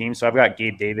same team. So I've got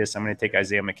Gabe Davis. I'm going to take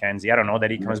Isaiah McKenzie. I don't know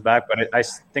that he comes back, but I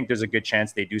think there's a good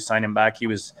chance they do sign him back. He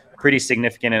was pretty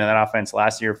significant in that offense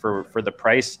last year for the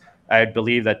price. I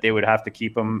believe that they would have to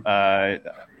keep him,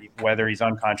 whether he's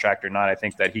on contract or not. I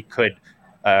think that he could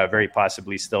very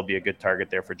possibly still be a good target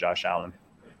there for Josh Allen.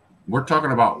 We're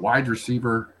talking about wide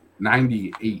receiver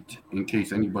 98, in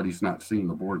case anybody's not seeing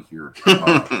the board here.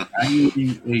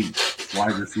 98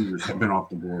 wide receivers have been off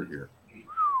the board here.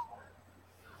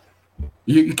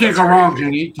 You can't go wrong,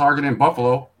 Jenny, targeting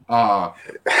Buffalo. And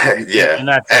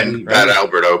that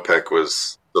Albert O pick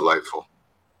was delightful.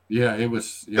 Yeah, it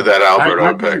was. That Albert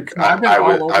O pick. I've been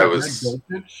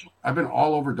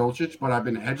all over Dolchich, but I've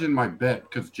been hedging my bet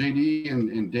because JD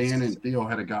and Dan and Theo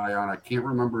had a guy on. I can't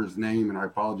remember his name, and I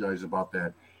apologize about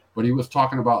that. But he was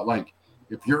talking about, like,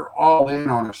 if you're all in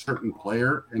on a certain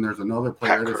player and there's another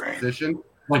player at his position,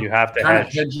 like, you have to kind of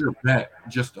hedge your bet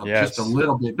just a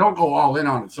little bit. Don't go all in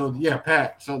on it. So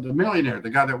Pat. So the millionaire, the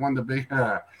guy that won the big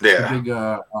underdog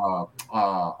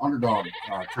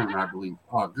tournament, I believe.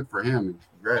 Good for him.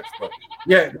 Congrats. But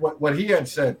what he had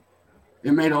said,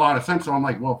 it made a lot of sense. So I'm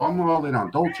like, well, if I'm all in on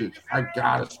Dolchich, I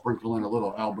gotta sprinkle in a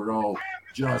little Albert O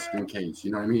just in case.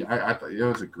 You know what I mean? I thought it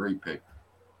was a great pick.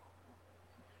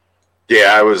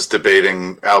 Yeah, I was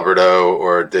debating Albert O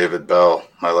or David Bell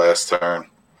my last turn.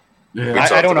 Yeah,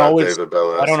 I don't always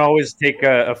take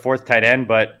a fourth tight end,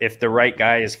 but if the right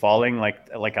guy is falling,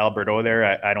 like Albert O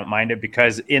there, I don't mind it,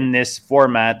 because in this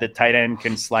format, the tight end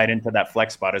can slide into that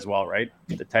flex spot as well, right?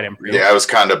 The tight end. Yeah, I was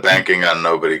kind of banking on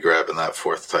nobody grabbing that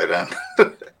fourth tight end.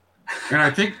 And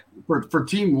I think for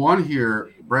team one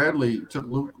here, Bradley took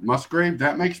Luke Musgrave.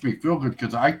 That makes me feel good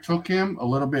because I took him a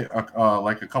little bit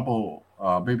like a couple,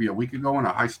 maybe a week ago in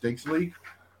a high stakes league.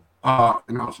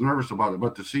 And I was nervous about it,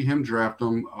 but to see him draft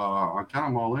him, I'm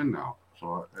kind of all in now.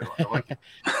 So I like it.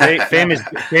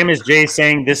 famous Jay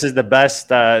saying this is the best.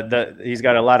 He's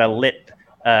got a lot of lit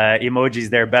emojis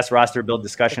there. Best roster build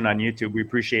discussion on YouTube. We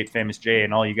appreciate Famous Jay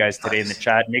and all you guys today in the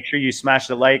chat. Make sure you smash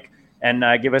the like and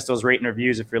give us those rate and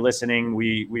reviews if you're listening.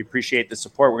 We appreciate the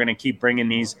support. We're going to keep bringing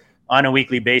these on a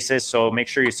weekly basis. So make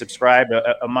sure you subscribe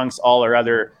amongst all our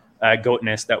other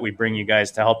goatness that we bring you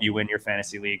guys to help you win your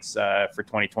fantasy leagues for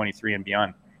 2023 and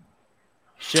beyond.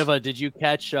 Shiva, did you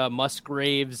catch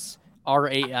Musgrave's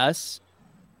RAS?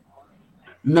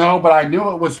 No, but I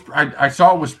knew it was. I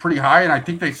saw it was pretty high, and I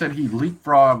think they said he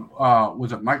leapfrogged.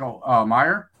 Was it Michael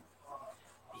Meyer?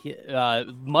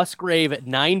 Musgrave at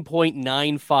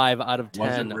 9.95 out of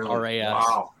 10 really? RAS.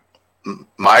 Wow.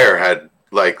 Meyer had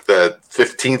like the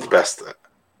 15th best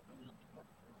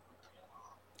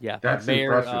Yeah, That's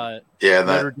Mayor, impressive. Yeah,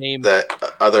 Notre Dame, that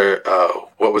other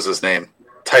what was his name?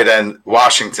 Tight end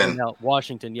Washington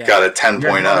Washington. Yeah, got a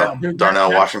 10.0. Yeah, dude,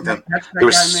 Darnell Washington. that's that There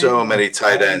were guy, so man. many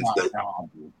tight ends. Oh my God,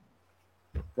 dude.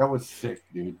 That was sick,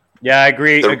 dude. Yeah, I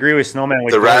agree with Snowman.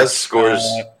 With The Raz George.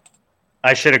 scores.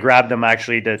 I should have grabbed him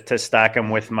actually to stack him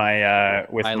with my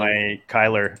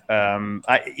Kyler.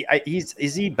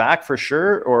 Is he back for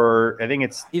sure, or I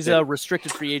think he's a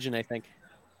restricted free agent. I think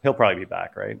he'll probably be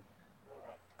back, right?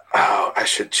 Oh, I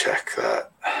should check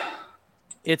that.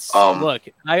 it's look.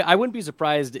 I wouldn't be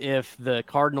surprised if the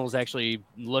Cardinals actually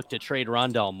look to trade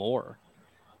Rondell Moore,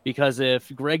 because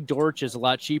if Greg Dortch is a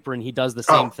lot cheaper and he does the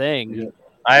same thing, Yeah.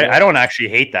 I don't actually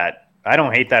hate that. I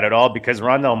don't hate that at all, because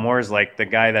Rondell Moore is like the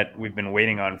guy that we've been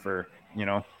waiting on for,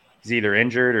 he's either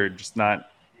injured or just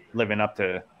not living up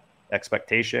to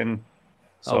expectation.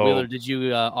 So Wheeler, did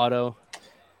you auto?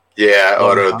 Yeah, I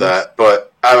autoed that.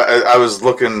 But I was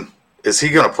looking, is he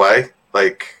going to play?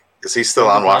 Like, is he still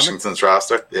on Washington's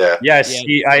roster? Yeah. Yes,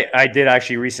 I did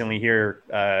actually recently hear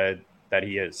that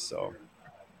he is. So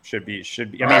should be.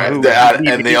 I mean,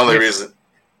 the only reason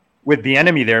with the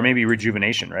enemy there, maybe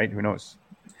rejuvenation, right? Who knows?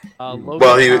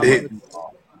 Well, he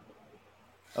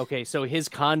okay, so his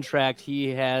contract,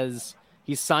 he's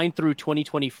signed through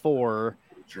 2024.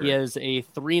 Sure. He has a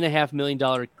 $3.5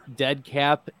 million dead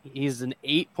cap. He's an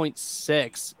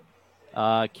 8.6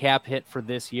 cap hit for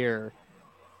this year,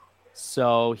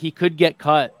 so he could get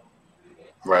cut.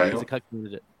 Right, he's a cut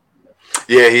candidate.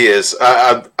 Yeah, he is.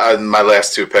 I my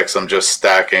last two picks, I'm just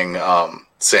stacking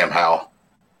Sam Howell.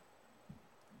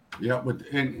 Yeah,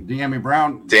 with De'Ami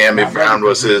Brown. De'Ami Brown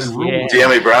was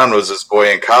his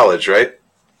boy in college, right?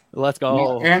 Let's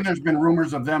go. Yeah, and there's been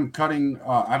rumors of them cutting.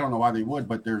 I don't know why they would,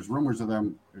 but there's rumors of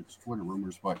them. It's Twitter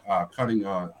rumors, but cutting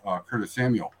Curtis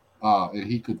Samuel, and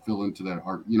he could fill into that,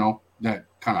 that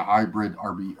kind of hybrid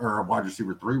RB or wide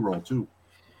receiver 3 role too.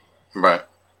 Right.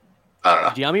 I don't know.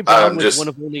 De'Ami Brown was one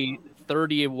of only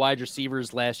 30 wide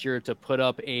receivers last year to put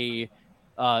up a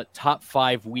top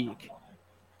 5 week.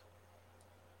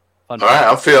 All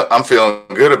right, I'm feeling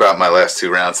good about my last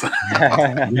 2 rounds.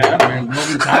 I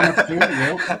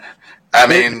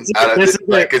mean,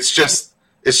 it's just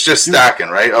stacking,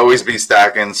 right? Always be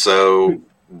stacking. So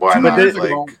why not?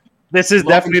 This is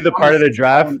definitely the part of the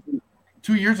draft.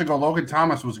 2 years ago, Logan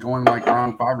Thomas was going like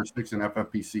around 5 or 6 in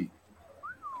FFPC.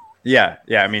 Yeah.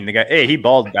 I mean, the guy, he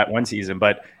balled that one season,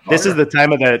 but this is the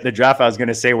time of the draft I was going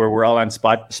to say where we're all on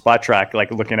spot track, like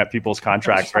looking at people's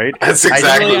contracts, right? That's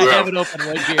exactly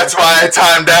That's why I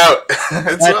timed out.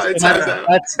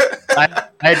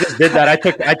 I just did that.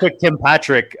 I took Tim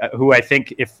Patrick, who I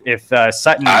think if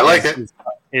Sutton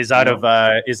is out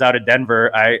of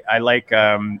Denver, I like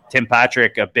Tim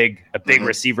Patrick, a big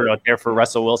receiver out there for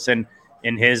Russell Wilson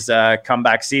in his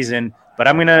comeback season. But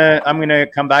I'm gonna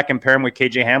come back and pair him with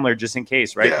KJ Hamler just in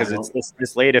case, right? Because it's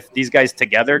this late. If these guys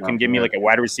together can give me like a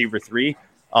wide receiver 3,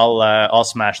 I'll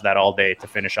smash that all day to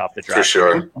finish off the draft. For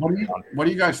sure. What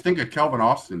do you guys think of Calvin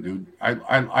Austin, dude?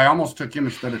 I almost took him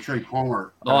instead of Trey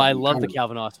Palmer. Oh, I love the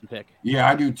Calvin Austin pick. Yeah,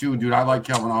 I do too, dude. I like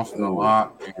Calvin Austin a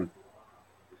lot. Man.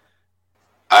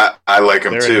 I like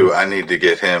him too. I need to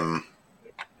get him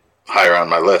higher on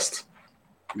my list.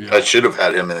 Yeah. I should have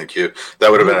had him in the queue. That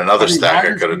would have been another stack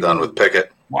I could have done with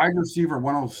Pickett. Wide receiver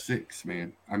 106,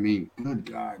 man. I mean,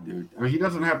 good God, dude. I mean, he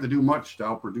doesn't have to do much to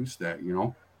outproduce that,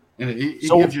 And he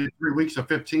gives you 3 weeks of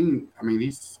 15. I mean,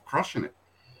 he's crushing it.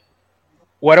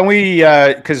 Why don't we?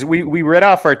 Because we read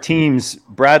off our teams,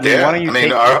 Bradley. Yeah, why don't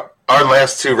you? Our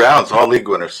last 2 rounds, all league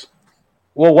winners.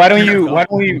 Well, why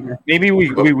don't we? Maybe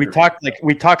we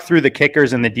talk through the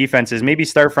kickers and the defenses. Maybe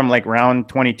start from like round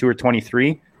 22 or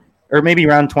 23. Or maybe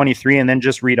round 23, and then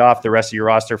just read off the rest of your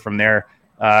roster from there.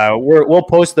 We'll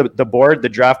post the board, the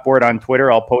draft board on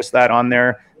Twitter. I'll post that on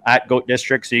there at Goat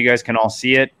District so you guys can all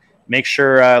see it. Make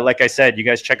sure, like I said, you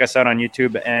guys check us out on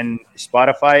YouTube and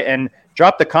Spotify and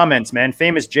drop the comments, man.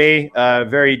 Famous Jay,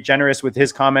 very generous with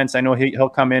his comments. I know he'll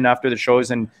come in after the shows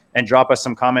and drop us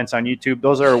some comments on YouTube.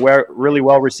 Those are really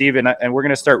well received, and we're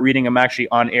going to start reading them actually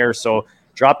on air. So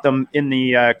drop them in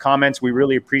the comments. We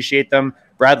really appreciate them.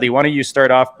 Bradley, why don't you start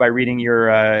off by reading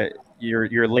your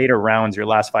later rounds, your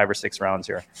last 5 or 6 rounds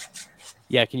here?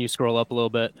 Yeah, can you scroll up a little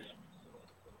bit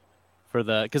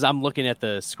because I'm looking at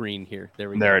the screen here.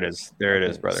 There it is,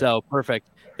 brother. So perfect.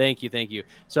 Thank you.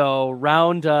 So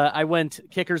I went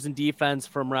kickers and defense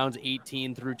from rounds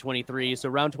 18 through 23. So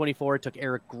round 24 took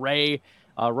Eric Gray,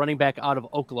 running back out of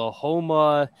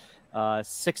Oklahoma.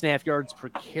 6.5 yards per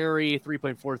carry,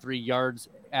 3.43 yards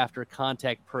after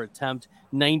contact per attempt,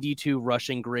 92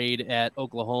 rushing grade at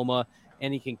Oklahoma,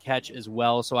 and he can catch as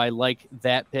well. So I like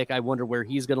that pick. I wonder where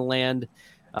he's going to land.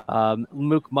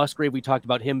 Luke Musgrave, we talked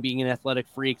about him being an athletic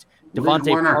freak. League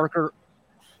Devontae winner. Parker,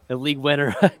 the league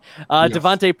winner.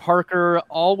 Devontae Parker,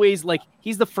 always like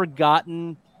he's the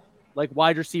forgotten like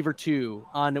wide receiver 2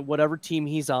 on whatever team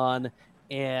he's on.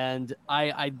 And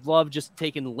I love just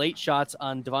taking late shots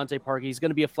on Devontae Parker. He's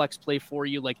going to be a flex play for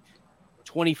you like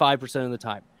 25% of the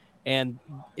time. And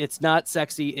it's not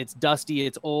sexy, it's dusty,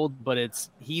 it's old, but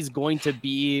he's going to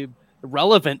be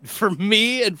relevant for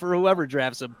me and for whoever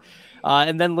drafts him.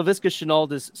 And then Laviska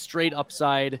Shenault is straight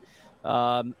upside.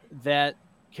 That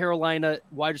Carolina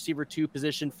wide receiver 2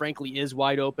 position, frankly, is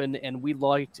wide open, and we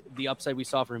liked the upside we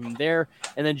saw from him there.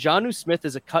 And then Jonnu Smith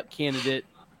is a cut candidate.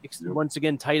 Once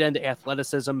again, tight end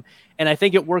athleticism. And I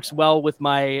think it works well with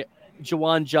my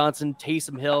Jawan Johnson,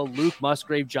 Taysom Hill, Luke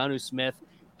Musgrave, Jonnu Smith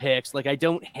picks. Like, I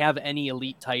don't have any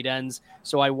elite tight ends,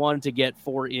 so I wanted to get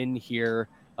 4 in here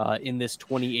in this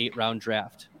 28-round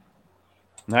draft.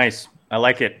 Nice. I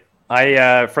like it.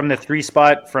 I from the 3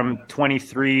 spot from round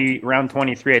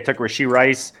 23, I took Rashee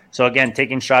Rice. So again,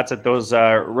 taking shots at those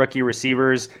rookie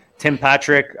receivers. Tim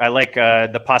Patrick, I like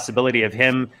the possibility of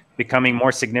him becoming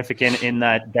more significant in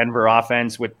that Denver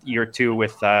offense with year 2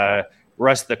 with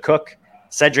Russ the Cook.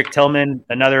 Cedric Tillman,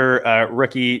 another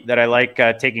rookie that I like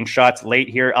taking shots late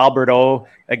here. Albert O,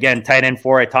 again, tight end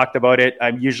 4. I talked about it.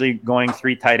 I'm usually going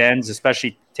 3 tight ends,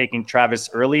 especially taking Travis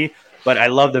early. But I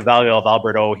love the value of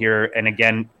Albert O here. And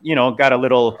again, got a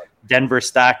little Denver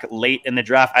stack late in the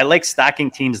draft. I like stacking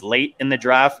teams late in the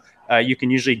draft. You can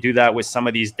usually do that with some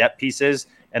of these depth pieces.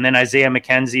 And then Isaiah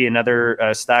McKenzie, another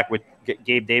stack with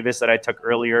Gabe Davis that I took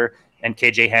earlier, and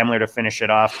KJ Hamler to finish it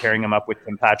off, pairing him up with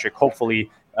Tim Patrick. Hopefully,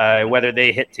 whether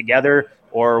they hit together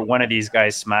or one of these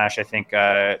guys smash, I think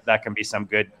that can be some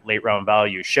good late round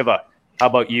value. Shiva, how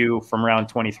about you from round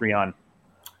 23 on?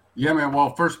 Yeah, man.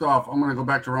 Well, first off, I'm going to go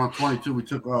back to round 22. We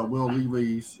took Will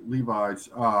Levi's as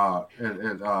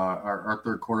our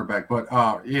third quarterback. But,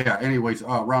 anyways,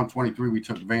 round 23, we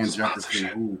took Van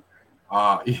Jefferson,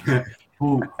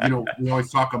 who we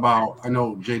always talk about. I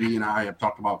know JD and I have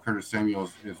talked about Curtis Samuel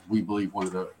as we believe one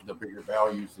of the bigger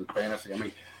values in fantasy. I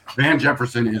mean, Van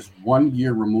Jefferson is 1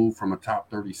 year removed from a top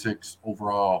 36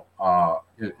 overall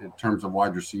in terms of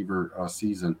wide receiver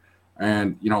season.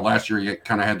 And, last year he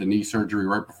kind of had the knee surgery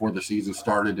right before the season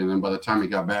started. And then by the time he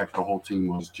got back, the whole team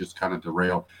was just kind of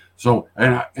derailed. So,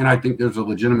 and I think there's a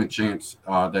legitimate chance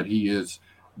that he is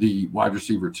the wide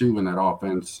receiver 2 in that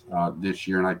offense this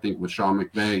year. And I think with Sean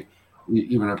McVay,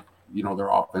 even if, their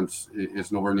offense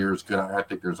is nowhere near as good, I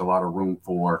think there's a lot of room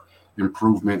for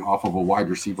improvement off of a wide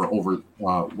receiver over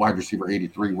wide receiver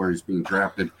 83 where he's being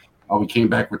drafted. We came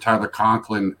back with Tyler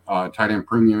Conklin, tight end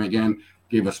premium again.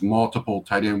 Gave us multiple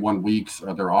tight end 1 weeks.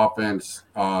 Their offense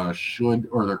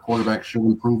their quarterback should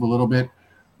improve a little bit.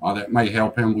 That might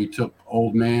help him. We took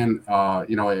old man,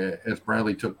 as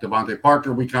Bradley took Devontae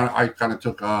Parker. I kind of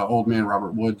took old man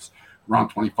Robert Woods around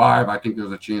 25. I think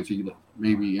there's a chance he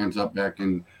maybe ends up back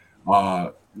in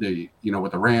with the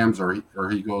Rams, or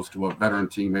he goes to a veteran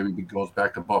team. Maybe he goes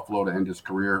back to Buffalo to end his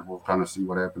career. We'll kind of see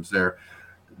what happens there.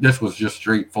 This was just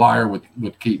straight flyer with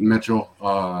Keaton Mitchell.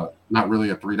 Not really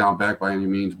a 3-down back by any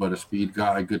means, but a speed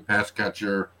guy, good pass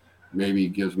catcher. Maybe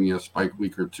gives me a spike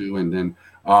week or 2. And then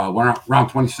round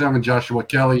 27, Joshua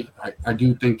Kelly. I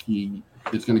do think he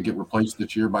is going to get replaced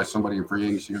this year by somebody in free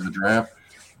agency or the draft.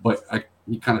 But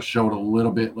he kind of showed a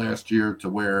little bit last year to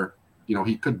where,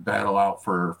 he could battle out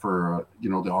for the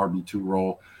RB2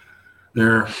 role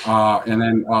there. And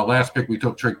then last pick, we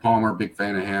took Drake Palmer. Big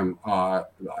fan of him.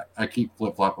 I keep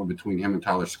flip-flopping between him and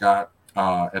Tyler Scott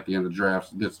at the end of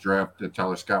this draft.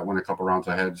 Tyler Scott went a couple rounds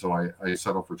ahead, so I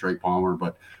settled for Drake Palmer.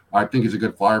 But I think he's a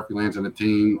good flyer if he lands in the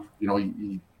team.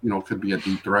 He could be a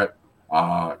deep threat.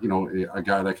 A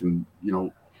guy that can,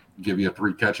 give you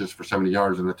 3 catches for 70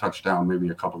 yards and a touchdown, maybe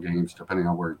a couple games, depending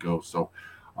on where it goes. So,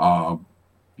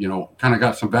 kind of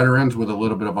got some veterans with a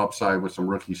little bit of upside with some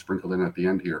rookies sprinkled in at the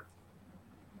end here.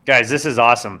 Guys, this is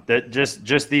awesome.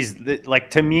 Just these,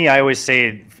 to me, I always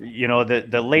say,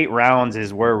 the late rounds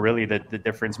is where really the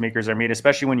difference makers are made,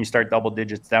 especially when you start double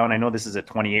digits down. I know this is a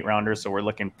 28 rounder, so we're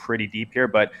looking pretty deep here,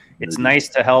 but it's nice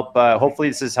to help. Hopefully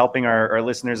this is helping our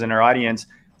listeners and our audience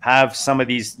have some of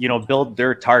these, build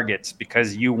their targets,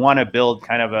 because you want to build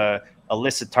kind of a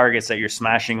list of targets that you're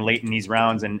smashing late in these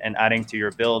rounds and adding to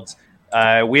your builds.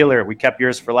 Wheeler, we kept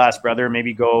yours for last, brother.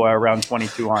 Maybe go round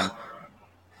 22 on.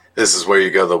 This is where you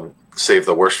go to save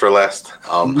the worst for last.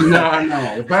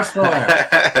 No, best for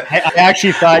last. I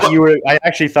actually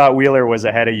thought Wheeler was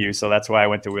ahead of you, so that's why I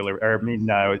went to Wheeler.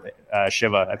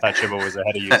 Shiva. I thought Shiva was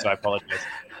ahead of you, so I apologize.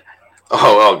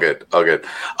 All good.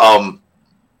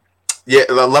 Yeah,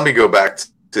 let me go back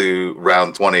to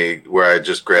round 20 where I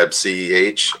just grabbed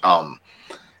CEH.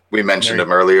 We mentioned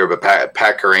him earlier, but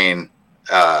Pat Carine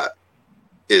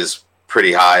is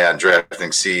pretty high on drafting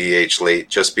CEH late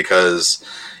just because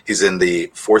he's in the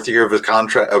 4th year of his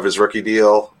contract of his rookie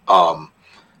deal.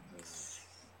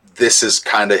 This is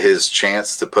kind of his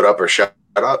chance to put up or shut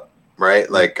up, right?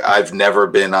 Like, I've never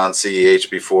been on CEH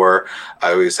before.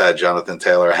 I always had Jonathan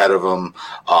Taylor ahead of him.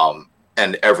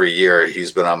 And every year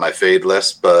he's been on my fade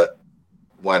list. But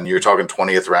when you're talking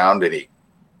 20th round and he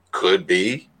could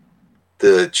be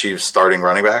the Chiefs starting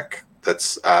running back,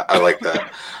 that's I like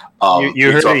that.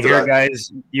 You heard it here,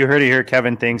 guys. You heard it here.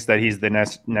 Kevin thinks that he's the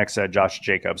next Josh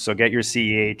Jacobs. So get your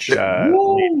CEH.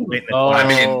 Late I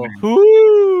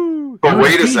mean, but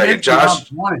wait a second,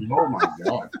 Josh. Oh my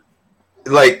God!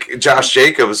 Like, Josh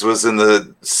Jacobs was in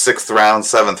the 6th round,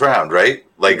 7th round, right?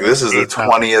 Like, this is the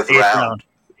 20th round.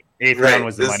 8th round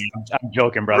was the money. I'm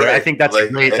joking, brother. Right. I think that's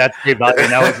great. That's great value.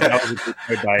 That was a good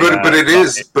trade by,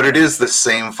 but it is the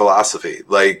same philosophy.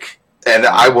 Like, and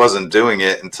I wasn't doing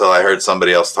it until I heard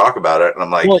somebody else talk about it, and I'm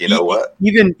like, you know what?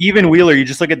 Even Wheeler, you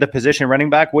just look at the position running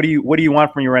back. What do you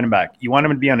want from your running back? You want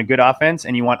him to be on a good offense,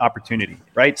 and you want opportunity,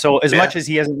 right? So as much as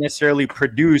he hasn't necessarily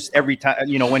produced every time,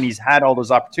 when he's had all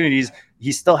those opportunities,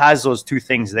 he still has those two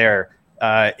things there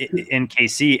in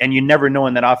KC, and you never know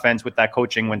in that offense with that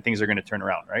coaching when things are going to turn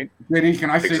around, right? JD,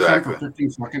 can I say something for 15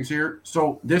 seconds here?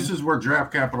 So this is where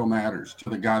draft capital matters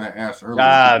to the guy that asked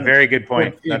earlier. Very good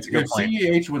point. That's a good point.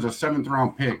 If CEH was a 7th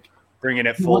round pick, bringing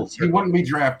it full, he wouldn't be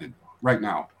drafted right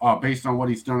now based on what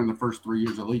he's done in the first 3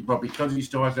 years of the league. But because he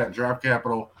still has that draft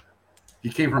capital,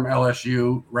 he came from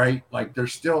LSU, right? Like,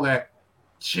 there's still that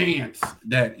chance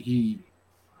that he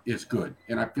is good.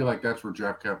 And I feel like that's where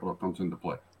draft capital comes into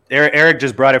play. Eric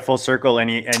just brought it full circle,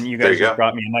 and you guys just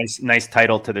brought me a nice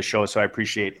title to the show, so I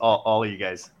appreciate all of you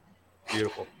guys.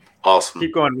 Beautiful. Awesome.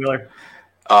 Keep going, Wheeler.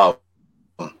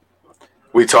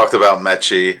 We talked about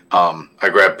Mechie. I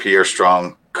grabbed Pierre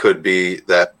Strong. Could be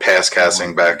that pass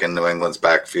casting back in New England's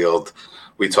backfield.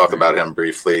 We talked about him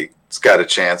briefly. It's got a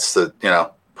chance to,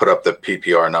 put up the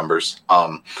PPR numbers.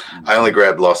 I only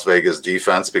grabbed Las Vegas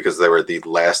defense because they were the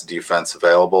last defense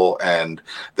available, and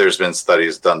there's been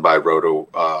studies done by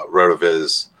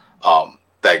RotoViz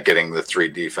that getting the 3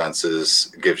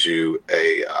 defenses gives you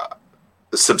a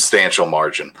substantial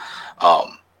margin.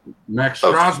 Max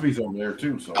Crosby's on there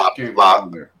too, so can't go on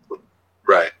there.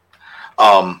 Right.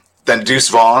 Then Deuce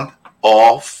Vaughn,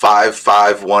 all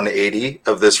 5'5", 180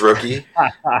 of this rookie.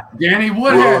 Danny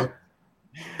Woodhead.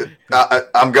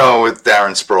 I'm going with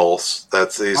Darren Sproles.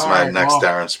 He's my next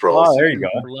Darren Sproles. Oh, there you go.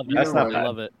 That's not bad. I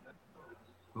love it.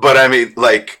 But I mean,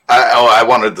 like, I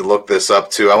wanted to look this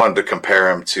up too. I wanted to compare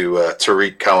him to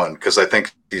Tariq Cohen because I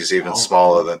think he's even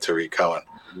smaller than Tariq Cohen.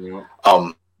 Yeah.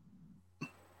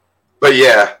 But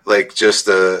yeah, like, just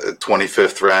a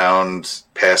 25th round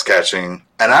pass catching,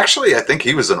 and actually, I think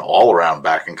he was an all around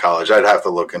back in college. I'd have to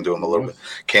look into him a little bit.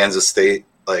 Kansas State,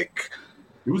 like.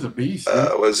 He was a beast.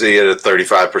 Was he at a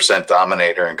 35%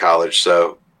 dominator in college?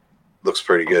 So looks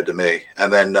pretty good to me.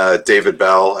 And then David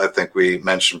Bell, I think we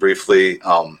mentioned briefly,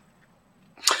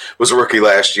 was a rookie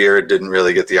last year. Didn't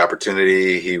really get the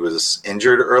opportunity. He was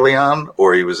injured early on,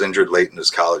 or he was injured late in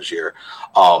his college year.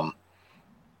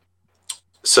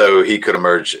 So he could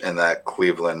emerge in that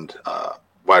Cleveland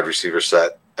wide receiver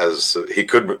set. As he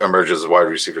could emerge as a wide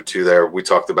receiver 2 there. We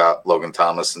talked about Logan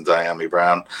Thomas and Diami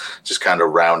Brown, just kind of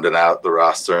rounding out the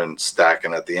roster and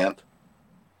stacking at the end.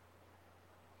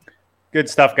 Good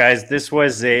stuff, guys. This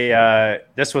was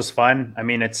fun. I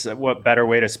mean, it's what better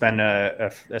way to spend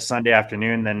a Sunday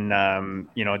afternoon than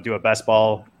do a best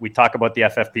ball. We talk about the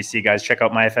FFPC, guys. Check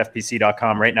out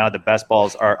myffpc.com right now. The best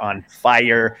balls are on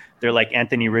fire. They're like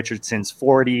Anthony Richardson's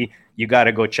 40. You got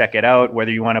to go check it out.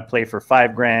 Whether you want to play for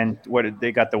 $5,000,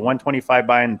 they got the $125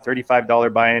 buy-in,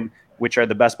 $35 buy-in, which are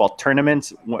the best ball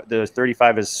tournaments. The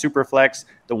 35 is super flex.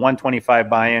 The 125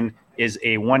 buy-in is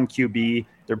a 1 QB.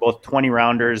 They're both 20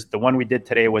 rounders. The one we did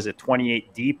today was a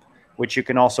 28 deep, which you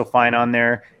can also find on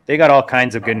there. They got all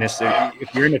kinds of goodness.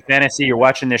 If you're into fantasy, you're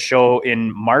watching this show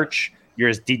in March, you're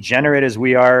as degenerate as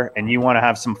we are, and you want to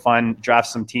have some fun, draft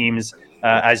some teams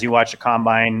as you watch the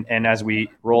combine and as we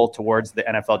roll towards the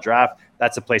NFL draft,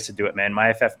 that's a place to do it, man.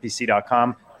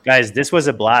 myffpc.com. Guys, this was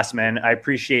a blast, man. I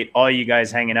appreciate all you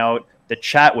guys hanging out. The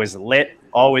chat was lit.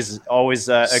 Always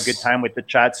a good time with the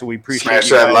chat, so we appreciate Smash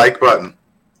that like button.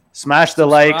 Smash the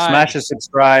like, smash the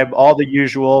subscribe, all the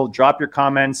usual. Drop your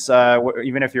comments,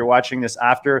 even if you're watching this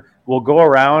after. We'll go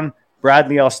around.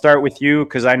 Bradley, I'll start with you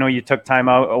because I know you took time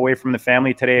out away from the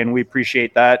family today, and we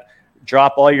appreciate that.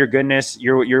 drop all your goodness.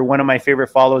 You're one of my favorite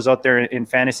follows out there in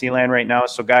fantasy land right now.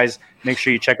 So guys, make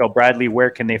sure you check out Bradley. Where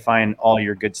can they find all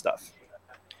your good stuff?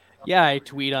 Yeah, I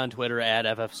tweet on Twitter at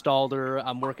FFStalder.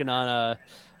 I'm working on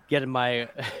getting my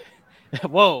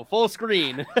whoa, full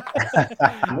screen.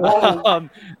 Whoa.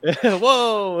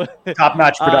 Whoa.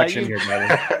 Top-notch production here,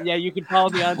 Bradley. Yeah, you can follow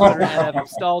me on Twitter at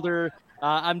FFStalder.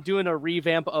 I'm doing a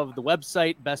revamp of the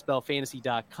website,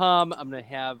 bestballfantasy.com. I'm going to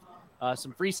have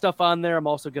some free stuff on there. I'm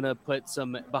also going to put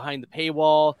some behind the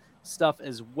paywall stuff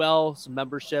as well, some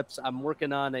memberships. I'm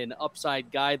working on an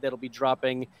upside guide that'll be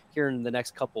dropping here in the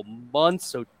next couple months.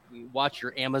 So watch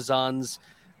your Amazon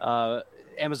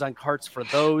carts for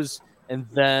those. And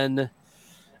then,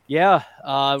 yeah,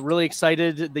 really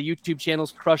excited. The YouTube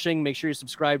channel's crushing. Make sure you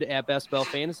subscribe to @BestBall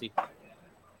Fantasy.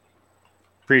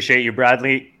 Appreciate you,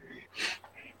 Bradley.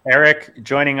 Eric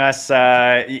joining us.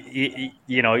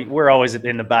 You know, we're always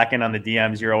in the back end on the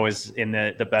DMs. You're always in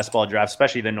the best ball draft,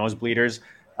 especially the nosebleeders.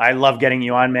 I love getting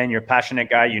you on, man. You're a passionate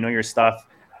guy. You know your stuff.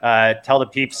 Tell the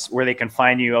peeps where they can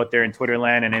find you out there in Twitter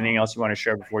land and anything else you want to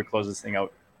share before we close this thing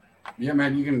out. Yeah,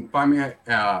 man, you can find me at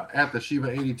the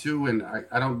Shiva82, and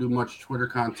I don't do much Twitter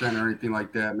content or anything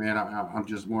like that, man. I'm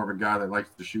just more of a guy that likes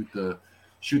to shoot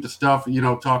the stuff, you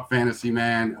know, talk fantasy,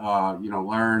 man, you know,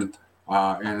 learn.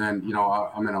 And then, you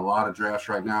know, I'm in a lot of drafts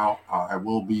right now. I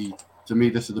will be, to me,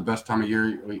 this is the best time of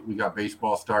year. We got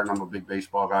baseball starting. I'm a big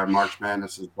baseball guy. March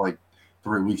Madness is like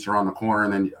 3 weeks around the corner.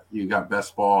 And then you got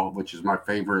Best Ball, which is my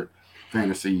favorite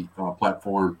fantasy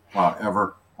platform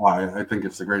ever. I think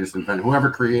it's the greatest invention. Whoever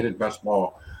created Best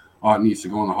Ball needs to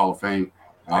go in the Hall of Fame.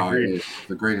 It's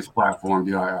the greatest platform,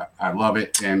 dude. I love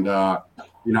it. And,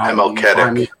 you know,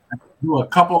 MLK. Do a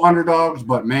couple underdogs,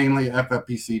 but mainly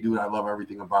FFPC, dude. I love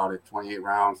everything about it. 28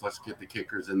 rounds. Let's get the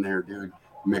kickers in there, dude.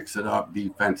 Mix it up,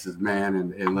 defenses, man,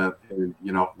 and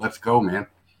you know, let's go, man.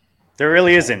 There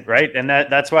really isn't, right? And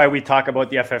that's why we talk about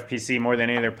the FFPC more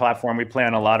than any other platform. We play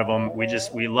on a lot of them.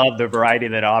 We love the variety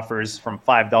that it offers, from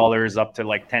 $5 up to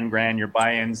like 10 grand your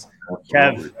buy-ins.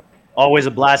 Kev, always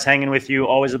a blast hanging with you.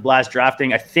 Always a blast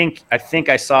drafting. I think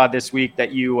I saw this week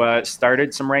that you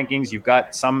started some rankings. You've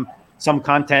got some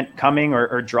content coming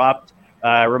or dropped.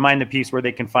 Remind the peeps where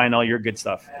they can find all your good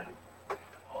stuff.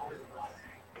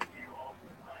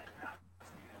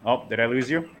 Oh, did I lose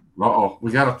you? Uh-oh.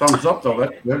 We got a thumbs up, though.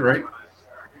 That's good, right?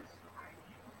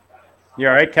 You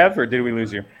all right, Kev, or did we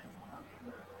lose you?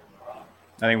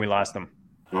 I think we lost him.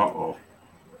 Uh-oh.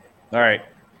 All right.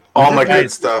 All my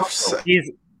good stuff. There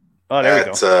we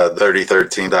go.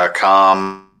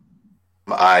 3013.com.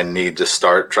 I need to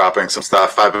start dropping some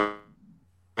stuff. I've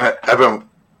been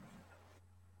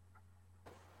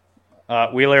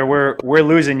Wheeler, we're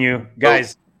losing you,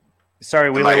 guys. Sorry,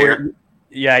 Wheeler.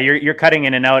 You're cutting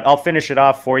in and out. I'll finish it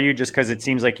off for you just because it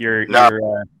seems like your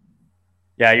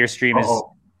stream is.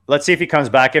 Let's see if he comes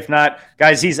back. If not,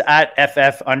 guys, he's at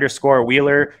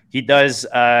FF_Wheeler.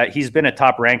 He's been a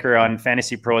top ranker on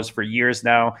Fantasy Pros for years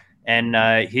now,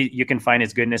 and you can find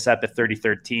his goodness at the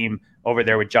 33rd team over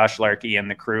there with Josh Larkey and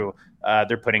the crew.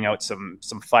 They're putting out some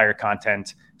fire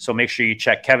content, so make sure you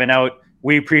check Kevin out.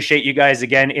 We appreciate you guys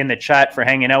again in the chat for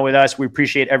hanging out with us. We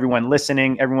appreciate everyone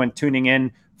listening, everyone tuning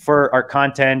in for our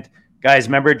content. Guys,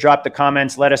 remember, drop the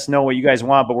comments. Let us know what you guys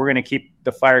want, but we're going to keep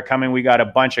the fire coming. We got a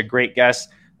bunch of great guests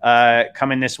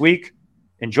coming this week.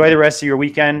 Enjoy the rest of your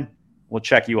weekend. We'll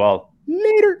check you all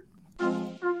later.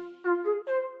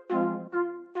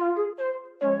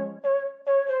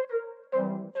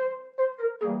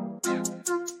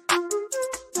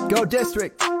 Go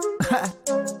District.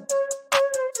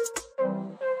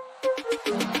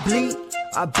 Bleed,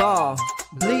 I ball.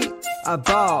 Bleed, I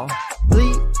ball.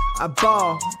 Bleed, I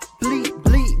ball. Bleed,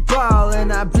 ball.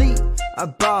 And I bleed, I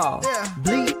ball.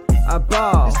 Bleed, I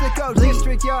ball. It's the Go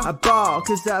District, y'all. I ball,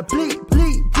 cause I bleed.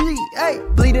 Hey,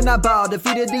 bleeding, I ball.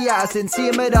 Defeated the odds, didn't see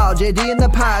him at all. JD in the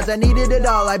pies, I needed it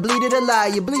all. I bleeded a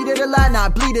lie. You bleeded a lie,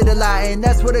 not bleeded a lie. And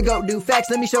that's what I go do. Facts,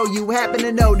 let me show you. Happen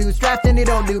to know dudes. Drafting, they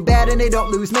don't do bad and they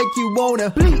don't lose. Make you wanna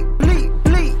bleed.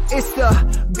 It's the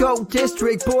Go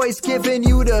District, boys giving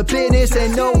you the business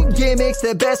and no gimmicks.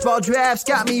 The best ball drafts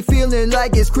got me feeling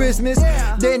like it's Christmas.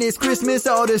 Then it's Christmas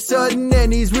all of a sudden,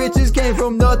 and these riches came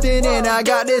from nothing. And I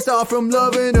got this all from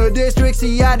loving the district.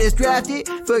 See, I just drafted,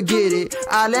 forget it.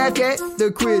 I laugh at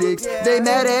the critics, they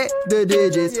mad at the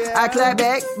digits. I clap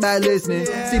back by listening.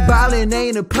 See, BALLiN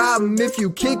ain't a problem if you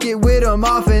kick it with them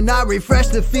off. And I refresh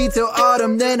the feed till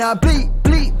autumn, then I bleed,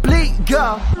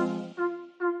 go.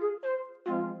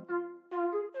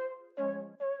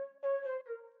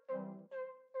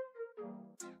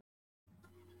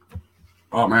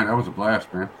 Oh man, that was a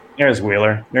blast, man. There's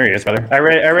Wheeler. There he is, brother. I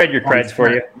read your creds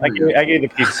for you. I gave the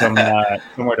peeps somewhere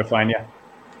to find you.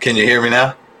 Can you hear me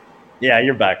now? Yeah,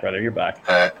 you're back, brother. You're back.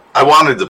 I wanted to